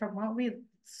 From what we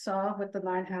saw with the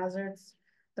 9 hazards,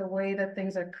 the way that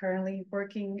things are currently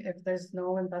working, if there's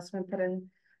no investment put in,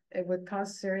 it would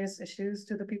cause serious issues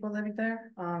to the people living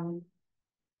there.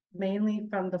 Mainly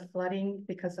from the flooding,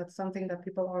 because that's something that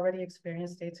people already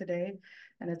experience day to day,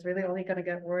 and it's really only going to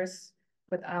get worse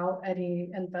without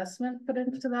any investment put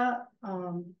into that.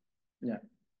 Yeah,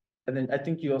 and then I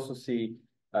think you also see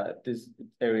this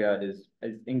area is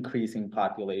increasing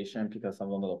population because of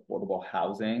affordable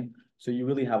housing. So you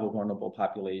really have a vulnerable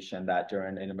population that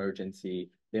during an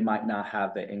emergency, they might not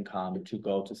have the income to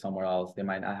go to somewhere else. They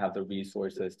might not have the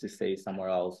resources to stay somewhere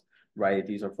else. right?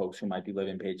 These are folks who might be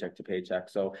living paycheck to paycheck.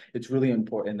 So it's really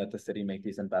important that the city make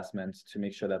these investments to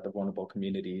make sure that the vulnerable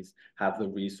communities have the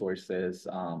resources,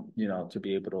 you know, to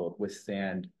be able to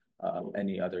withstand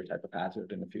any other type of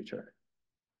hazard in the future.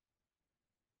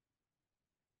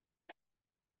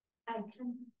 I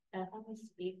can definitely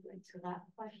speak to that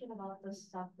question about the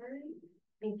suffering,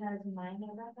 because my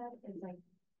neighborhood is like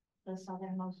the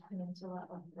southernmost peninsula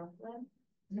of Brooklyn.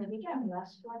 So we get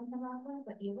less flooding than Rockland,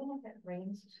 but even if it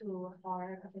rains too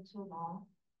hard, if it's too long,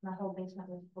 my whole basement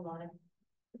is flooded.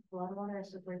 Flood water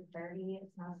is super dirty.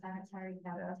 It's not sanitary. You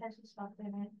have all types of stuff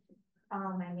in it.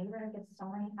 My neighborhood gets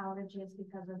so many outages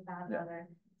because of bad weather.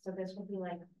 So this would be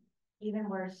like even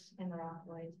worse in the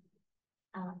Rockaways.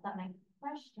 But my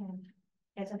question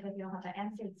is, if you don't have the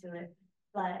answer to it,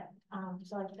 but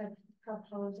so like they're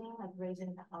proposing like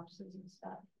raising the houses and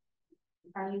stuff.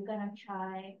 Are you gonna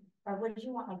try, or would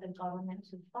you want like the government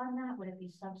to fund that? Would it be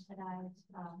subsidized?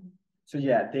 So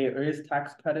yeah, there is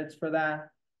tax credits for that.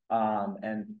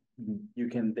 And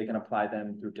they can apply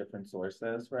them through different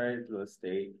sources, right? Through the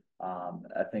state.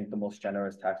 I think the most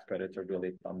generous tax credits are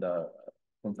really from the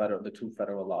two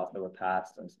federal laws that were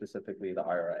passed, and specifically the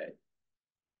IRA,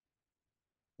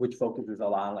 which focuses a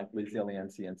lot on like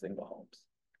resiliency and single homes.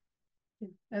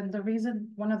 And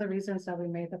one of the reasons that we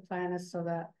made the plan is so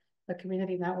that the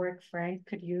community network, Frank,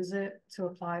 could use it to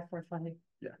apply for funding.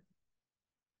 Yeah.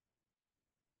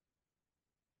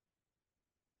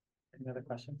 Any other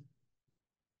questions?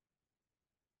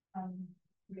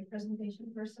 Great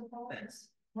presentation, first of all. It's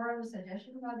more of a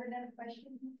suggestion rather than a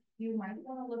question. You might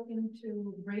want to look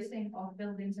into bracing of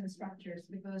buildings and structures,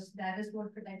 because that is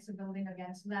what protects a building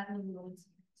against lateral loads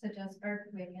such as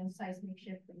earthquake and seismic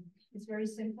shifting. It's very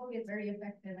simple, yet very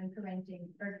effective in preventing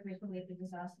earthquake-related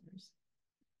disasters.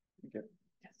 Okay.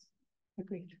 Yes.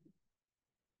 Agreed.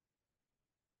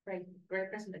 Great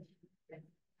presentation.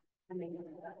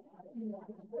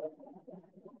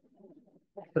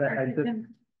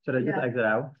 Should I just exit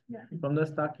out Yeah. from this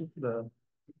document?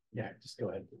 Yeah, just go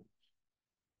ahead.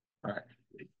 All right.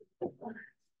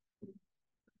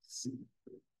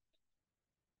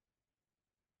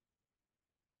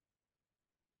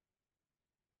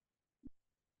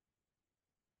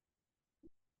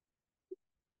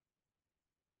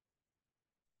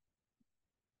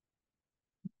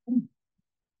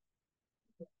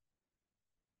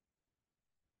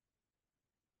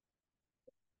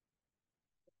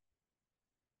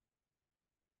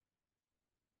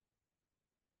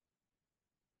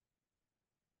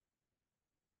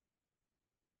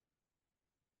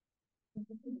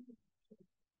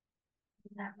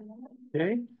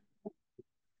 Okay.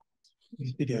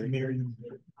 Yeah, Miriam's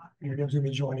gonna be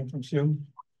joining from Zoom.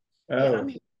 Oh,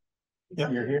 Yeah,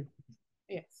 you're here?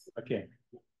 Yes. Okay.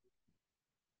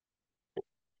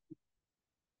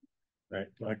 Right,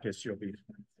 well, I guess you'll be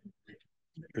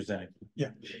presenting.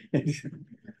 Yeah.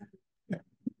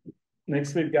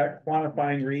 Next, we've got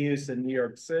quantifying reuse in New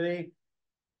York City.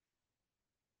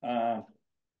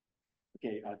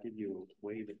 Okay, I'll give you a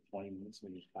wave at 20 minutes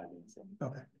when you're 5 minutes in.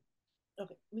 Okay.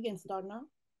 Okay, we can start now.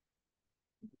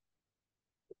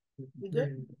 We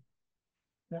good?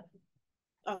 Yeah.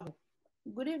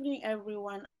 Good evening,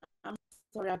 everyone. I'm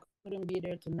sorry I couldn't be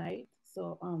there tonight.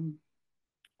 So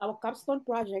our Capstone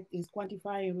project is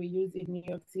quantifying reuse in New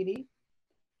York City.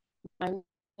 My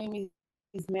name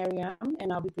is Mariam,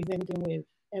 and I'll be presenting with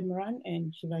Emran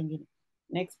and Shivangini.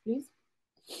 Next, please.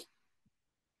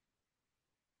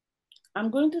 I'm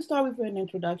going to start with an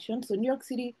introduction. So New York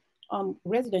City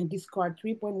residents discard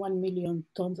 3.1 million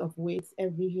tons of waste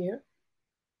every year.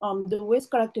 The waste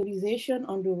characterization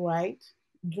on the right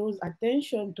draws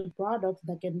attention to products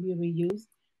that can be reused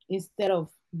instead of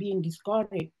being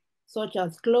discarded, such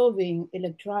as clothing,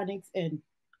 electronics, and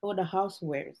other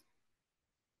housewares.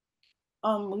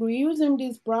 Reusing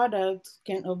these products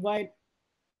can avoid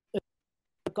the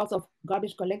cost of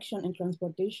garbage collection and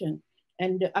transportation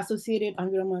and the associated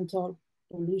environmental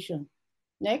pollution.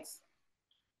 Next.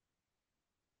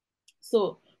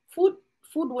 So food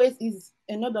waste is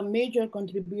another major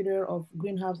contributor of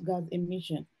greenhouse gas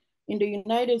emission. In the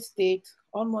United States,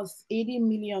 almost 80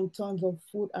 million tons of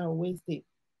food are wasted.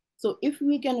 So if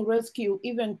we can rescue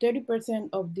even 30%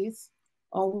 of this,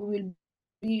 we will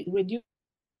be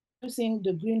reducing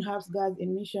the greenhouse gas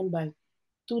emission by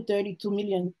 232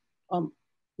 million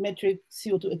metric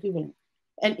CO2 equivalent.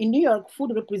 And in New York,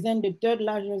 food represents the third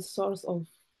largest source of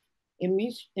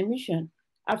emission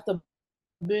after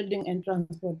building and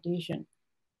transportation.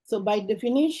 So by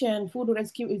definition, food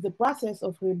rescue is the process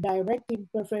of redirecting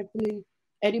perfectly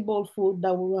edible food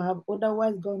that would have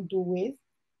otherwise gone to waste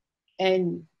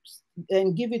and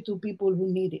give it to people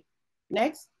who need it.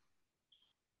 Next.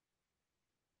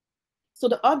 So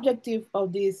the objective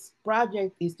of this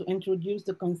project is to introduce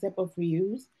the concept of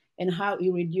reuse and how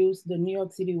it reduces the New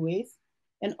York City waste,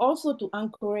 and also to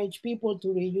encourage people to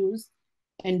reuse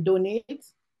and donate,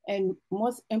 and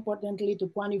most importantly, to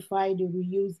quantify the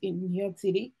reuse in New York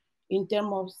City in terms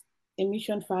of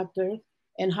emission factors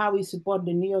and how we support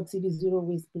the New York City Zero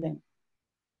Waste Plan.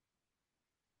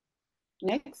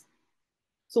 Next.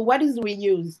 So what is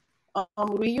reuse?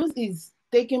 Reuse is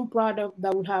taking products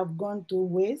that would have gone to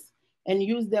waste and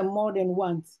use them more than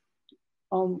once.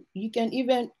 You can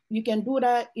do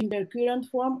that in their current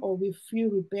form or with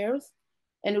few repairs.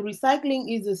 And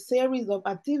recycling is a series of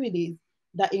activities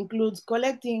that includes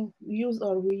collecting, use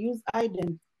or reuse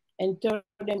items and turn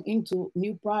them into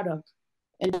new products.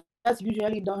 And that's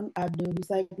usually done at the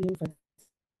recycling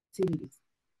facilities.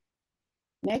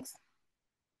 Next.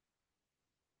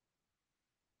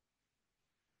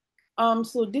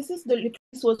 So this is the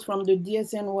source from the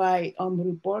DSNY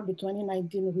report, the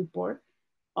 2019 report.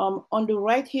 On the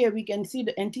right here, we can see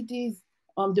the entities,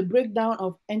 the breakdown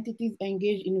of entities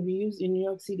engaged in reuse in New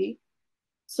York City.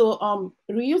 So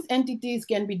reuse entities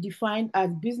can be defined as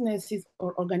businesses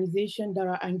or organizations that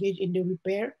are engaged in the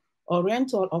repair or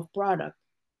rental of product.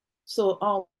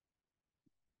 So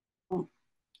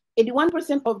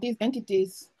 81% of these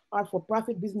entities are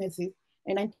for-profit businesses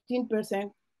and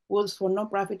 19% was for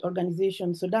non-profit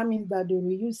organizations. So that means that the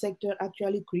reuse sector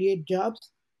actually create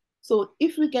jobs. So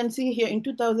if we can see here in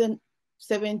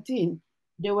 2017,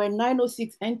 there were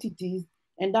 906 entities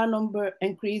and that number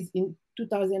increased in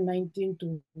 2019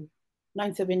 to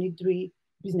 973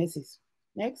 businesses.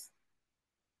 Next.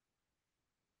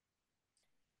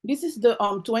 This is the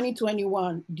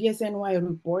 2021 DSNY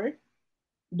report.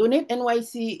 Donate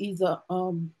NYC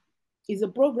is a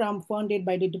program funded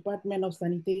by the Department of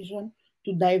Sanitation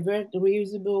to divert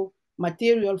reusable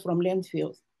material from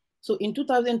landfills. So in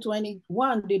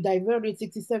 2021, they diverted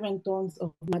 67 tons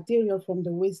of material from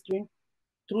the waste stream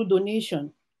through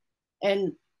donation.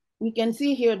 And we can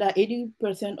see here that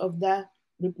 80% of that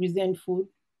represent food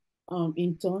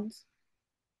in tons.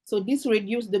 So this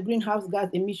reduced the greenhouse gas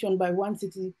emission by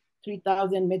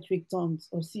 163,000 metric tons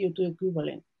of CO2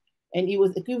 equivalent. And it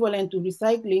was equivalent to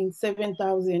recycling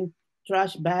 7,000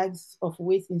 trash bags of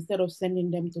waste instead of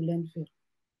sending them to landfill.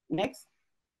 Next.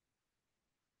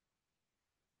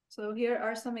 So here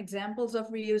are some examples of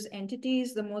reuse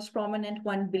entities, the most prominent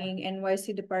one being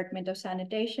NYC Department of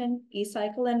Sanitation,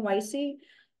 eCycle NYC.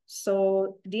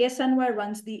 So DSNY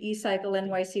runs the eCycle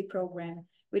NYC program,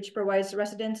 which provides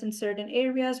residents in certain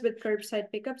areas with curbside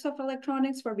pickups of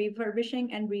electronics for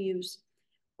refurbishing and reuse.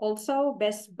 Also,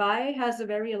 Best Buy has a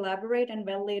very elaborate and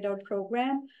well laid out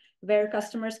program where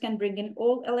customers can bring in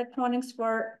old electronics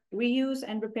for reuse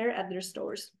and repair at their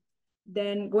stores.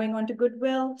 Then going on to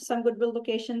Goodwill, some Goodwill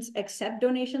locations accept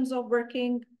donations of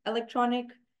working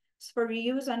electronics for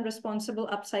reuse and responsible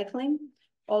upcycling.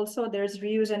 Also, there's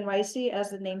Reuse NYC,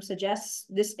 as the name suggests.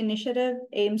 This initiative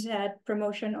aims at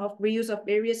promotion of reuse of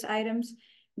various items,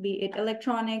 be it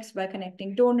electronics, by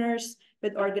connecting donors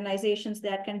with organizations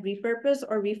that can repurpose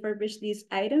or refurbish these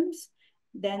items.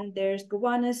 Then there's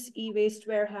Gowanus E-Waste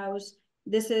Warehouse.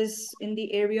 This is in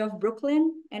the area of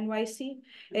Brooklyn, NYC.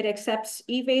 It accepts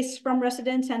e-waste from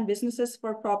residents and businesses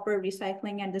for proper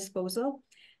recycling and disposal.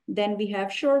 Then we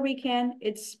have Sure We Can.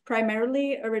 It's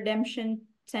primarily a redemption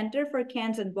center for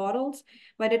cans and bottles,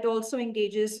 but it also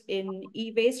engages in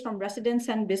e-waste from residents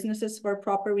and businesses for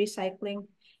proper recycling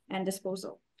and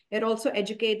disposal. It also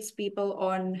educates people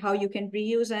on how you can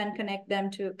reuse and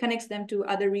connects them to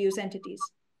other reuse entities.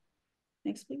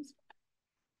 Next, please.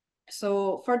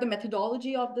 So for the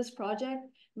methodology of this project,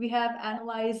 we have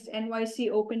analyzed NYC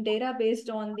open data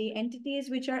based on the entities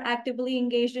which are actively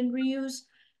engaged in reuse.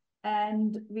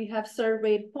 And we have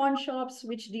surveyed pawn shops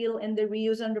which deal in the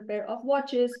reuse and repair of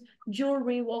watches,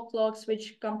 jewelry, wall clocks,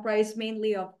 which comprise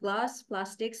mainly of glass,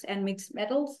 plastics, and mixed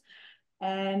metals.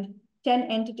 And 10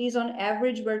 entities on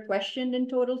average were questioned in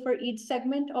total for each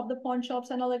segment of the pawn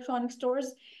shops and electronic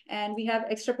stores. And we have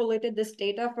extrapolated this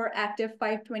data for active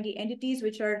 520 entities,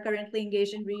 which are currently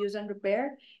engaged in reuse and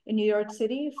repair in New York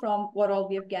City from what all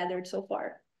we have gathered so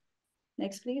far.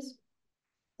 Next, please.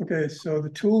 Okay, so the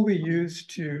tool we use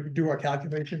to do our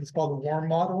calculations is called the WARM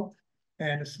model,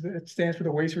 and it stands for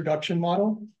the Waste Reduction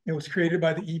Model. It was created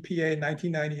by the EPA in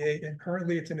 1998, and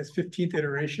currently it's in its 15th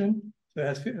iteration.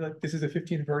 So this is the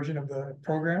 15th version of the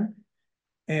program.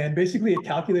 And basically it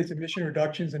calculates emission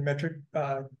reductions in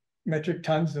metric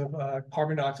tons of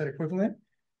carbon dioxide equivalent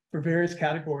for various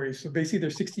categories. So basically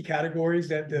there's 60 categories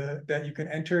that you can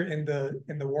enter in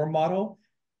the WARM model.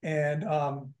 And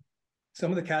some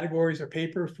of the categories are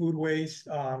paper, food waste,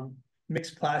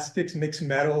 mixed plastics, mixed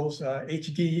metals,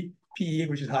 HD PE,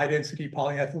 which is high density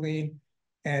polyethylene.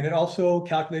 And it also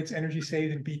calculates energy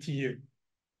saved in BTU.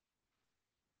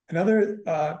 Another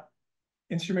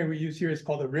instrument we use here is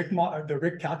called the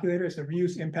RIC calculator. It's a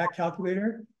reuse impact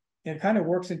calculator. And it kind of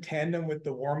works in tandem with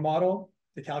the WARM model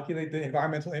to calculate the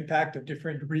environmental impact of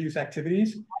different reuse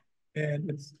activities. And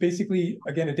it's basically,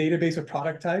 again, a database of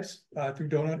product types through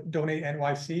Donate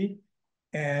NYC.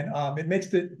 And it makes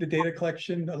the data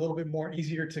collection a little bit more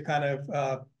easier to kind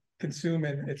of consume,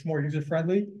 and it's more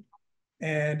user-friendly.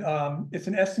 And it gives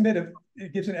an estimate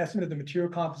of the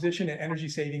material composition and energy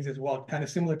savings as well, kind of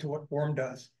similar to what WARM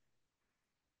does.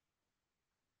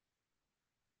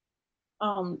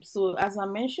 So as I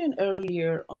mentioned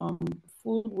earlier,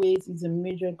 food waste is a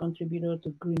major contributor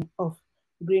to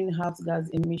greenhouse gas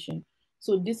emission.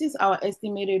 So this is our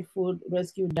estimated food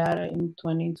rescue data in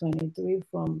 2023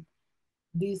 from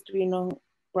these three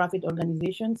non-profit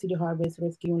organizations: City Harvest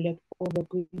Rescue, Leftover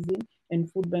Cuisine, and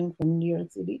Food Bank from New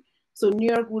York City. So New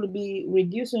York will be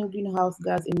reducing greenhouse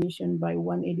gas emission by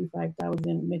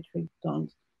 185,000 metric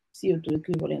tons CO2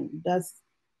 equivalent.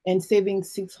 And saving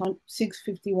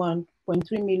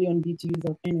 651.3 million BTUs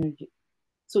of energy.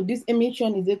 So this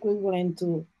emission is equivalent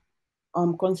to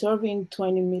conserving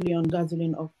 20 million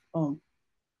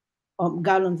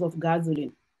gallons of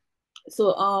gasoline.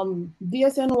 So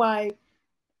DSNY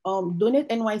Donate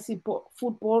NYC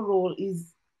food poll role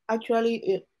is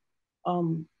actually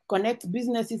connect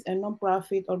businesses and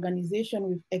nonprofit organizations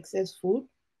with excess food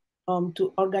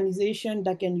to organizations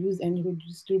that can use and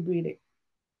redistribute it.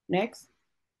 Next.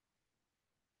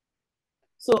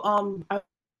 So I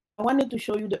wanted to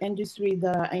show you the industry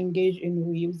that are engaged in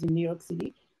reuse in New York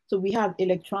City. So we have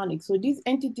electronics. So these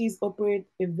entities operate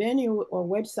a venue or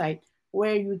website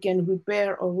where you can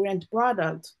repair or rent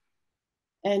products.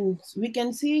 And we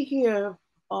can see here,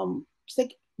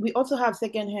 we also have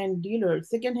secondhand dealers.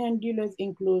 Secondhand dealers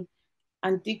include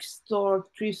antique store,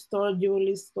 thrift store,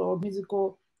 jewelry store,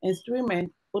 musical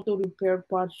instrument, auto repair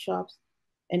part shops,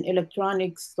 and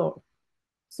electronics store.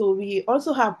 So we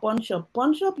also have pawn shop.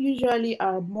 Pawn shop usually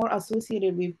are more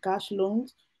associated with cash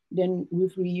loans than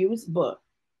with reuse, but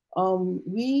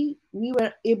we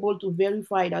were able to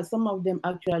verify that some of them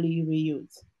actually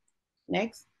reuse.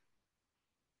 Next.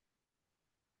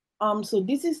 So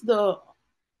this is the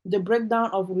breakdown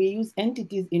of reuse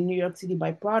entities in New York City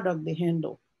by product they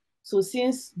handle. So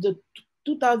since the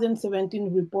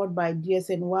 2017 report by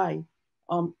DSNY,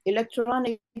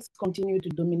 electronics continue to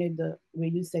dominate the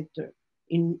reuse sector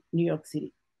in New York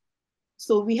City.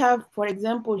 So we have, for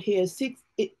example, here,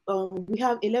 we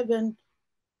have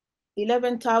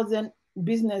 11,000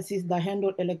 businesses that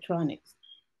handle electronics.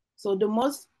 So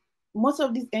most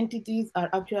of these entities are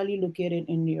actually located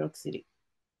in New York City.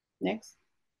 Next.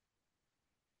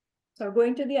 So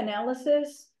going to the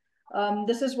analysis,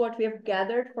 this is what we have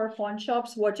gathered for pawn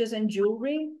shops, watches, and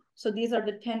jewelry. So these are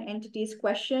the 10 entities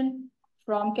questioned,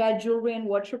 from cat jewelry and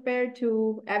watch repair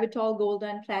to Avitol Gold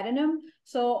and Platinum.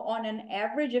 So on an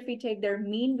average, if we take their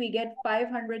mean, we get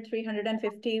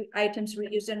 350 items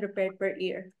reused and repaired per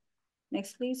year.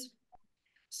 Next, please.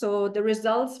 So the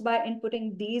results by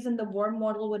inputting these in the WARM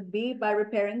model would be: by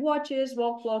repairing watches,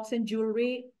 wall clocks, and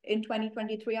jewelry in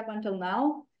 2023 up until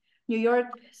now, New York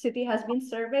City has been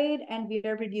surveyed, and we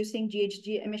are reducing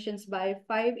GHG emissions by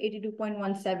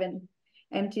 582.17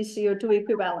 MTCO2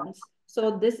 equivalents.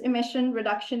 So this emission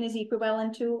reduction is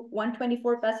equivalent to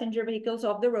 124 passenger vehicles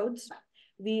off the roads.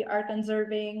 We are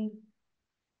conserving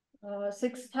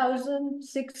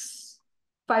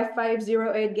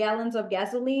 6,65508 gallons of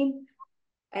gasoline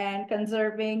and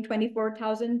conserving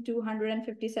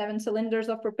 24,257 cylinders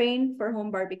of propane for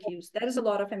home barbecues. That is a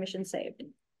lot of emissions saved.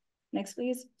 Next,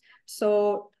 please.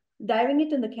 So diving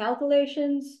into the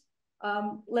calculations,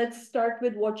 let's start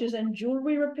with watches and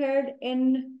jewelry repaired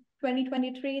in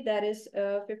 2023, that is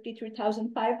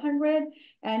 53,500,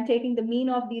 and taking the mean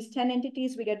of these 10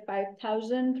 entities, we get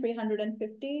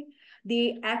 5,350.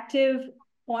 The active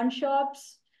pawn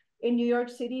shops in New York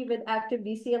City with active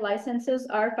DCA licenses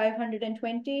are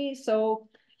 520. So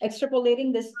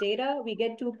extrapolating this data, we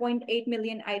get 2.8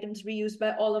 million items reused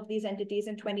by all of these entities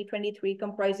in 2023,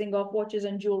 comprising of watches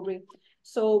and jewelry.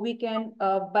 So we can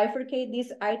bifurcate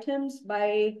these items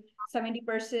by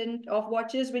 70% of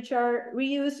watches which are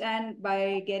reused, and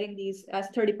by getting these as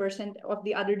 30% of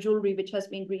the other jewelry which has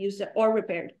been reused or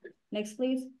repaired. Next,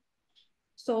 please.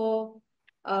 So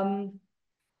going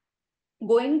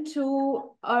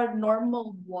to our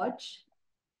normal watch,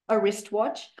 a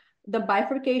wristwatch, the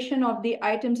bifurcation of the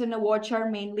items in a watch are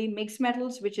mainly mixed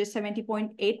metals, which is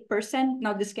 70.8%.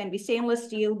 Now this can be stainless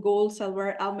steel, gold,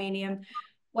 silver, aluminum,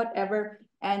 whatever.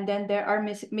 And then there are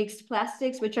mixed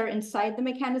plastics, which are inside the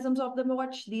mechanisms of the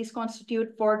watch. These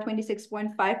constitute for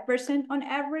 26.5% on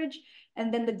average.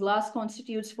 And then the glass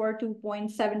constitutes for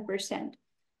 2.7%,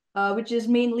 which is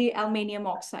mainly aluminium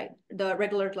oxide, the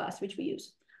regular glass which we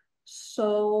use.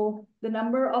 So the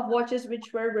number of watches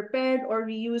which were repaired or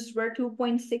reused were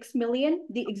 2.6 million.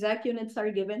 The exact units are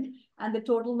given, and the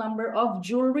total number of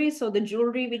jewelry. So the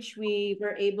jewelry which we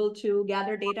were able to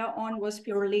gather data on was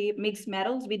purely mixed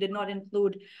metals. We did not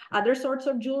include other sorts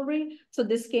of jewelry. So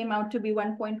this came out to be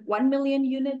 1.1 million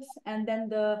units. And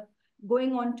then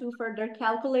going on to further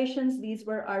calculations, these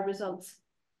were our results.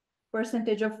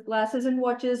 Percentage of glasses and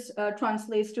watches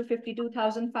translates to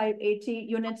 52,580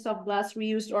 units of glass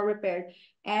reused or repaired.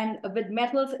 And with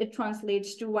metals, it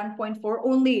translates to 1.4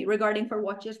 only regarding for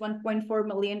watches, 1.4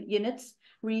 million units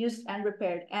reused and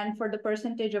repaired. And for the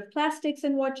percentage of plastics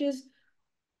in watches,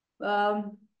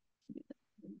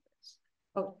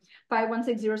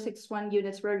 516061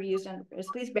 units were reused and repaired.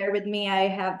 Please bear with me. I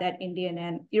have that Indian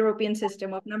and European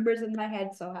system of numbers in my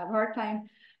head, so I have a hard time.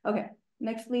 Okay,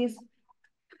 next, please.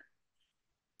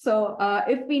 So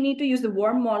if we need to use the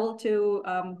warm model to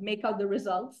make out the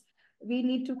results, we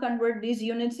need to convert these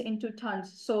units into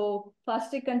tons. So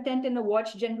plastic content in a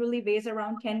watch generally weighs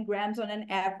around 10 grams on an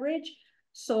average.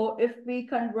 So if we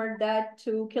convert that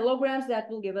to kilograms, that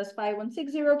will give us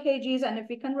 5160 kgs. And if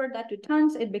we convert that to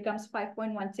tons, it becomes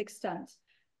 5.16 tons.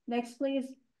 Next,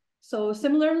 please. So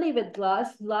similarly with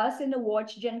glass in a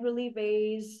watch generally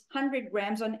weighs 100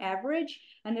 grams on average.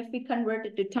 And if we convert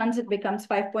it to tons, it becomes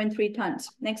 5.3 tons.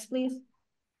 Next, please.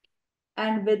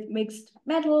 And with mixed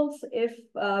metals, if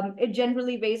it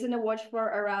generally weighs in a watch for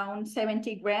around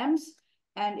 70 grams.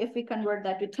 And if we convert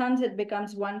that to tons, it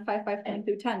becomes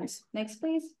 155.2 tons. Next,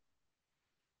 please.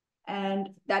 And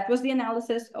that was the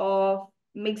analysis of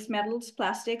mixed metals,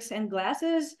 plastics, and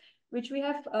glasses, which we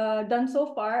have done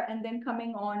so far. And then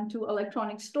coming on to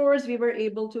electronic stores, we were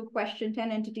able to question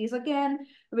 10 entities again,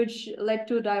 which led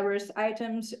to diverse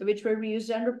items which were reused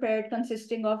and repaired,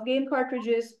 consisting of game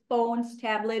cartridges, phones,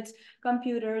 tablets,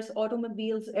 computers,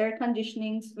 automobiles, air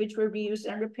conditionings, which were reused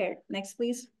and repaired. Next,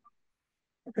 please.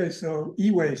 Okay, so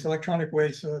e-waste, electronic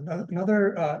waste. So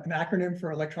another an acronym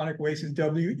for electronic waste is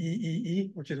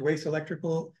WEEE, which is waste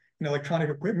electrical and electronic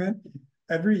equipment.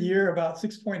 Every year, about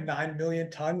 6.9 million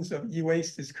tons of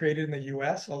e-waste is created in the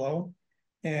US alone.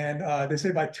 And they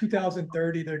say by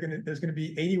 2030, there's gonna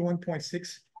be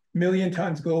 81.6 million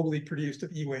tons globally produced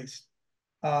of e-waste.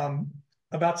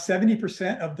 About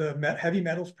 70% of the heavy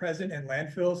metals present in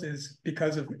landfills is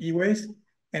because of e-waste.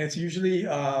 And it's usually,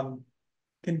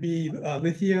 can be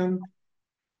lithium.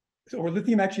 Or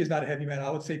lithium actually is not a heavy metal.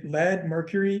 I would say lead,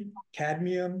 mercury,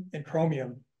 cadmium, and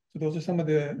chromium. So those are some of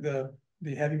the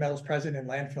heavy metals present in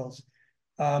landfills.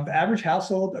 The average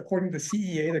household, according to the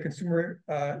CEA, the Consumer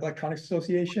Electronics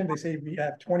Association, they say we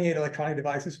have 28 electronic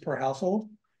devices per household.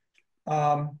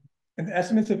 And the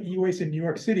estimates of e-waste in New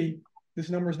York City,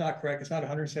 this number is not correct. It's not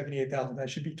 178,000. That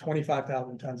should be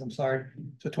 25,000 tons. I'm sorry.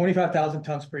 So 25,000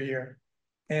 tons per year.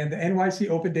 And the NYC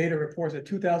Open Data reports that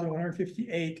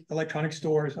 2,158 electronic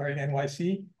stores are in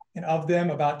NYC. And of them,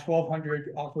 about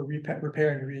 1,200 offer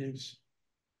repair and reuse.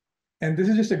 And this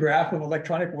is just a graph of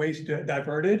electronic waste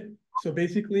diverted. So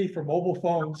basically for mobile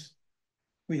phones,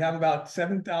 we have about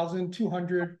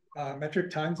 7,200 metric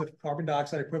tons of carbon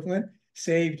dioxide equivalent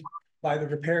saved by the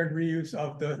repair and reuse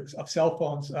of cell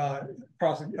phones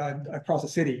across the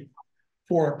city.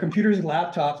 For computers and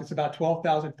laptops, it's about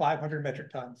 12,500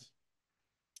 metric tons.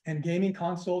 And gaming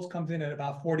consoles comes in at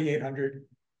about 4,800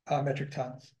 metric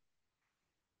tons.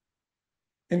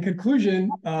 In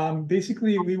conclusion,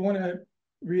 basically we want to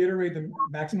reiterate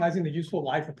maximizing the useful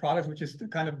life of products, which is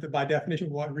kind of by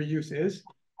definition what reuse is.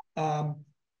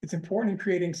 It's important in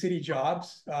creating city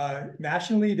jobs.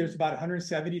 Nationally, there's about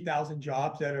 170,000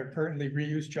 jobs that are currently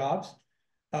reuse jobs.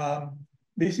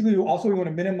 Basically, we want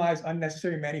to minimize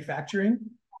unnecessary manufacturing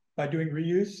by doing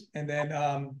reuse, and then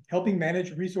helping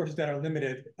manage resources that are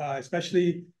limited,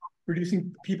 especially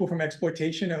reducing people from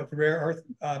exploitation of rare earth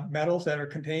metals that are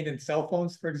contained in cell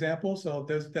phones, for example. So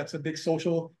that's a big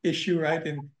social issue, right,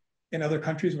 in other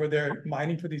countries where they're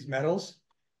mining for these metals.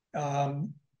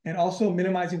 And also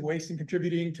minimizing waste and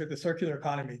contributing to the circular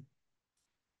economy.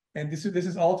 And this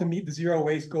is all to meet the zero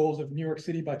waste goals of New York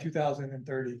City by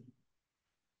 2030.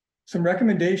 Some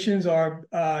recommendations are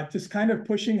just kind of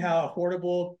pushing how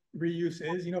affordable reuse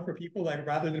is, for people, like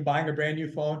rather than buying a brand new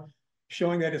phone,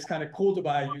 showing that it's kind of cool to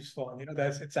buy a used phone,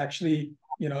 that it's actually,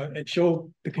 it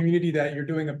show the community that you're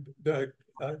doing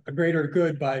a greater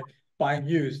good by buying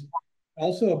used.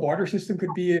 Also, a barter system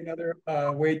could be another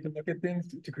way to look at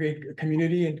things, to create a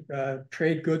community and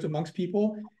trade goods amongst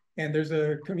people. And there's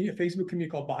a Facebook community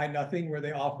called Buy Nothing where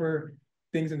they offer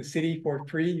things in the city for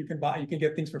free. You can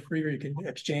get things for free, or you can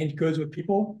exchange goods with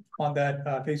people on that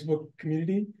Facebook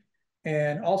community.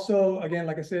 And also, again,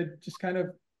 like I said, just kind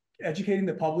of educating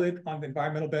the public on the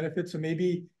environmental benefits. So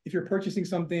maybe if you're purchasing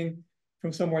something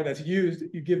from somewhere that's used,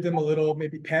 you give them a little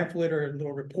maybe pamphlet or a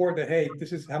little report that, hey,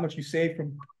 this is how much you save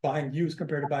from buying used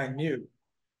compared to buying new.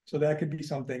 So that could be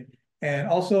something. And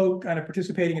also kind of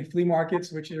participating in flea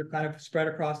markets, which are kind of spread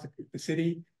across the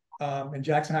city. In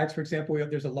Jackson Heights, for example,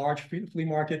 there's a large flea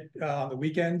market on the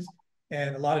weekends,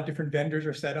 and a lot of different vendors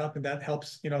are set up, and that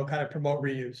helps, kind of promote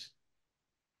reuse.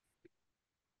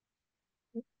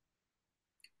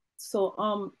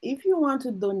 So if you want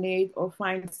to donate or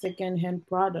find secondhand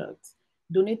products,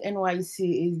 Donate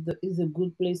NYC is a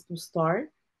good place to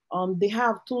start. They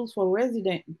have tools for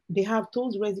resident. They have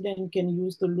tools residents can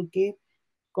use to locate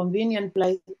convenient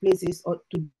places or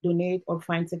to donate or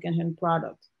find secondhand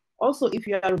products. Also, if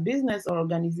you are a business or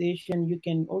organization, you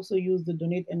can also use the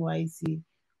Donate NYC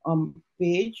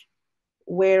page,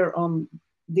 where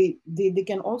they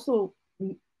can also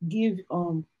give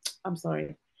I'm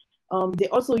sorry. They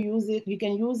also use it. You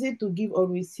can use it to give or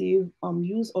receive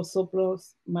used or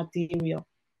surplus material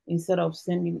instead of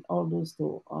sending all those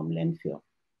to landfill.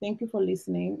 Thank you for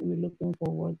listening. We're looking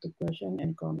forward to questions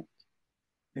and comments.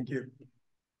 Thank you.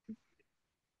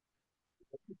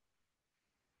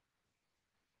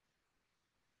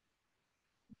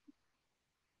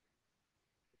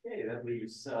 Okay, that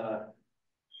leaves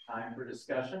time for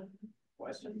discussion,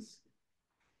 questions.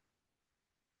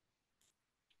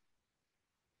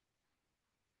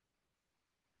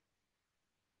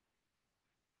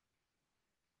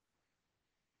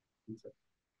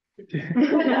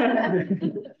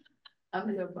 I'm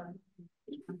the one.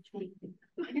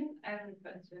 I have a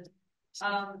question.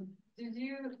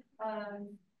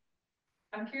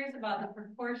 I'm curious about the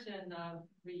proportion of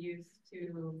reuse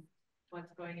to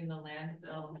what's going in the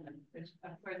landfill, which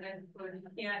of course I suppose you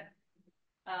can't,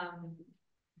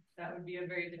 that would be a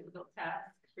very difficult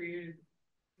task for you to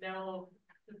know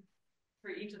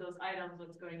for each of those items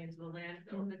what's going into the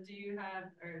landfill. But do you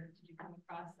have, or did you come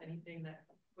across anything that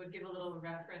would give a little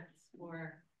reference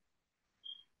for,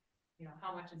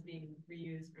 how much is being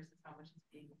reused versus how much is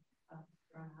being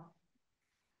thrown out?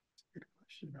 Good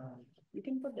question. You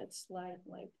can put that slide,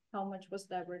 like how much was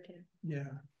diverted.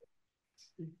 Yeah.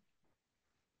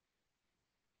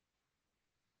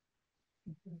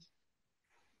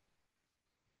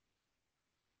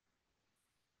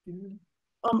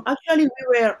 Actually,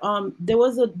 there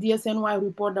was a DSNY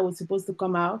report that was supposed to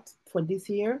come out for this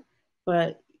year,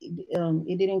 but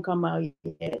it didn't come out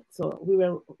yet. So we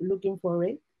were looking for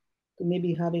it to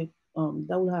maybe have it,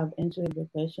 that will have answered the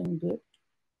question good.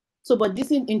 So, but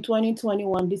this in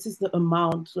 2021, this is the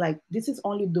amount, like this is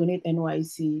only Donate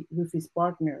NYC with its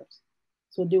partners.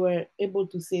 So they were able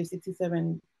to save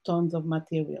 67 tons of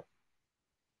material.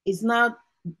 It's not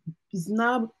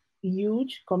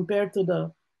huge compared to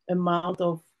the amount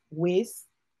of waste,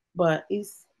 but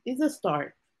it's a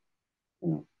start.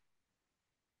 You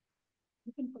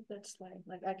can put that slide,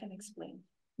 like I can explain.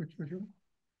 Which one?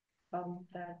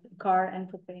 That car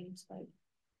and propane slide.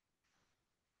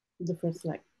 The first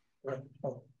slide. Right.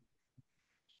 Oh.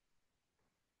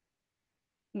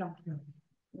 No.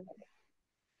 Yeah.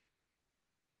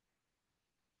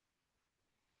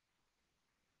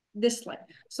 This slide.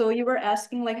 So you were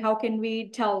asking like, how can we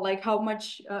tell like how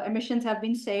much emissions have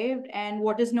been saved and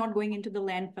what is not going into the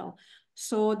landfill?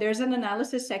 So there's an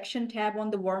analysis section tab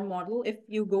on the WORM model. If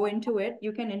you go into it,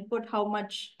 you can input how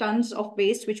much tons of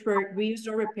waste which were reused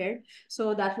or repaired.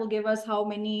 So that will give us how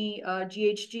many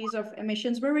GHGs of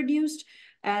emissions were reduced,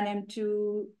 and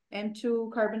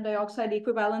M2 carbon dioxide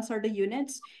equivalents are the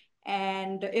units.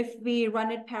 And if we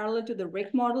run it parallel to the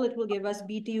RIC model, it will give us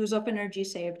BTUs of energy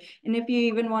saved. And if you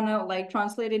even want to like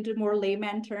translate into more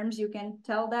layman terms, you can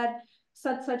tell that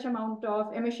such amount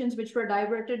of emissions which were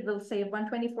diverted will save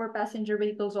 124 passenger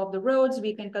vehicles off the roads.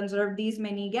 We can conserve these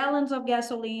many gallons of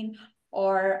gasoline.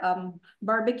 Or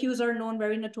barbecues are known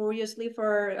very notoriously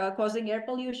for causing air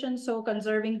pollution. So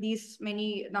conserving these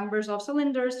many numbers of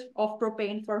cylinders of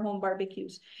propane for home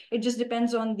barbecues. It just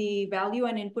depends on the value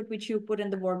and input which you put in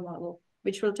the WORM model,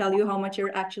 which will tell you how much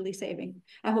you're actually saving.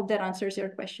 I hope that answers your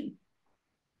question.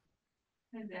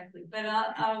 Exactly, but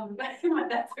that's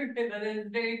okay. But it's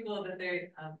very cool that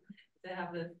they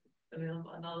have this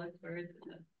available, and I'll look forward to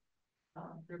the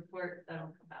report that'll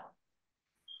come out.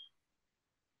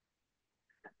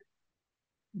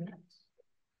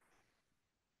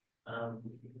 Have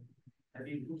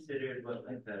you considered what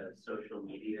like the social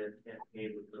media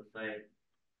campaign would look like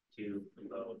to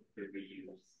promote the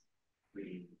reuse?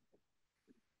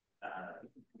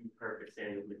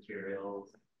 repurposing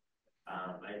materials.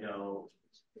 I know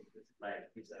like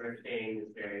thrifting is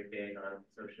very big on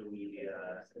social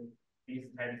media. These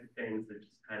types of things that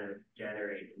just kind of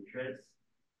generate interest.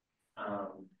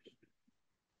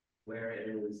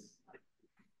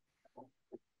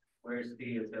 Where's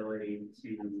the ability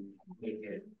to make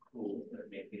it cool or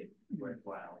make it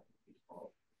worthwhile?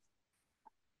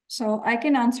 So I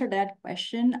can answer that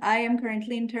question. I am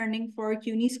currently interning for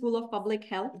CUNY School of Public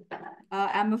Health.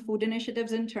 I'm a food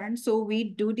initiatives intern. So we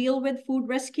do deal with food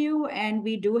rescue, and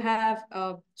we do have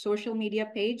a social media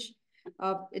page.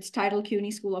 It's titled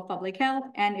CUNY School of Public Health.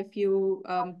 And if you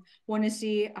want to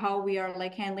see how we are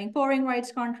like handling pouring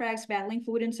rights contracts, battling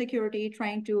food insecurity,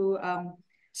 trying to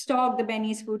stock the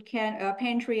Benny's food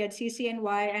pantry at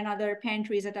CCNY and other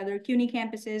pantries at other CUNY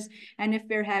campuses. And if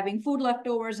we're having food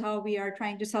leftovers, how we are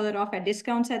trying to sell it off at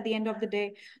discounts at the end of the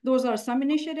day. Those are some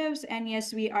initiatives. And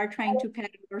yes, we are trying to pad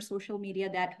our social media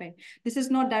that way. This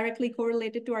is not directly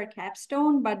correlated to our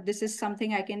capstone, but this is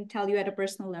something I can tell you at a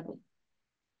personal level.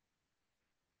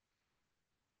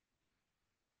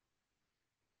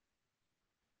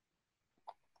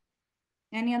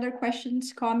 Any other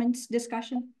questions, comments,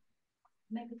 discussion?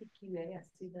 Maybe the QA, I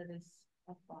see that is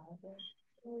a file there.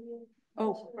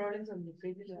 Oh. Problems on the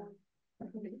previous one.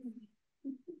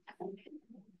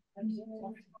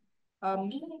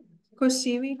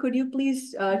 Kosiwi, could you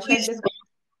please check the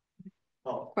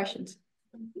questions?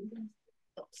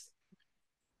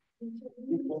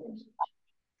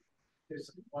 There's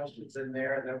some questions in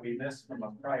there that we missed from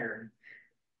a prior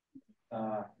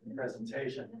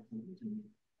presentation.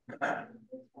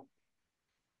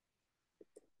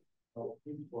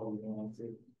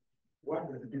 What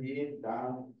is being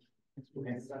done to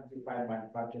incentivize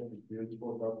manufacturing to build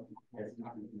products as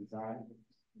designed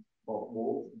for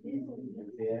both easy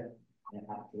repair and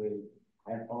upgrade,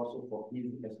 and also for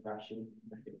easy extraction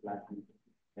of the plastic,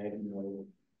 heavy metal,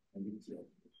 and lithium?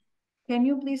 Can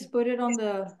you please put it on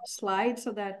the slide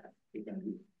so that?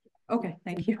 Okay,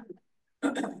 thank you.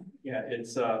 Yeah,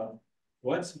 it's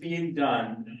what's being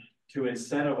done to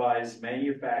incentivize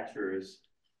manufacturers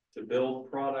to build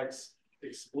products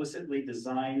explicitly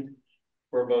designed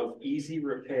for both easy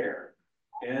repair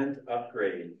and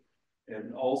upgrade,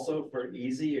 and also for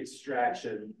easy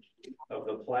extraction of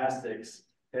the plastics,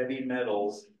 heavy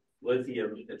metals,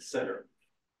 lithium, etc.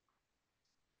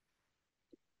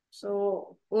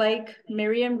 So like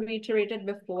Miriam reiterated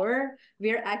before,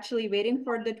 we're actually waiting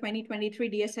for the 2023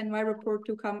 DSNY report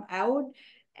to come out.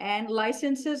 And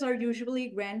licenses are usually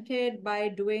granted by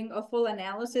doing a full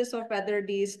analysis of whether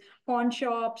these pawn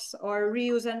shops or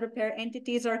reuse and repair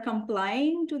entities are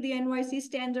complying to the NYC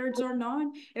standards or not.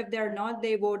 If they're not,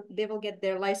 they will get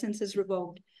their licenses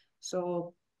revoked.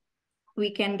 So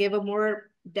we can give a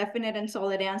more definite and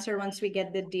solid answer once we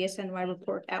get the DSNY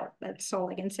report out. That's all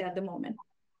I can say at the moment.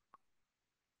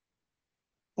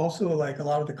 Also, like a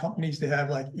lot of the companies, they have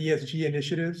like ESG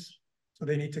initiatives. So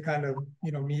they need to kind of,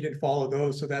 meet and follow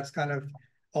those. So that's kind of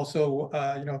also,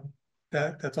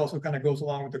 that's also kind of goes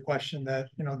along with the question that,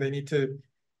 they need to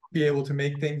be able to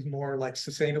make things more like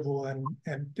sustainable and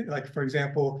like, for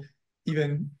example,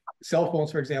 even cell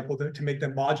phones, for example, to make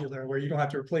them modular, where you don't have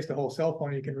to replace the whole cell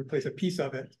phone, you can replace a piece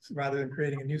of it rather than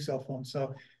creating a new cell phone.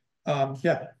 So,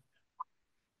 yeah.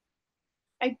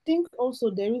 I think also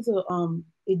there is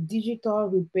a Digital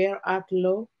Repair Act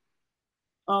law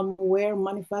where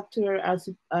manufacturers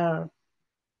are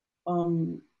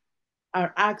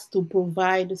asked to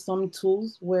provide some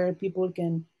tools where people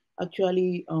can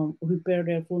actually repair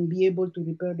their phone, be able to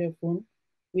repair their phone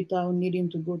without needing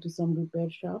to go to some repair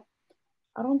shop.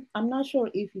 I'm not sure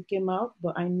if it came out,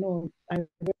 but I know I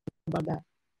read about that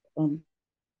a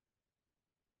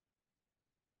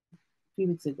few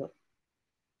weeks ago.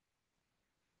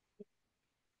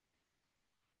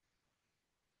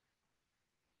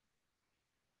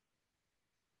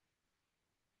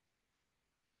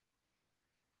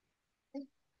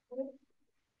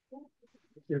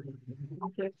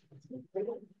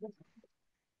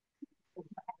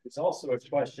 It's also a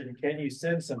question, can you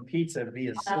send some pizza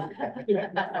via Zoom?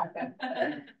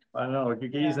 I don't know, if you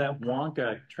could use that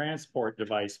Wonka transport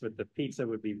device, but the pizza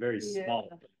would be very small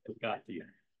if it got to you.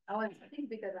 I think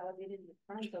because I was eating the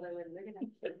front, so they were looking at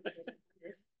it.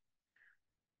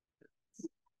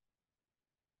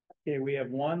 Okay, we have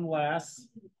one last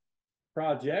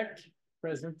project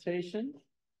presentation.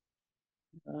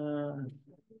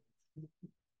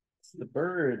 It's the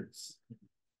birds.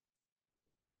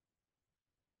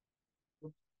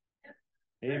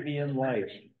 Avian life.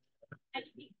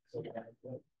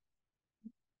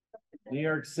 New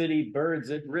York City birds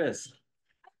at risk.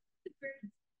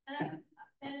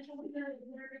 Yeah.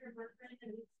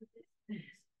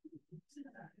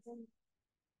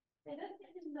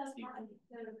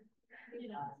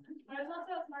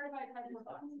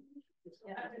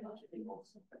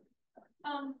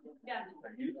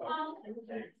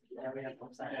 We have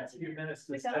a few minutes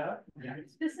to set up.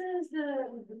 This is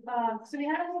the, so we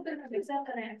had a little bit of a mix up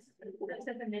and I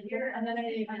said the mid-year and then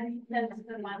I sent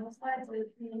the final slides with.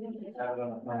 Have it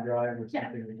on a drive or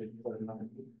something we could put it on.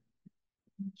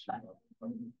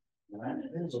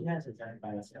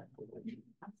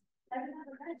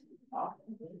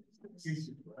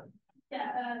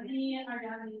 Yeah, me and our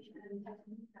young and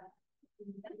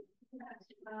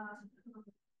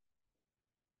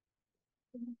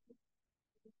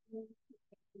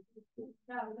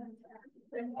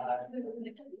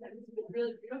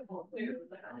really beautiful too.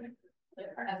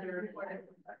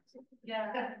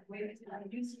 Yeah.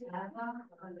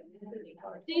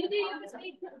 Do you do USB?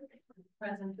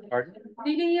 Pardon? Do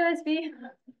you do USB?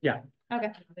 Yeah.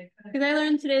 Okay. Because I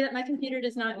learned today that my computer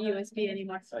does not USB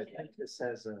anymore. I think this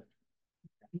has a.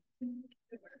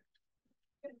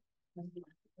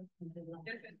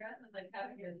 Like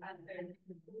having it out there.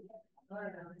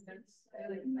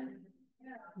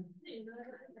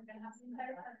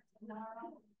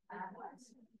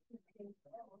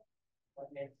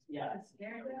 Yeah.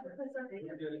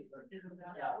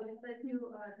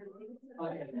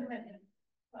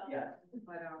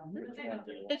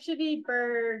 It should be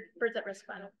birds at risk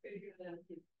fund.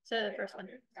 So the first one.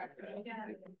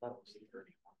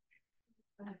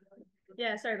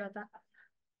 Yeah, sorry about that.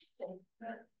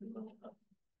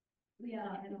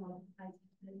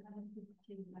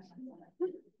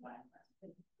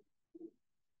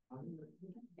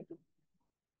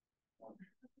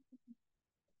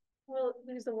 We'll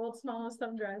lose the world's smallest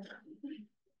thumb drive.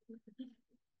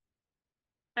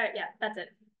 All right, yeah, that's it.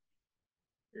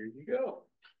 There you go.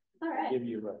 All right. Give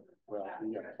you well,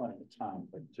 we got plenty of time,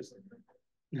 but just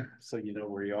so you know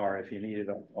where you are. If you need it,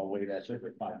 I'll wait at you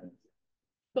for 5 minutes.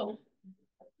 Cool.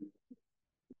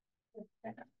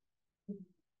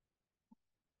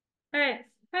 All right.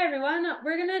 Hi, everyone.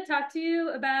 We're going to talk to you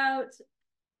about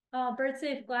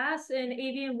bird-safe glass and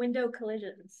avian window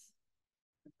collisions.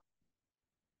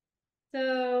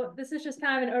 So this is just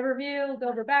kind of an overview. We'll go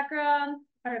over background,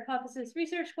 our hypothesis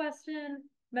research question,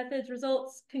 methods,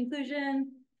 results,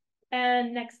 conclusion,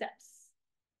 and next steps.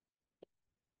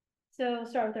 So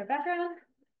start with our background.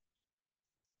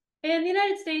 In the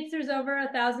United States, there's over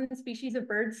 1,000 species of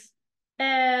birds.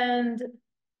 And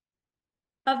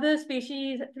of those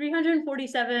species,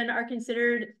 347 are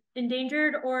considered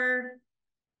endangered or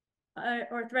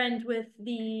threatened with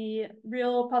the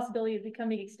real possibility of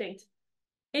becoming extinct.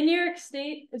 In New York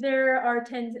State, there are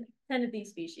 10 of these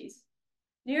species.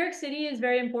 New York City is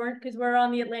very important because we're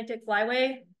on the Atlantic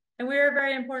Flyway, and we're a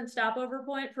very important stopover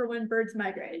point for when birds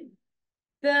migrate.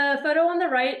 The photo on the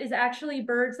right is actually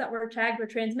birds that were tagged with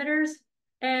transmitters,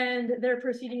 and they're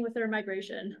proceeding with their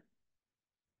migration.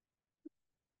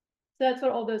 So that's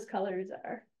what all those colors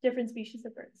are, different species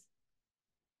of birds.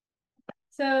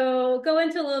 So go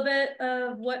into a little bit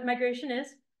of what migration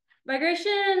is.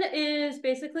 Migration is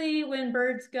basically when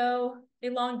birds go a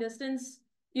long distance.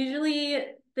 Usually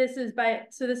this is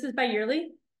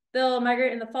bi-yearly. They'll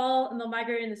migrate in the fall and they'll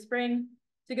migrate in the spring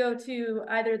to go to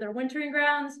either their wintering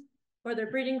grounds or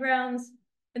their breeding grounds.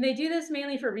 And they do this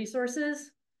mainly for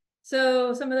resources.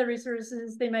 So some of the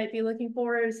resources they might be looking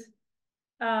for is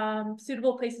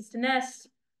suitable places to nest,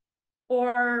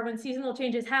 or when seasonal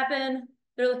changes happen,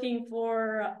 they're looking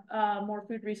for more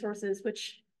food resources,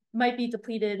 which might be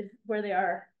depleted where they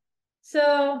are.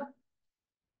 So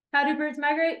how do birds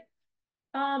migrate?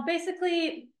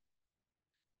 Basically,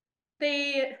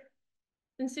 they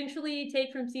instinctually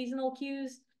take from seasonal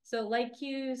cues, so light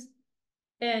cues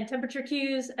and temperature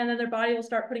cues, and then their body will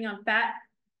start putting on fat.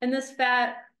 And this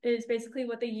fat is basically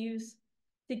what they use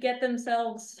to get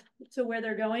themselves to where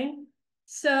they're going.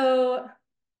 So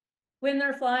when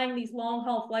they're flying these long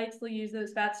haul flights, they'll use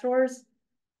those fat stores,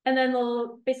 and then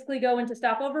they'll basically go into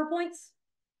stopover points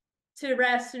to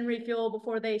rest and refuel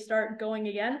before they start going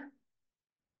again.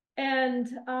 And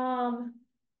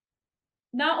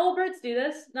not all birds do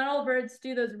this. Not all birds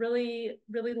do those really,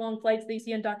 really long flights that you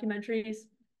see in documentaries.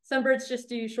 Some birds just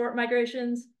do short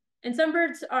migrations, and some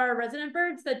birds are resident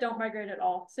birds that don't migrate at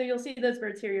all. So you'll see those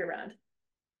birds here year round.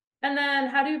 And then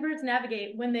how do birds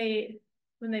navigate when they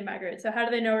migrate? So how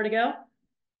do they know where to go?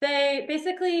 They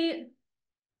basically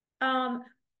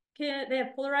they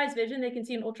have polarized vision. They can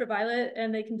see in ultraviolet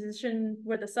and they can position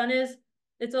where the sun is.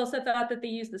 It's also thought that they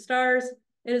use the stars.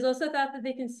 It is also thought that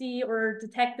they can see or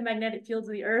detect the magnetic fields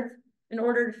of the earth in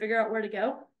order to figure out where to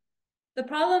go. The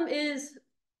problem is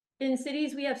in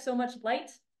cities, we have so much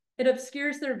light, it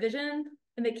obscures their vision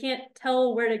and they can't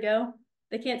tell where to go.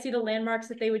 They can't see the landmarks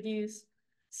that they would use.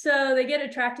 So they get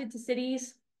attracted to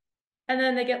cities and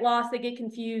then they get lost, they get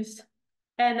confused,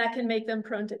 and that can make them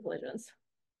prone to collisions.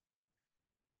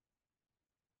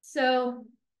 So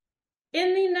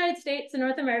in the United States and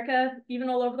North America, even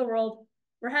all over the world,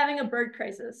 we're having a bird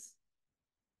crisis.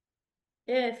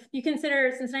 If you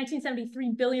consider since 1970,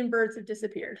 3 billion birds have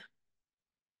disappeared.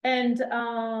 And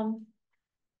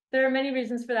there are many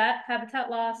reasons for that. Habitat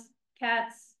loss,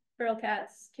 cats, feral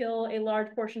cats kill a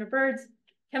large portion of birds.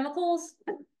 Chemicals,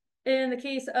 in the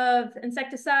case of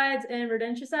insecticides and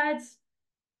rodenticides.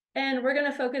 And we're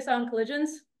gonna focus on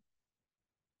collisions.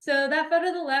 So that photo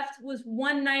to the left was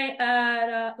one night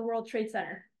at the World Trade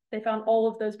Center. They found all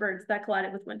of those birds that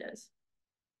collided with windows.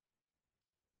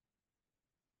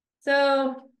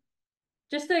 So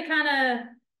just to kind of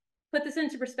put this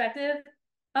into perspective,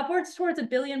 upwards towards 1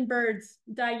 billion birds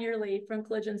die yearly from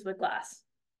collisions with glass,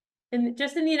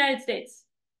 just in the United States.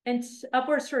 And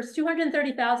upwards towards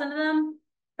 230,000 of them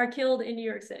are killed in New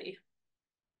York City.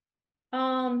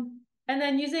 And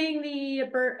then using the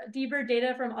D-Bird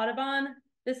data from Audubon,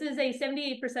 this is a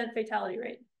 78% fatality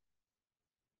rate.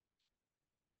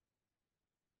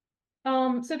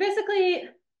 So basically,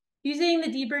 using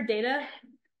the D-Bird data,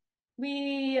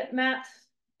 we mapped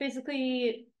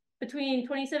basically between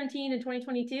 2017 and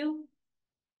 2022,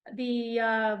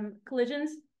 the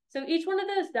collisions. So each one of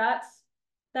those dots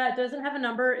that doesn't have a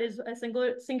number is a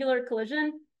singular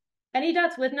collision. Any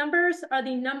dots with numbers are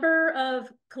the number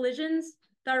of collisions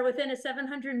that are within a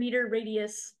 700-meter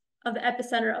radius of the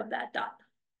epicenter of that dot.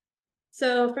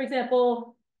 So for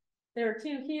example, there are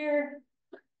 2 here,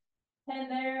 10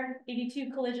 there,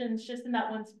 82 collisions just in that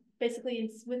one,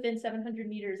 basically within 700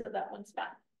 meters of that one spot.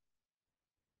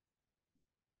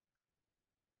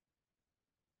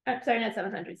 I'm sorry, not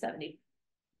 770.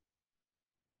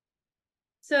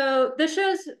 So this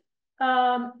shows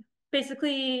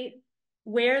basically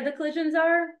where the collisions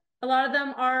are. A lot of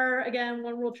them are, again,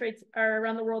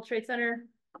 around the World Trade Center.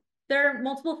 There are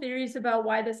multiple theories about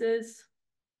why this is.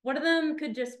 One of them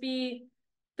could just be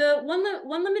the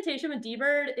one limitation with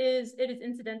D-Bird is it is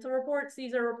incidental reports.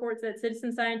 These are reports that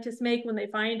citizen scientists make when they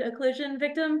find a collision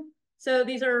victim. So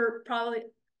these are probably,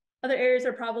 other areas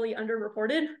are probably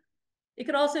underreported. It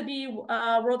could also be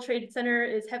World Trade Center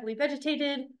is heavily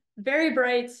vegetated, very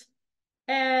bright,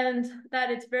 and that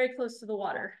it's very close to the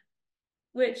water,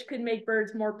 which could make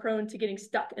birds more prone to getting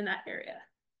stuck in that area.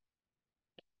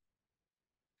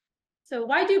 So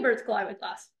why do birds collide with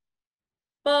glass?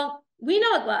 Well, we know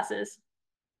what glass is,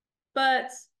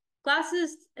 but glass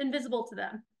is invisible to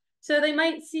them. So they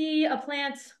might see a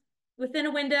plant within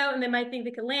a window and they might think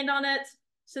they could land on it,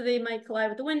 so they might collide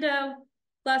with the window.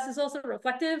 Glass is also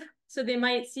reflective, so they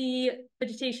might see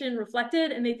vegetation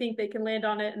reflected and they think they can land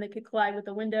on it and they could collide with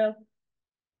the window.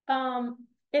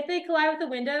 If they collide with the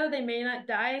window, they may not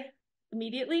die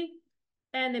immediately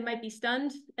and they might be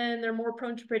stunned and they're more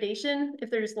prone to predation if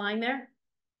they're just lying there.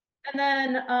 And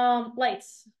then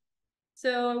lights.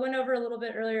 So I went over a little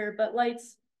bit earlier, but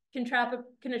lights can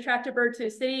attract a bird to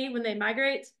a city when they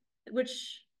migrate,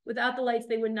 which without the lights,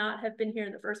 they would not have been here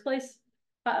in the first place.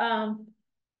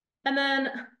 And then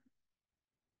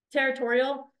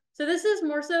territorial. So this is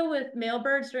more so with male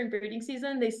birds during breeding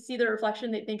season. They see the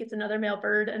reflection, they think it's another male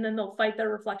bird, and then they'll fight their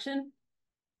reflection.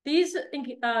 These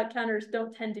encounters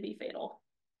don't tend to be fatal.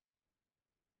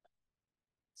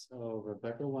 So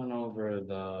Rebecca went over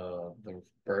the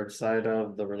bird side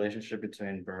of the relationship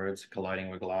between birds colliding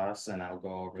with glass, and I'll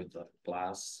go over the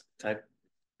glass type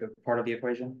part of the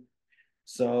equation.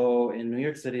 So in New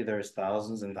York City, there's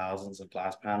thousands and thousands of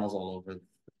glass panels all over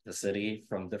the city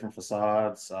from different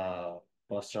facades,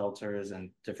 bus shelters, and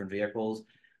different vehicles.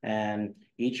 And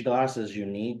each glass is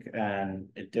unique and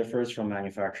it differs from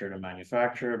manufacturer to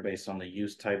manufacturer based on the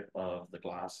use type of the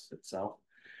glass itself.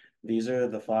 These are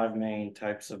the 5 main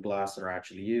types of glass that are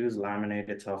actually used: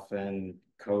 laminated, toughened,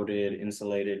 coated,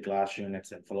 insulated glass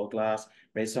units, and float glass.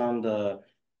 Based on the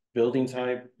building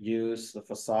type, use, the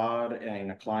facade,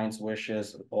 and the client's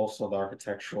wishes, also the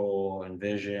architectural and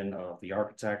vision of the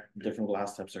architect, different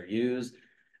glass types are used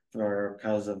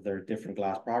because of their different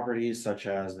glass properties, such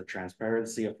as the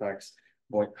transparency effects,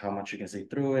 how much you can see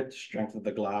through it, strength of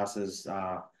the glasses.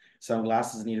 Some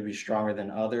glasses need to be stronger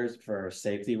than others for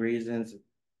safety reasons.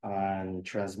 And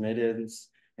transmittance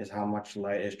is how much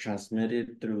light is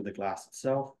transmitted through the glass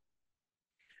itself.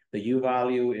 The U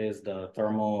value is the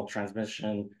thermal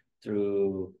transmission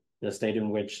through the state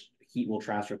in which heat will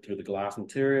transfer through the glass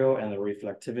material, and the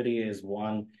reflectivity is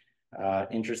 1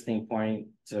 Interesting point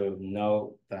to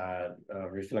note that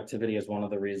reflectivity is one of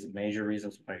the major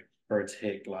reasons why birds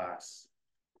hit glass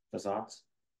facades.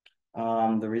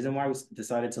 The reason why we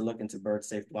decided to look into bird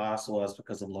safe glass was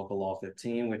because of local law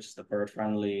 15, which is the bird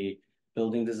friendly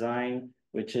building design,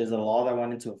 which is a law that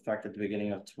went into effect at the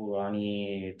beginning of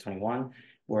 2021,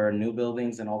 where new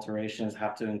buildings and alterations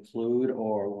have to include,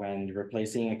 or when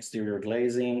replacing exterior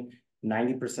glazing,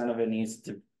 90% of it needs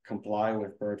to comply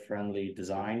with bird friendly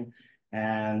design.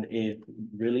 And it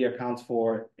really accounts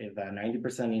for if that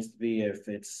 90% needs to be, if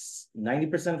it's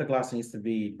 90% of the glass needs to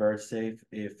be bird safe,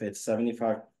 if it's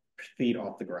 75 feet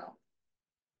off the ground.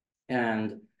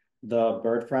 And the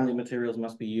bird-friendly materials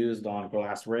must be used on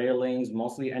glass railings,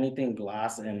 mostly anything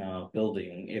glass in a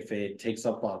building. If it takes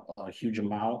up a huge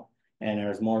amount, and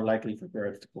there's more likely for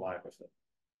birds to collide with it.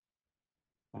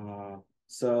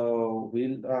 So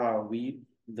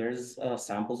there's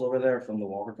samples over there from the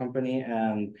Walker Company,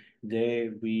 and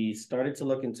we started to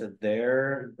look into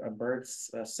their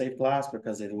birds safe glass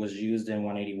because it was used in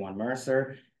 181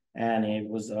 Mercer. And it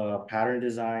was a pattern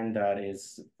design that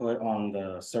is put on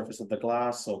the surface of the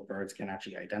glass so birds can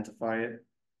actually identify it.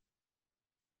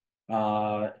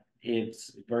 Bird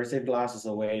safe glass is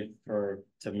a way to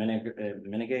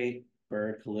mitigate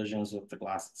bird collisions with the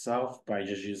glass itself by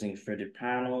just using fritted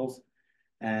panels.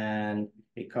 And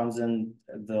it comes in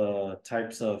the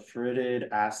types of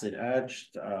fritted, acid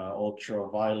etched,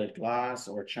 ultraviolet glass,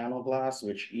 or channel glass,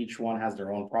 which each one has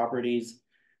their own properties.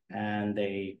 And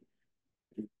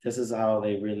this is how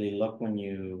they really look when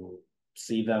you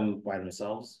see them by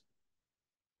themselves.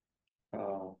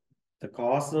 The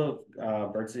cost of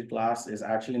birdseed glass is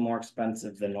actually more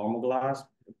expensive than normal glass,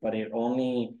 but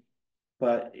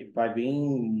by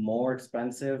being more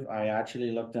expensive, I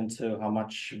actually looked into how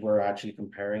much we're actually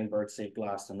comparing birdseed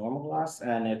glass to normal glass,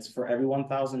 and it's for every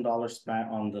 $1,000 spent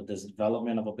on the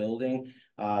development of a building,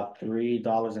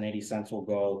 $3.80 will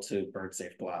go to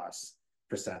bird-safe glass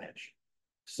percentage.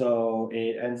 So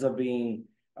it ends up being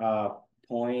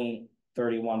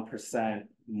 0.31%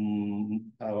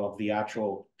 of the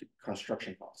actual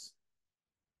construction cost.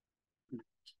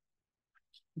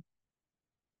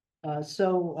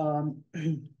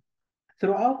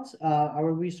 Throughout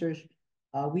our research,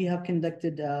 we have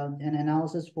conducted an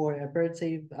analysis for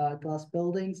bird-safe glass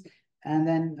buildings, and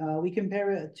then we compare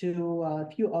it to a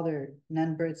few other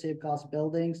non-bird-safe glass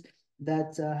buildings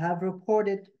that have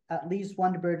reported at least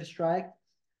one bird strike.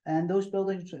 And those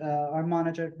buildings are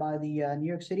monitored by the New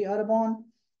York City Audubon.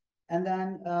 And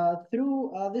then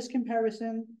through this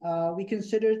comparison, we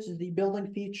considered the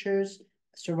building features,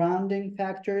 surrounding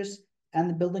factors, and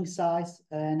the building size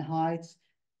and heights.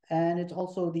 And it's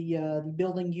also the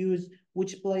building use,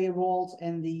 which play roles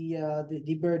in the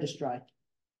bird strike.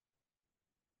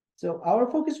 So our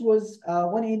focus was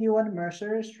 181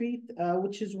 Mercer Street,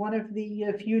 which is one of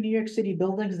the few New York City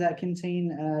buildings that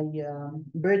contain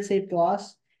bird-safe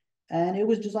glass. And it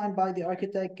was designed by the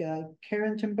architect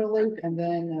Karen Timberlake and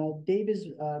then Davis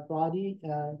Brody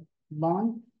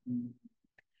Bond.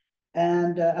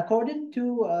 And according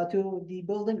to the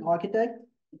building architect,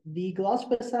 the glass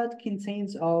facade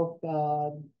contains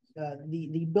the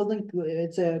building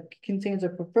contains a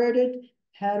perforated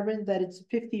pattern that is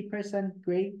 50%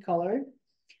 gray color,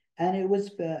 and it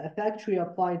was a factory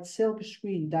applied silk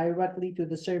screen directly to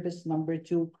the surface number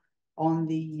 2 on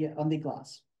the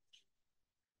glass.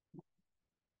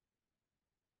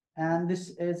 And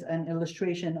this is an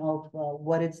illustration of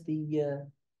what is the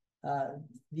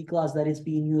glass that is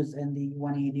being used in the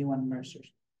 181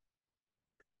 Mercers.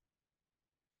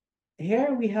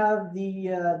 Here we have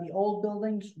the old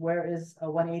buildings, whereas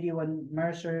 181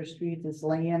 Mercer Street is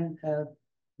laying.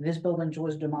 This building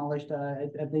was demolished I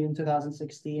believe in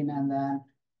 2016, and then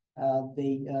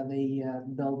they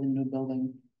built a new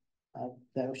building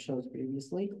that was shown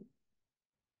previously.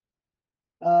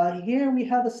 Here we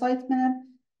have a site map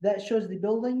that shows the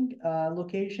building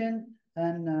location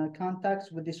and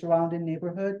contacts with the surrounding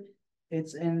neighborhood.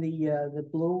 It's in the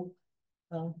blue,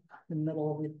 the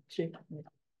middle of the chick,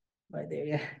 right there,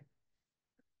 yeah.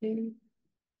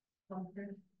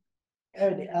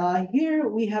 Here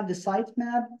we have the site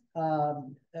map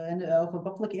and of a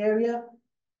public area.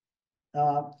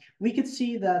 We could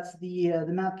see that the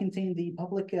map contained the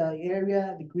public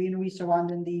area, the greenery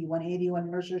surrounding the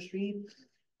 181 Mercer Street,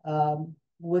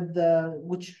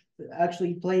 which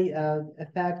actually play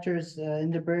factors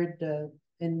in the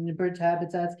bird's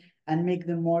habitats and make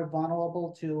them more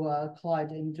vulnerable to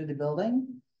collide into the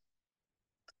building.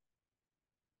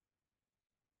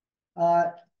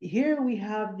 Here we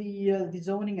have the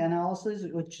zoning analysis,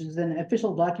 which is an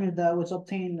official document that was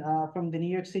obtained from the New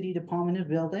York City Department of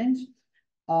Buildings.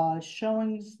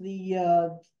 showing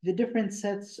the different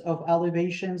sets of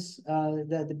elevations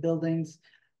that the buildings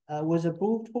was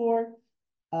approved for,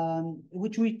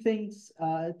 which we think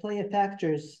play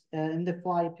factors in the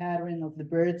flight pattern of the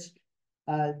birds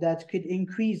that could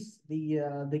increase the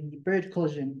bird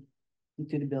collision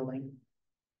into the building.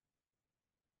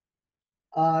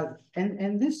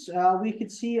 And this we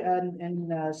could see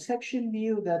in section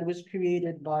view that was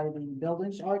created by the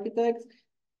buildings architect.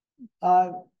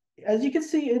 As you can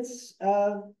see, it's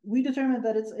we determined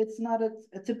that it's not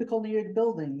a typical New York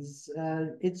buildings.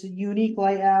 It's a unique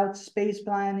layout, space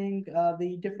planning,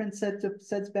 the different sets of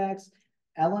setbacks,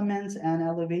 elements, and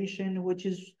elevation, which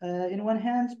is in one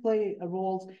hand play a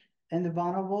role in the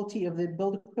vulnerability of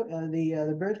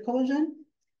the bird collision.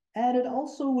 And it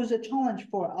also was a challenge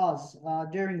for us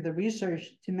during the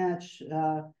research to match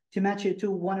it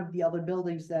to one of the other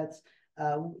buildings that's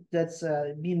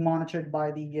being monitored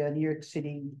by the New York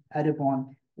City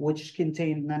Audubon, which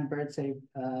contain non-bird safe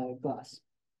glass.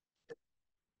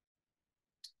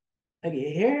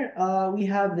 Okay, here we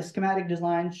have the schematic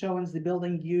design showing the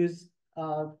building use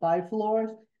 5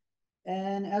 floors,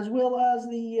 and as well as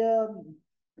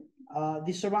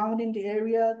the surrounding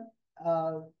area,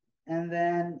 and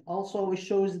then also it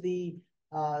shows the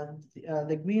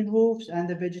green roofs and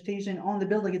the vegetation on the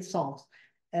building itself.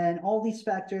 And all these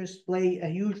factors play a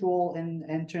huge role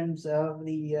in terms of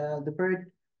the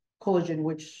bird collision,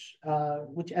 which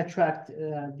attract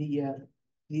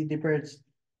the birds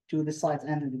to the sites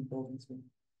and the buildings.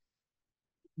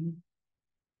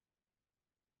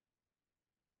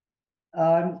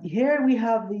 Here we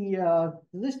have the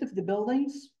list of the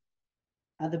buildings.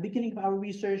 At the beginning of our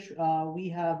research, we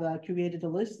have created a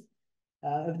list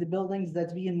of the buildings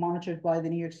that's being monitored by the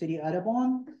New York City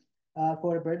Audubon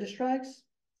for bird strikes.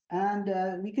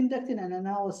 And we conducted an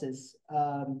analysis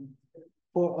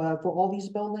for all these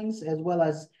buildings, as well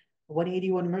as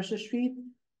 181 Mercer Street.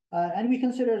 And we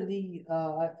consider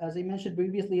as I mentioned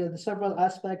previously, the several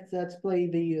aspects that play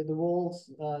the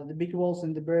roles, the big roles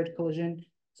in the bird collision,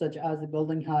 such as the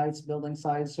building heights, building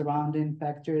size, surrounding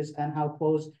factors, and how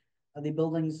close the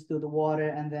buildings to the water,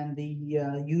 and then the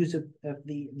use of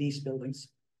these buildings.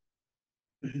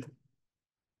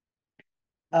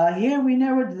 Here we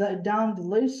narrowed down the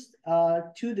list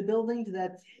to the buildings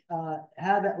that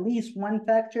have at least one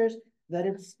factors that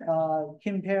it's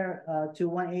compare to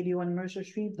 181 Mercer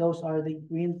Street. Those are the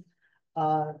green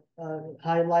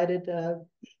highlighted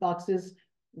boxes,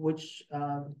 which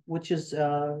is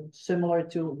similar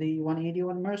to the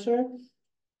 181 Mercer.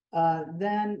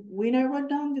 Then we narrowed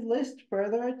down the list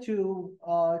further to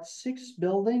 6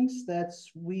 buildings that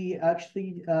we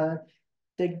actually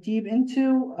dig deep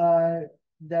into.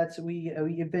 That we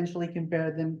eventually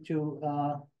compare them to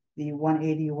the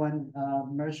 181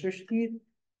 Mercer Street.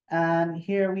 And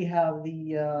here we have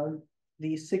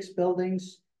the 6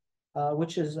 buildings,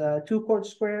 which is 2 Court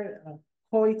Square,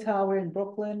 Coy Tower in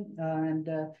Brooklyn, and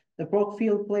the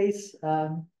Brookfield Place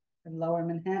in Lower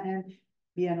Manhattan,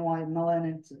 BNY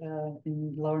Mellon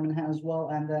in Lower Manhattan as well,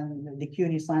 and then the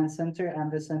CUNY Science Center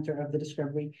and the Center of the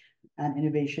Discovery and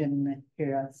Innovation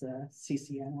here at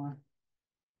CCNY.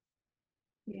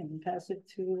 And pass it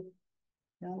to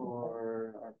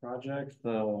For our project,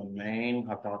 the main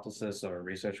hypothesis or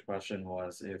research question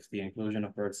was if the inclusion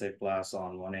of bird safe glass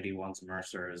on 181's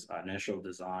Mercer's initial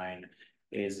design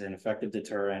is an effective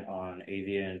deterrent on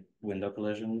avian window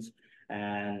collisions.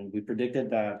 And we predicted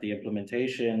that the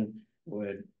implementation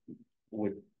would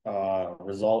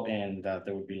result in that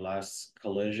there would be less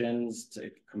collisions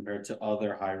compared to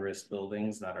other high-risk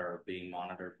buildings that are being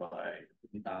monitored by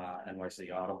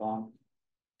NYC Audubon.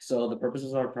 So the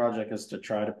purposes of our project is to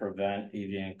try to prevent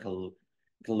avian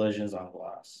collisions on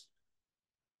glass.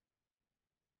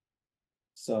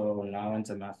 So now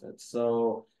into methods.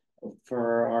 So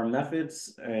for our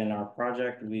methods in our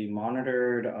project, we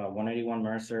monitored 181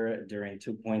 Mercer during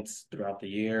 2 points throughout the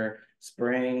year.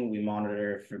 Spring, we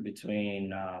monitored for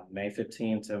between May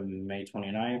 15th to May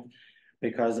 29th.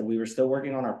 Because we were still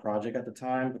working on our project at the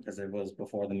time, because it was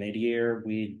before the mid-year,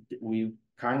 we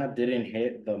kind of didn't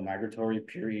hit the migratory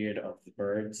period of the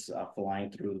birds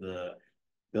flying through the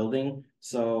building.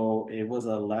 So it was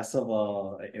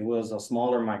a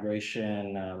smaller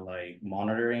migration like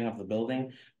monitoring of the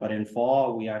building. But in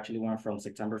fall, we actually went from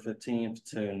September 15th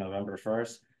to November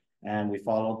 1st. And we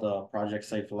followed the Project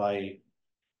Safe Flight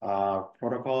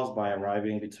protocols by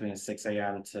arriving between 6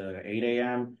 a.m. to 8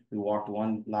 a.m. We walked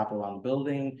 1 lap around the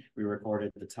building. We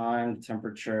recorded the time, the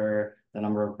temperature, the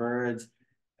number of birds,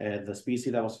 the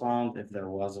species that was found, if there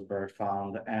was a bird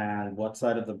found, and what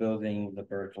side of the building the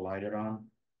bird collided on.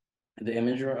 The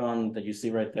image on that you see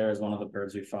right there is one of the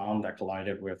birds we found that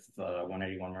collided with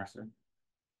 181 Mercer.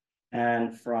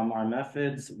 And from our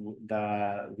methods,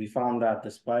 that we found that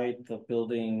despite the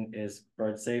building is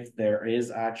bird safe, there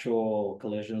is actual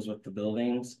collisions with the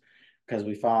buildings, because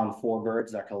we found 4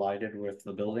 birds that collided with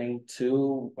the building.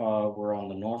 2 were on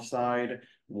the north side,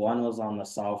 1 was on the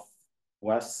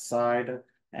southwest side,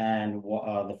 and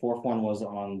the 4th one was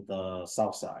on the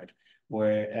south side. We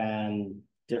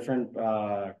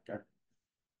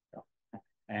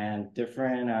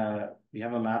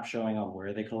have a map showing up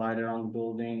where they collided on the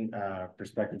building,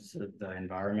 perspective to the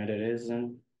environment it is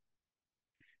in.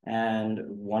 And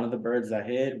one of the birds that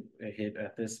hit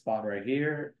at this spot right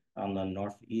here on the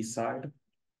northeast side.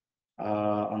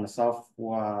 On the south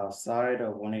side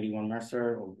of 181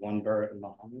 Mercer, one bird,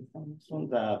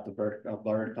 a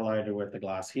bird collided with the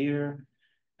glass here.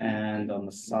 And on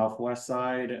the southwest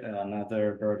side,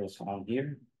 another bird was found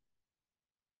here.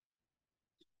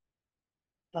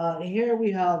 Here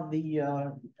we have the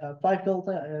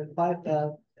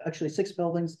actually 6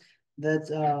 buildings that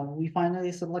we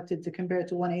finally selected to compare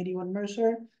to 181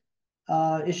 Mercer.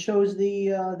 It shows the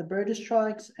bird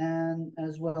strikes and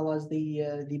as well as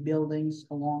the buildings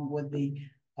along with the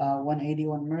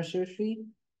 181 Mercer Street.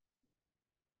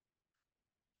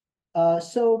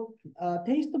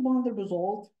 Based upon the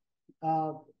result,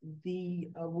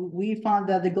 we found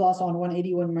that the glass on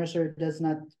 181 Mercer does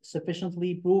not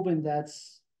sufficiently proven that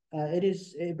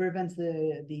it prevents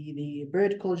the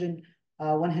bird collision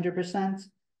 100%.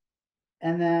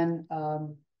 And then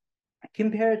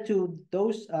compared to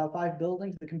those 5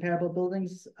 buildings, the comparable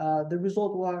buildings, the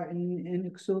result were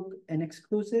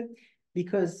inexclusive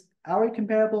because our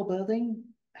comparable building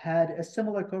had a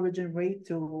similar collision rate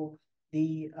to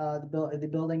the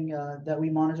building that we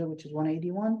monitor, which is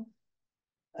 181.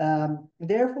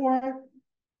 Therefore,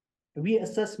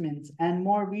 reassessments and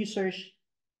more research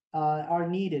are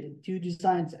needed to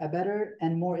design a better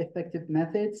and more effective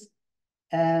methods,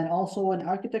 and also an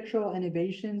architectural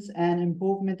innovations and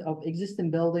improvement of existing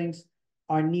buildings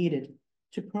are needed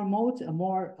to promote a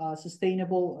more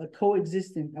sustainable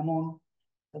coexistence among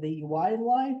the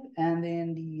wildlife and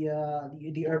then the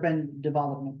urban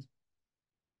development.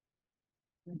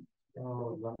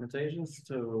 Limitations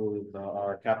to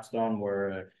our capstone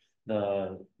were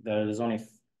there's only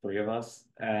 3 of us,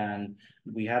 and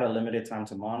we had a limited time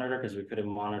to monitor because we couldn't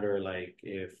monitor like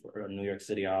if New York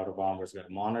City Audubon was going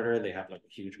to monitor. They have like a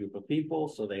huge group of people,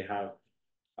 so they have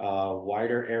a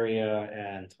wider area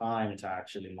and time to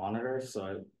actually monitor.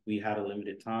 So we had a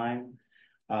limited time.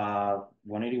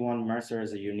 181 Mercer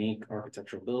is a unique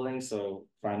architectural building, so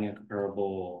finding a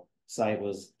comparable site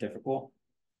was difficult.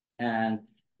 And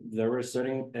there were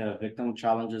certain victim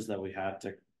challenges that we had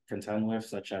to contend with,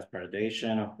 such as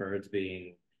predation of birds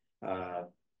being a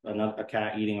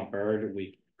cat eating a bird.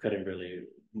 We couldn't really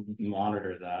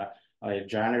monitor that.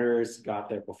 Janitors got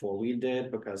there before we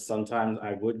did, because sometimes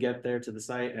I would get there to the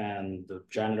site and the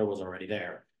janitor was already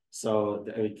there. So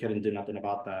we couldn't do nothing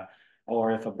about that.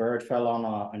 Or if a bird fell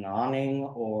on an awning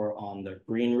or on the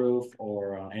green roof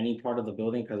or on any part of the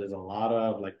building, because there's a lot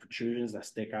of like protrusions that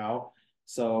stick out.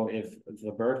 So if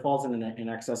the bird falls in an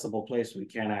inaccessible place, we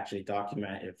can't actually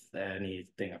document if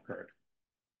anything occurred.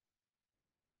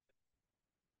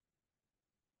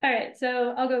 All right,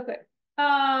 so I'll go quick.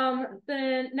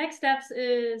 The next steps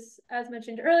is, as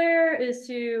mentioned earlier, is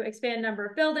to expand number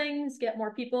of buildings, get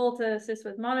more people to assist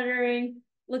with monitoring,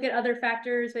 look at other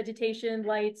factors, vegetation,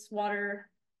 lights, water,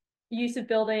 use of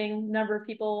building, number of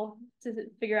people to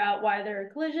figure out why there are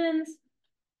collisions.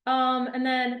 And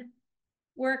then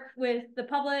work with the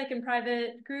public and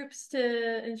private groups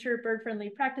to ensure bird-friendly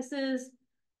practices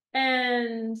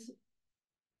and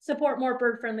support more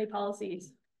bird-friendly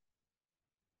policies.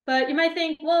 But you might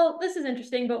think, well, this is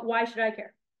interesting, but why should I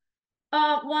care?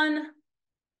 1,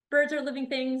 birds are living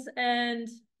things and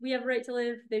we have a right to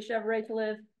live. They should have a right to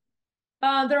live.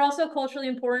 They're also culturally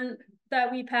important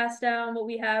that we pass down what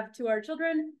we have to our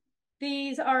children.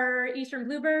 These are eastern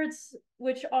bluebirds,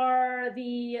 which are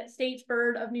the state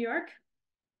bird of New York.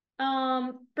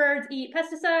 Birds eat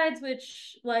pesticides,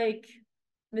 which like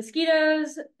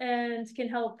mosquitoes, and can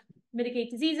help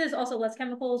mitigate diseases, also less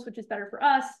chemicals, which is better for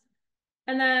us.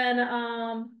 And then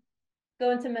go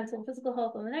into mental and physical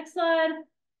health on the next slide.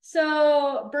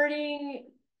 So bird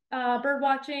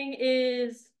watching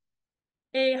is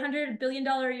a $100 billion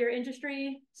a year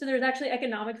industry. So there's actually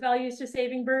economic values to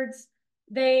saving birds.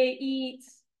 They eat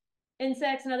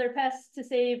insects and other pests to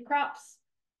save crops,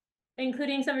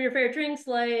 including some of your favorite drinks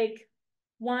like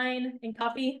wine and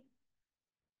coffee.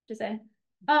 Just saying.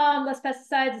 Less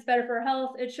pesticides is better for our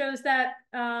health. It shows that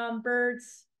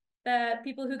birds that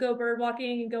people who go bird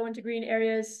walking and go into green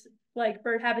areas like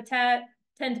bird habitat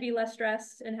tend to be less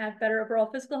stressed and have better overall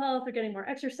physical health. They're getting more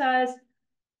exercise.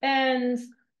 And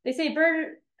they say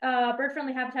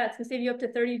bird-friendly habitats can save you up to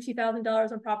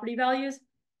 $32,000 on property values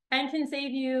and can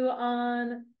save you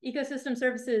on ecosystem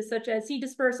services such as seed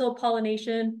dispersal,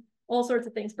 pollination, all sorts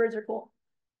of things. Birds are cool.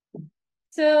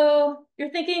 So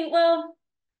you're thinking, well,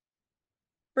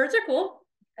 birds are cool.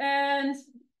 And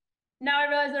now I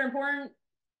realize they're important.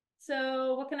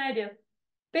 So what can I do?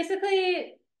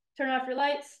 Basically, turn off your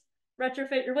lights,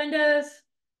 retrofit your windows,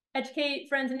 educate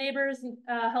friends and neighbors,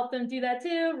 help them do that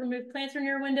too, remove plants from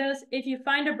your windows. If you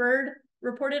find a bird,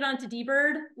 report it onto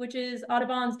DBird, which is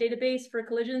Audubon's database for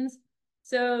collisions,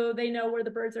 so they know where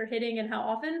the birds are hitting and how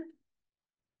often.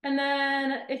 And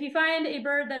then if you find a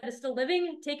bird that is still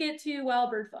living, take it to Wild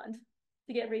Bird Fund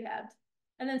to get rehabbed.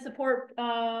 And then support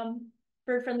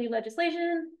bird-friendly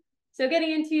legislation. So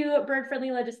getting into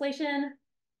bird-friendly legislation,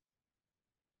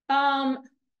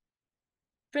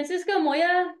 Francisco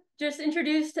Moya just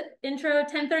introduced Intro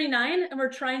 1039, and we're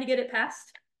trying to get it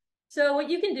passed. So what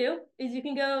you can do is you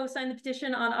can go sign the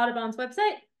petition on Audubon's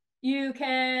website. You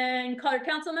can call your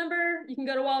council member. You can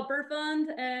go to Wild Bird Fund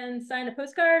and sign a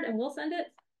postcard, and we'll send it.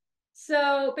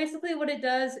 So basically what it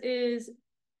does is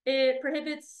it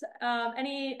prohibits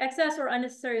any excess or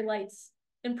unnecessary lights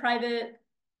in private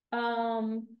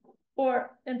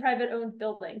or in private owned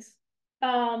buildings.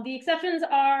 The exceptions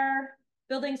are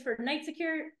buildings for night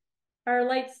security, are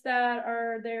lights that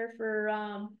are there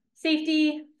for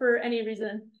safety for any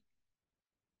reason.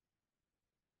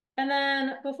 And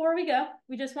then before we go,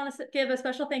 we just want to give a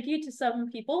special thank you to some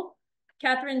people.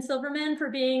 Catherine Silverman for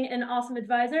being an awesome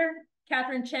advisor.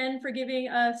 Catherine Chen for giving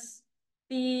us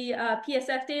the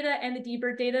PSF data and the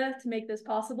DBird data to make this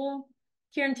possible.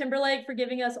 Kieran Timberlake for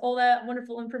giving us all that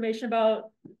wonderful information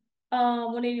about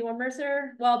 181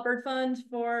 Mercer, Wild Bird Fund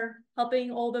for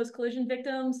helping all those collision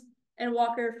victims, and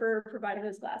Walker for providing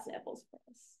those glass samples for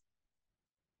us.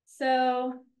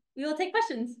 So we will take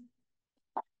questions.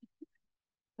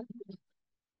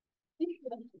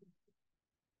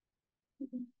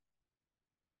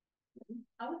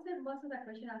 I would say most of that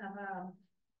question I have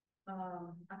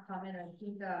a comment. I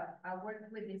think I work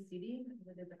with the city,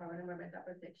 with the Department of Environmental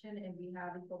Protection, and we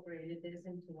have incorporated this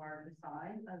into our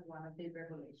design as one of the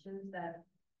regulations that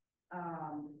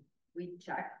we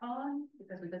check on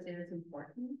because we consider it's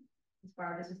important as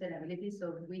far as sustainability.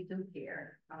 So we do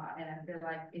care, and I feel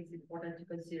like it's important to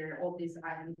consider all these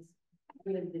items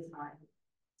within design.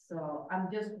 So I'm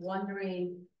just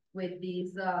wondering, with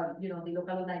these, you know, the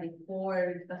Local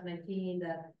 94, 2019,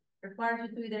 that requires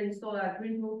you to either install a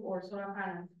green roof or solar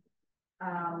panels.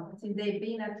 Since they've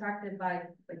been attracted by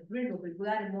green roof, we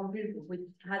added more green roof, which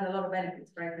has a lot of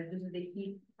benefits, right? Reduces the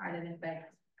heat island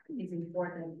effect is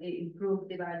important. It improves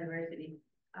the biodiversity.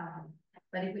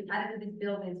 But if we add it to these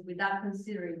buildings without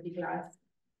considering the glass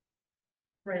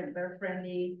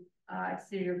friendly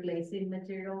exterior glazing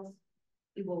materials,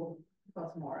 it will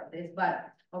cost more of this. But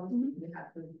obviously we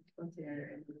have to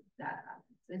consider that.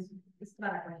 It's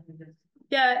not a question. Just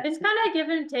yeah, it's kind of give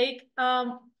and take.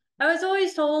 I was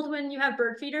always told when you have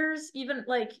bird feeders, even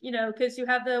like, you know, because you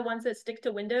have the ones that stick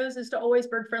to windows, is to always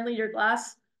bird friendly your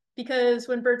glass, because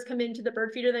when birds come into the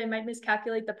bird feeder, they might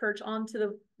miscalculate the perch onto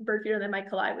the bird feeder and they might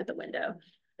collide with the window.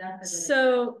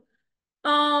 So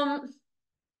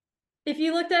if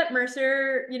you looked at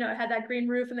Mercer, you know, it had that green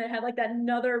roof and then it had like that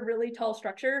another really tall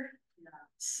structure. Yeah.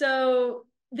 So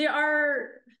there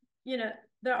are, you know,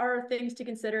 there are things to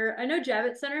consider. I know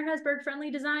Javits Center has bird-friendly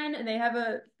design, and they have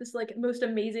this like most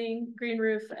amazing green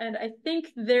roof, and I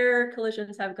think their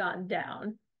collisions have gone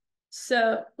down.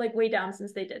 So like way down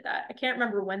since they did that. I can't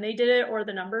remember when they did it or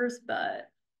the numbers,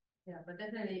 but yeah, but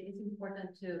definitely it's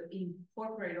important to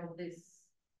incorporate all these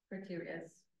criteria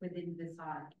within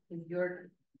design if you're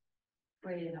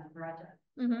creating a project.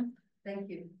 Mm-hmm. Thank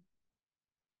you.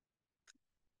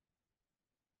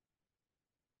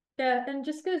 Yeah, and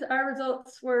just because our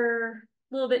results were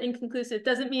a little bit inconclusive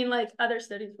doesn't mean like other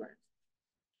studies weren't.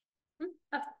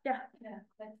 Yeah,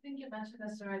 I think you mentioned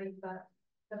this already, but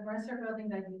the Mercer building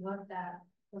that you looked at,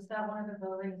 was that one of the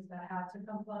buildings that had to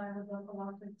comply with Local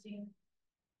Law 15?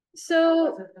 So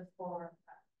or was it before?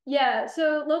 Yeah,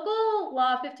 so Local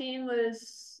Law 15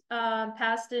 was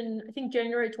passed in, I think,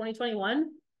 January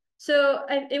 2021. So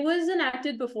it was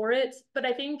enacted before it, but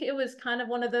I think it was kind of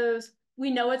one of those, we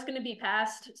know it's going to be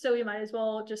passed, so we might as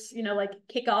well just, you know, like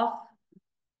kick off.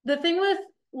 The thing with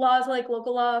laws like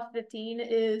Local Law 15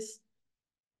 is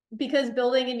because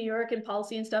building in New York and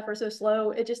policy and stuff are so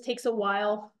slow, it just takes a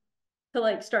while to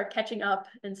like start catching up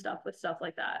and stuff with stuff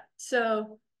like that.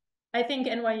 So I think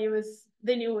NYU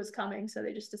they knew it was coming, so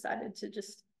they just decided to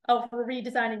just, oh, we're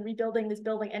redesigning, rebuilding this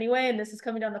building anyway, and this is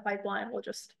coming down the pipeline, we'll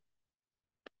just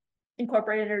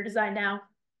incorporate it in our design now.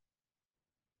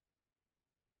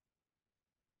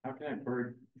 How can I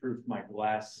bird proof my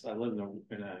glass? I live in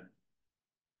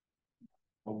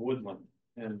a woodland,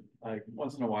 and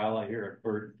once in a while I hear a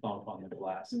bird thump on the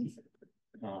glass.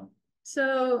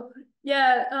 So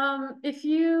yeah, if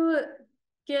you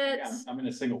get, I'm in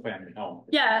a single family home.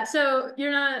 yeah, so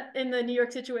you're not in the New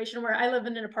York situation where I live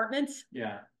in an apartment.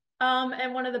 Yeah.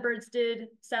 And one of the birds did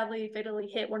sadly fatally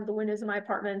hit one of the windows of my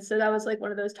apartment. So that was like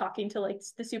one of those talking to like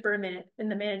the superintendent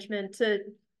and the management to,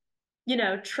 you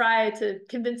know, try to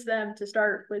convince them to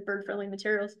start with bird-friendly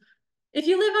materials. If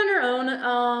you live on your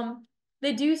own,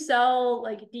 they do sell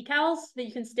like decals that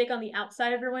you can stick on the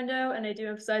outside of your window. And I do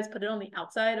emphasize put it on the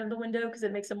outside of the window because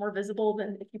it makes it more visible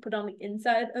than if you put it on the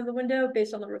inside of the window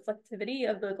based on the reflectivity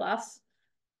of the glass.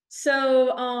 So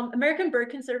American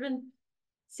Bird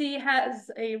Conservancy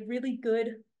has a really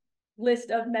good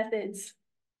list of methods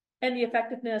and the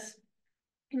effectiveness.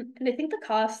 And I think the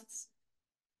costs,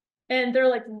 and they're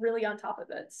like really on top of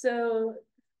it. So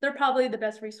they're probably the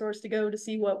best resource to go to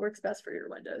see what works best for your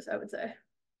windows, I would say.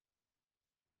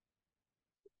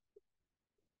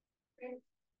 Great.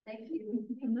 Thank you.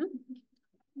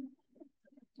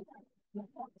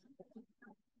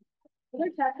 Are there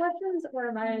chat questions or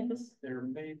am I just? There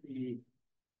may be.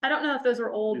 I don't know if those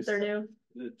were old, they're new.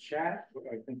 The chat,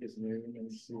 I think, is new.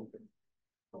 Let's see.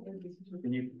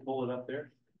 Can you pull it up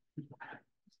there?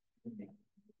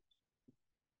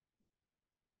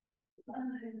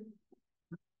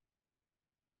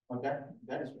 Okay,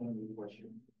 that is one of the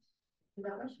questions.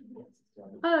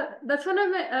 That's one of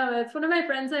my it's one of my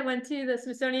friends I went to the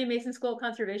Smithsonian Mason School of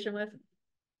Conservation with.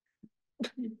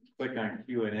 Click on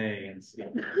Q&A and see.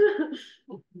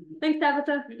 Thanks,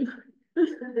 Tabitha.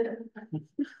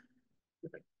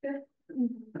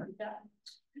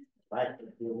 I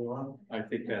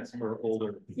think that's for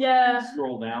older. Yeah.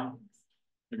 Scroll down.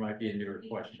 There might be a newer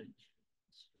question.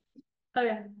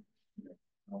 Okay.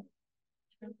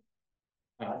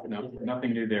 No,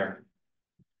 nothing new there.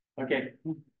 Okay.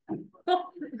 Cool.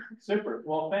 Super.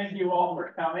 Well, thank you all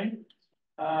for coming.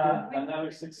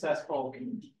 Another successful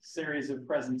series of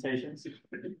presentations.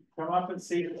 Come up and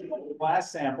see the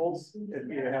glass samples if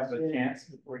you have a chance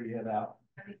before you head out.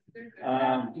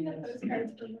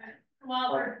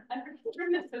 Wildbird. I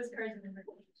forget postcards.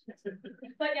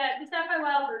 But yeah, just stop by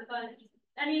Wildbird. But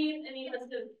any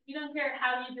list of, you don't care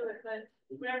how you do it, but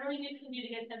whatever we need to do to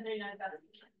get 1039 done.